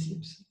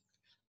 GCMs.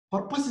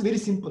 Purpose is very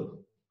simple.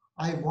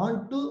 I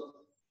want to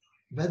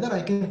whether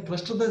I can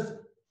cluster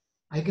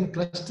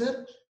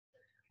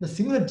the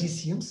similar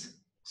GCMs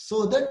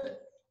so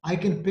that I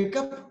can pick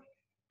up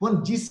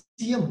one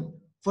GCM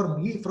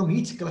from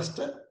each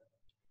cluster,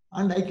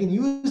 and I can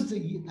use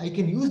the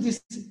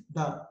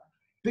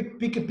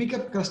pick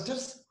up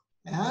clusters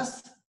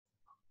as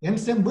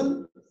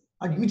ensemble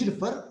and use it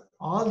for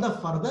all the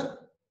further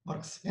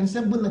works.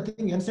 Ensemble of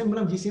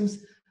GCMs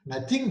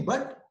nothing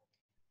but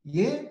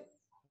a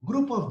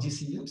group of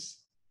GCMs.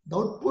 The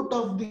output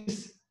of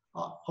this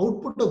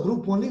output of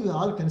group only we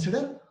all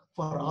consider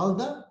for all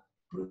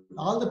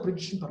the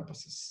prediction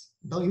purposes,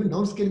 even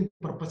downscaling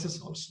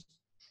purposes also.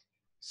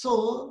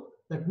 So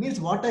that means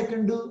what I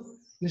can do,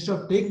 instead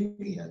of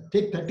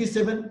take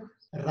 37,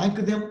 rank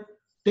them,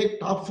 take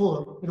top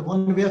 4, it's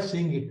one way of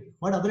saying it.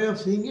 What other way of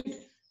saying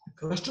it?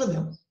 Cluster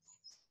them,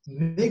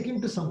 make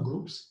into some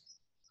groups,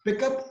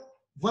 pick up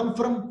one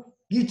from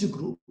each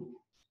group,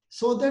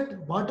 so that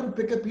what will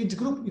pick up each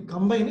group, you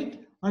combine it,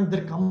 and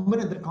the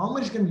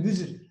combination can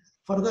use it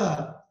for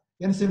the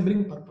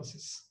ensembling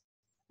purposes.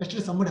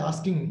 Actually, somebody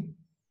asking me.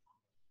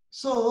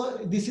 So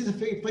this is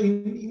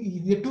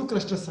the 2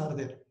 clusters are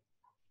there.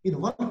 In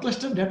one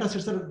cluster, data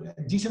sets are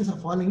GCMs are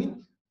falling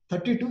in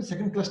 32.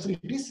 Second cluster it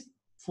is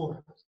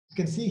 4. You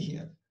can see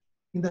here.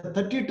 In the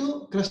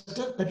 32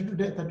 cluster,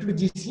 32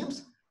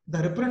 GCMs, the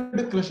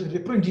referent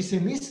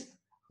GCM is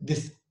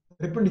this.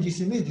 Referent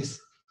GCM is this.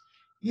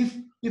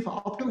 If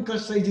optimum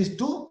cluster size is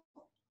 2,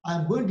 I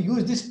am going to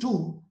use this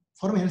 2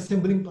 for my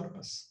ensembling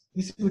purpose.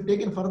 This will be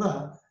taken for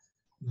the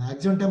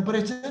maximum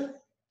temperature,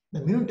 the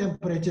minimum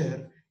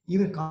temperature,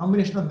 even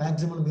combination of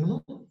maximum and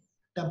minimum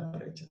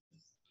temperature.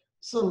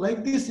 So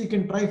like this, you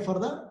can try for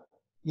the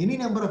any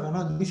number of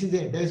analysis. This is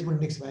the divisible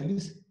index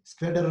values,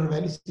 squared error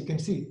values. You can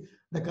see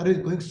the curve is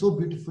going so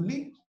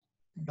beautifully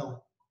down.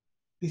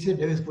 This is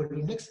divisible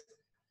index.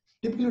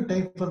 Typically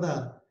type for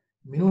the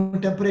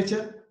minimum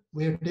temperature,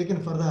 we have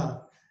taken for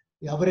the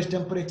average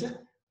temperature.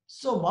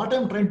 So what I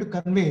am trying to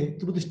convey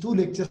through these 2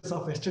 lectures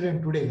of yesterday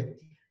and today,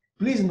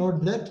 please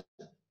note that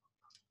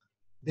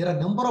there are a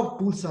number of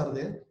tools are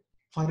there.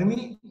 For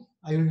me,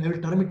 I will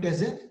term it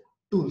as a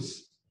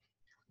tools.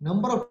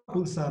 Number of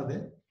tools are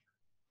there.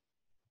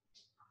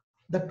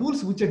 The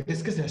tools which I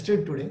discussed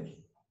yesterday today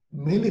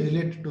mainly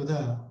relate to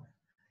the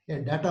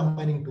data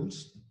mining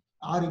tools,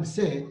 or you will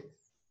say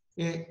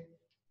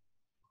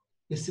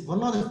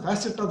one of the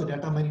facets of the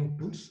data mining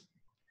tools,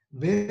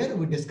 where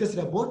we discussed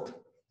about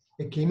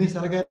a K-means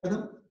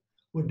algorithm,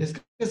 we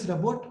discussed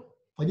about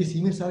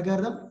fuzzy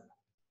algorithm,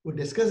 we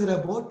discussed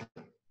about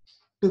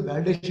 2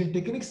 validation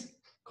techniques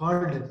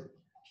called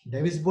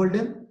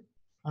Davis-Bouldin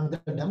and the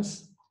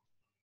DUMS.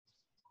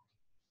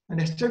 And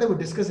yesterday we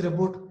discussed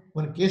about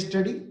one case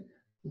study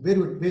where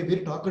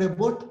we talked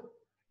about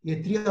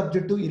a 3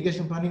 objective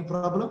irrigation planning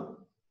problem,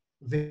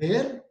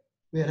 where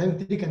we are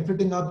having 3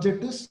 conflicting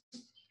objectives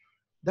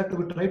that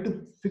we try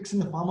to fix in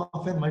the form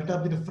of a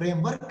multi-objective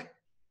framework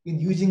in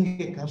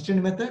using a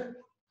constraint method.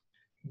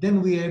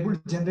 Then we are able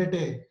to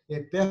generate a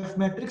payoff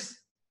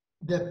matrix.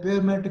 The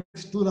payoff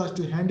matrix tool has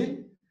to handle.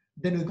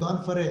 Then we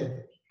gone for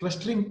a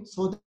clustering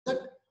so that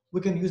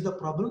we can use the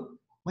problem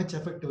much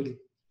effectively.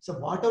 So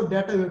whatever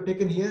data we have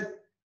taken here,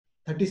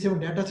 37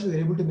 data sets, we are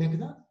able to make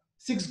the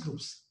 6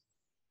 groups.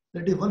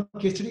 That is one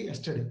case study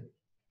yesterday.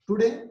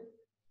 Today,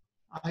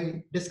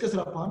 I discussed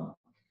upon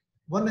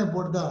one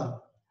about the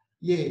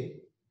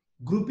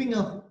grouping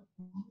of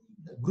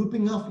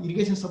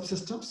irrigation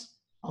subsystems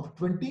of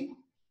 20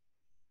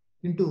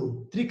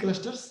 into 3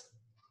 clusters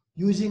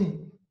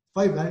using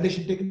 5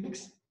 validation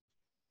techniques.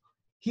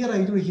 Here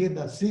I do here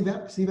the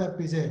CVAP. CVAP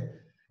is a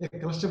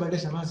cluster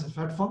validation analysis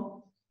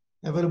platform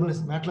available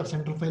as MATLAB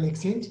Central File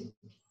Exchange.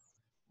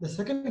 The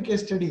second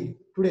case study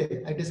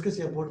today, I discuss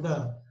about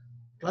the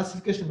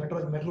classification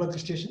methodology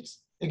stations.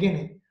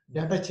 Again,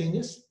 data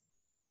changes.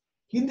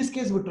 In this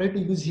case, we try to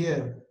use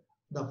here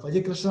the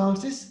fuzzy cluster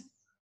analysis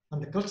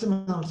and the cluster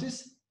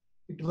analysis.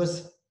 It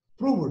was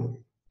proved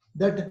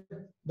that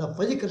the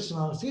fuzzy cluster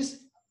analysis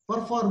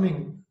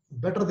performing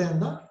better than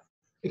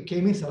the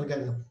K-means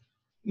algorithm.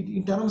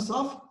 in terms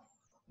of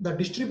the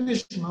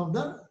distribution of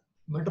the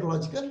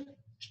meteorological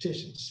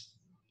stations.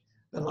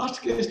 The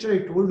last case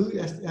study I told you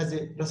as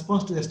a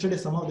response to yesterday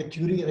some of the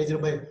query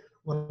raised by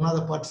one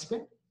other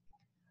participant.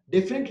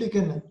 Definitely you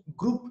can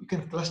group, you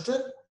can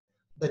cluster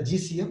the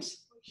GCMs.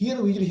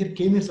 Here we usually hear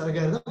K-means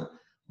algorithm,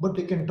 but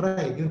you can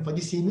try even for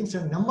the C-means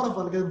and number of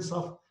algorithms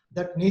of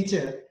that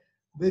nature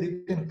where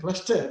you can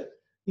cluster.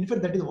 In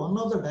fact, that is one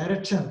of the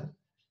direction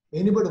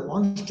anybody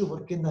wants to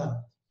work in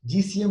the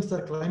GCMs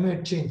or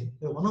climate change.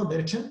 One of the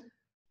direction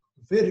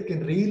where you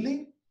can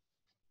really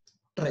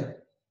try.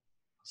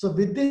 So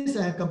with this,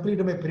 I have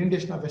completed my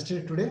presentation of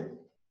yesterday today.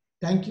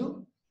 Thank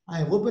you.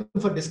 I am open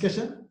for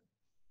discussion.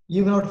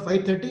 Even at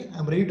 5:30, I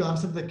am ready to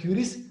answer the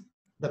queries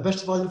the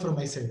best possible from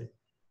my side.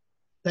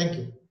 Thank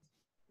you.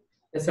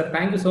 Yes, sir.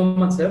 Thank you so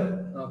much, sir.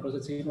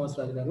 Professor Srinivas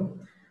Raj garu.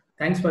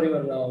 Thanks for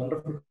your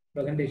wonderful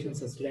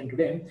presentations yesterday and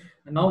today.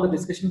 And now the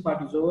discussion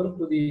part is over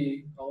to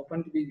the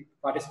open to the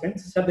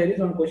participants. Sir, there is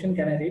one question.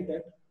 Can I read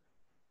that?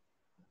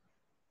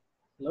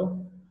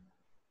 Hello?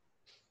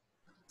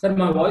 Sir,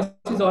 my voice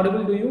is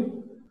audible to you?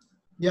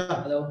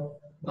 Yeah. Hello?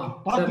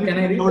 Talk Sir, can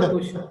I read louder. the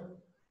question?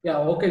 Yeah,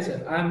 okay, sir.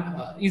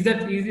 Is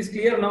this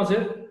clear now,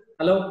 sir?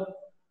 Hello?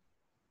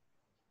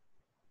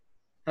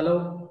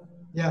 Hello?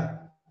 Yeah.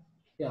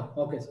 Yeah,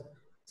 okay, sir.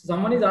 So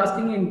someone is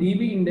asking in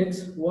DB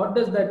index, what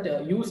does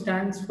that U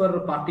stands for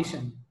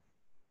partition?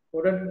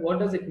 What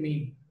does it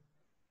mean?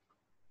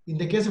 In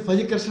the case of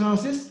fuzzy cluster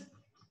analysis,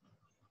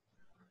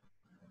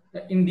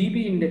 In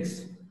DB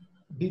index,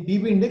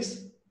 DB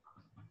index,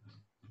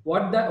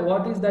 what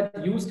is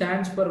that U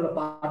stands for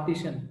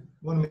partition?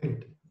 1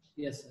 minute.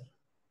 Yes, sir.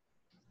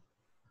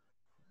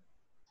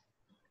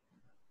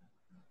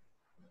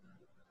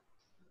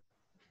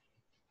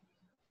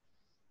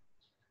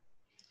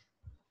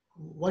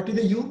 What is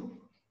the U?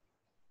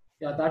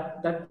 Yeah,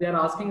 that they are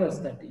asking us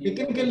that.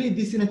 Technically,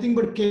 this is nothing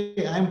but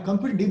K. I am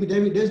computing DB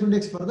Davis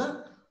index for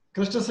the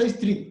cluster size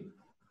 3.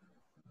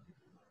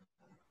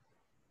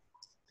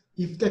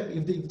 If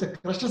the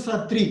clusters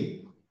are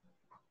 3,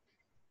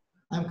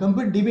 I am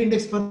computing DB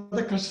index for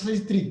the cluster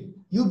size 3.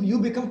 You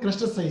become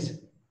cluster size.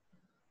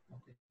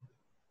 Okay.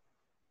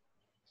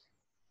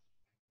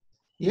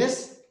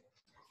 Yes,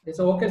 Yes.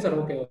 okay, sir.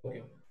 Okay.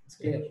 It's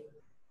clear.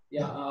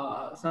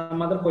 Yeah.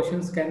 Some other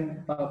questions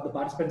can the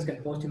participants can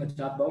post in the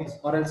chat box,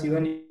 or else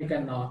even you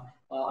can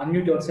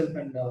unmute yourself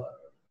and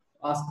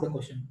ask the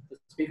question. The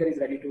speaker is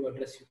ready to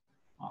address you.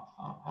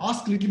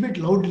 Ask little bit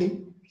loudly.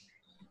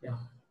 Yeah.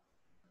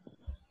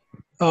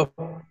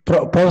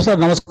 Professor,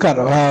 namaskar.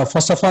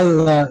 First of all,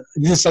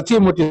 this is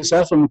Satyamurthy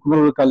sir from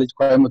Kumaru College,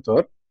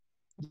 Coimbatore.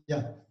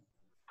 Yeah.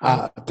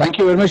 Thank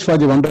you very much for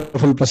the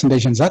wonderful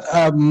presentation, sir.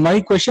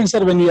 My question,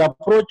 sir, when you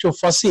approach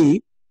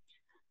FUSSY,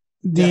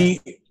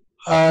 the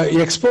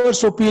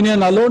expert's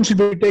opinion alone should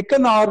be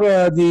taken, or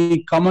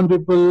the common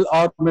people,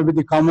 or maybe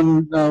the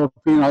common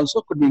opinion also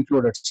could be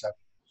included, sir?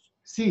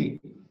 See,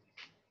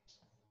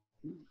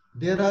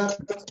 there are,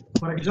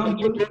 for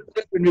example,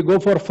 when we go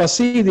for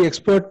FUSSY, the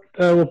expert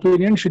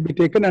opinion should be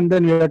taken, and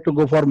then we have to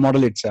go for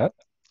model it, sir.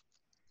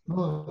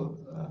 no,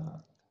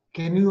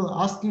 can you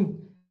ask him?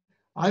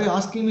 Are you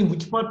asking me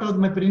which part of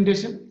my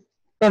presentation?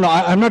 No,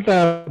 I'm not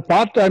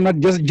I'm not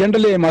just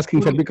generally I'm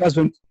asking, sir, because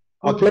when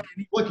Okay,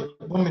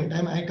 1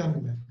 minute, I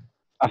coming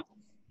back.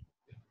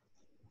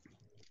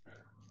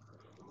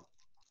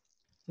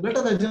 Let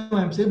us assume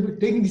I am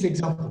taking this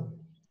example.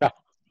 Yeah.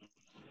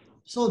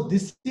 So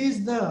this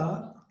is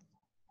the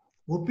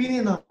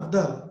opinion of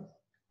the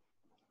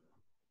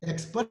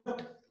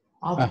expert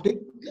of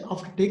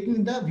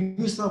taking the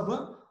views of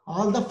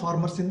all the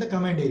farmers in the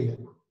command area.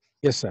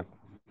 Yes, sir.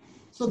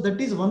 So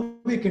that is one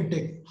way you can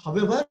take.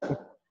 However,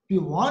 if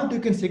you want, you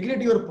can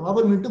segregate your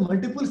problem into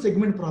multiple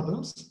segment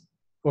problems.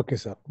 Okay,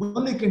 sir.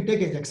 One you can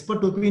take as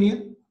expert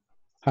opinion.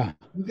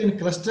 You can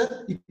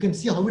cluster. You can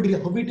see how it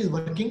is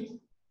working.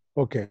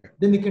 Okay.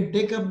 Then you can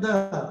take up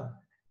the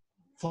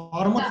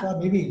farmers or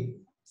maybe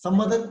some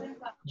other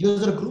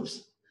user groups.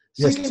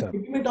 So Yes, you can sir.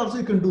 segment also.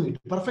 You can do it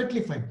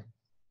perfectly fine.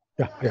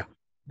 Yeah.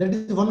 That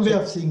is one way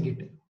of seeing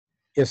it.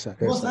 Yes, sir.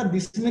 No, Yes,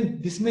 sir.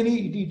 This many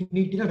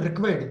it is not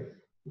required.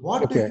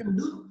 What Okay. you can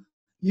do,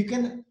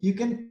 you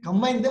can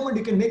combine them and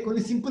you can make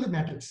only simple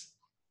matrix.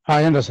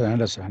 I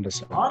understand.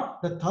 Or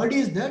the third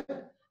is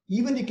that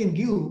even you can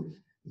give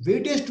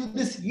weightage to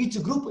this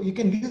each group. You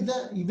can give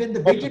even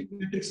the weighted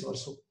matrix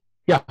also.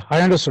 Yeah,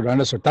 I understood.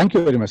 Thank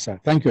you very much, sir.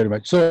 Thank you very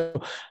much.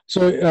 So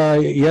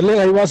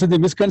earlier I was in the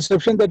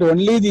misconception that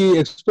only the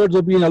expert's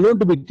opinion alone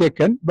to be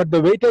taken, but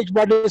the weightage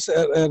part is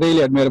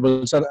really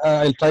admirable, sir.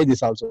 I'll try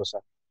this also,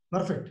 sir.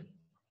 Perfect.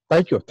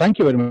 Thank you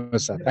very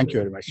much, sir. Thank you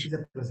very much. It's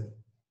a pleasure.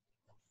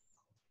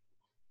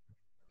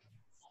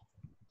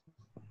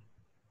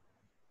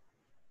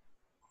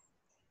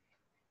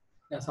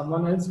 Yeah,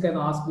 someone else can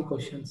ask the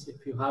questions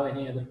if you have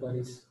any other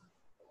queries.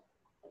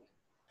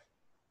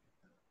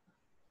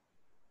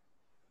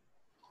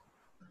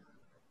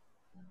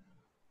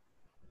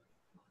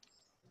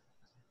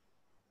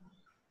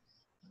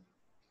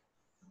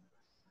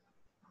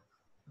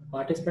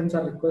 Participants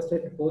are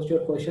requested to post your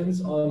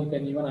questions, or you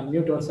can even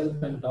unmute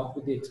yourself and talk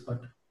with the expert.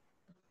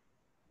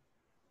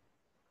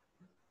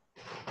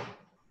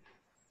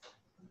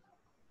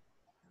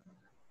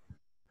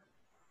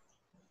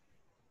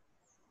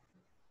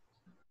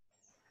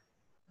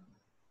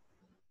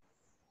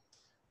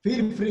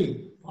 Feel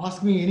free.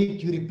 Ask me any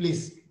query,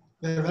 please.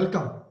 You're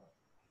welcome.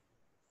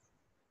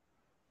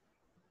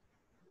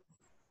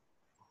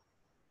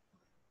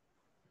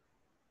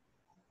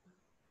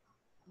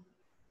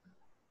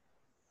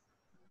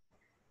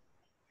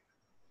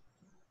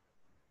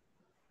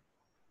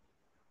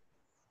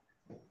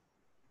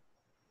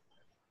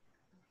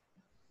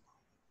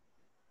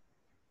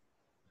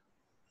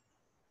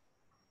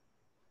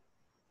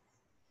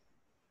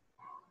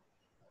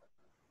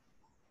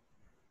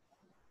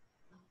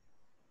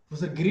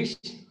 Was it Girish?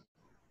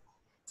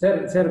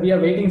 Sir, we are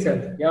waiting,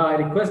 sir. Yeah, I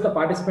request the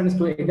participants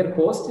to either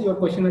post your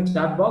question in the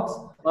chat box,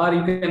 or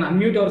you can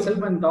unmute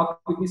yourself and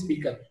talk with the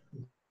speaker.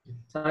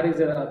 Sir is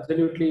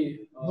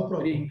absolutely No problem.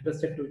 very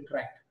interested to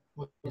interact.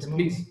 Okay, Yes, no-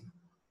 please.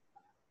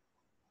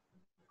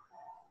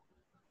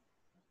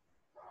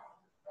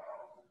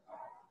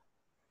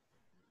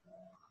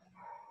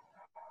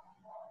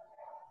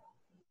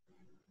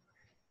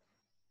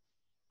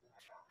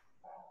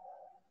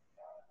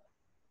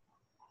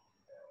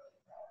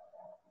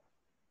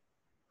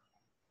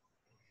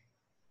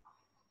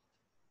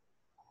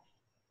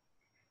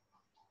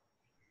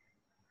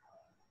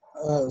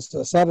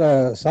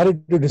 Sir, sorry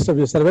to disturb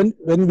you, sir.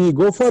 When we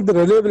go for the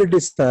reliability,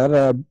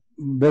 sir,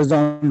 based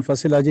on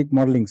fuzzy logic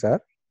modeling, sir.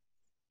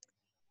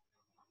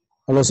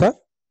 Hello, sir.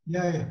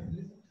 Yeah.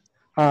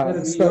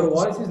 Sir, your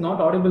voice is not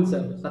audible,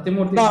 sir.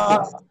 Satyamurthy.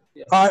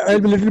 Yeah. I'll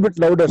be a little bit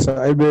louder, sir.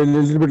 I'll be a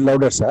little bit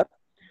louder, sir.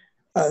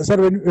 Sir,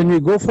 when we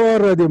go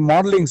for the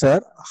modeling, sir,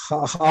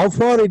 how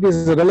far it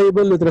is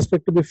reliable with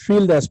respect to the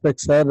field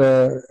aspects,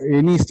 sir?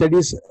 Any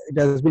studies it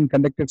has been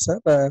conducted, sir?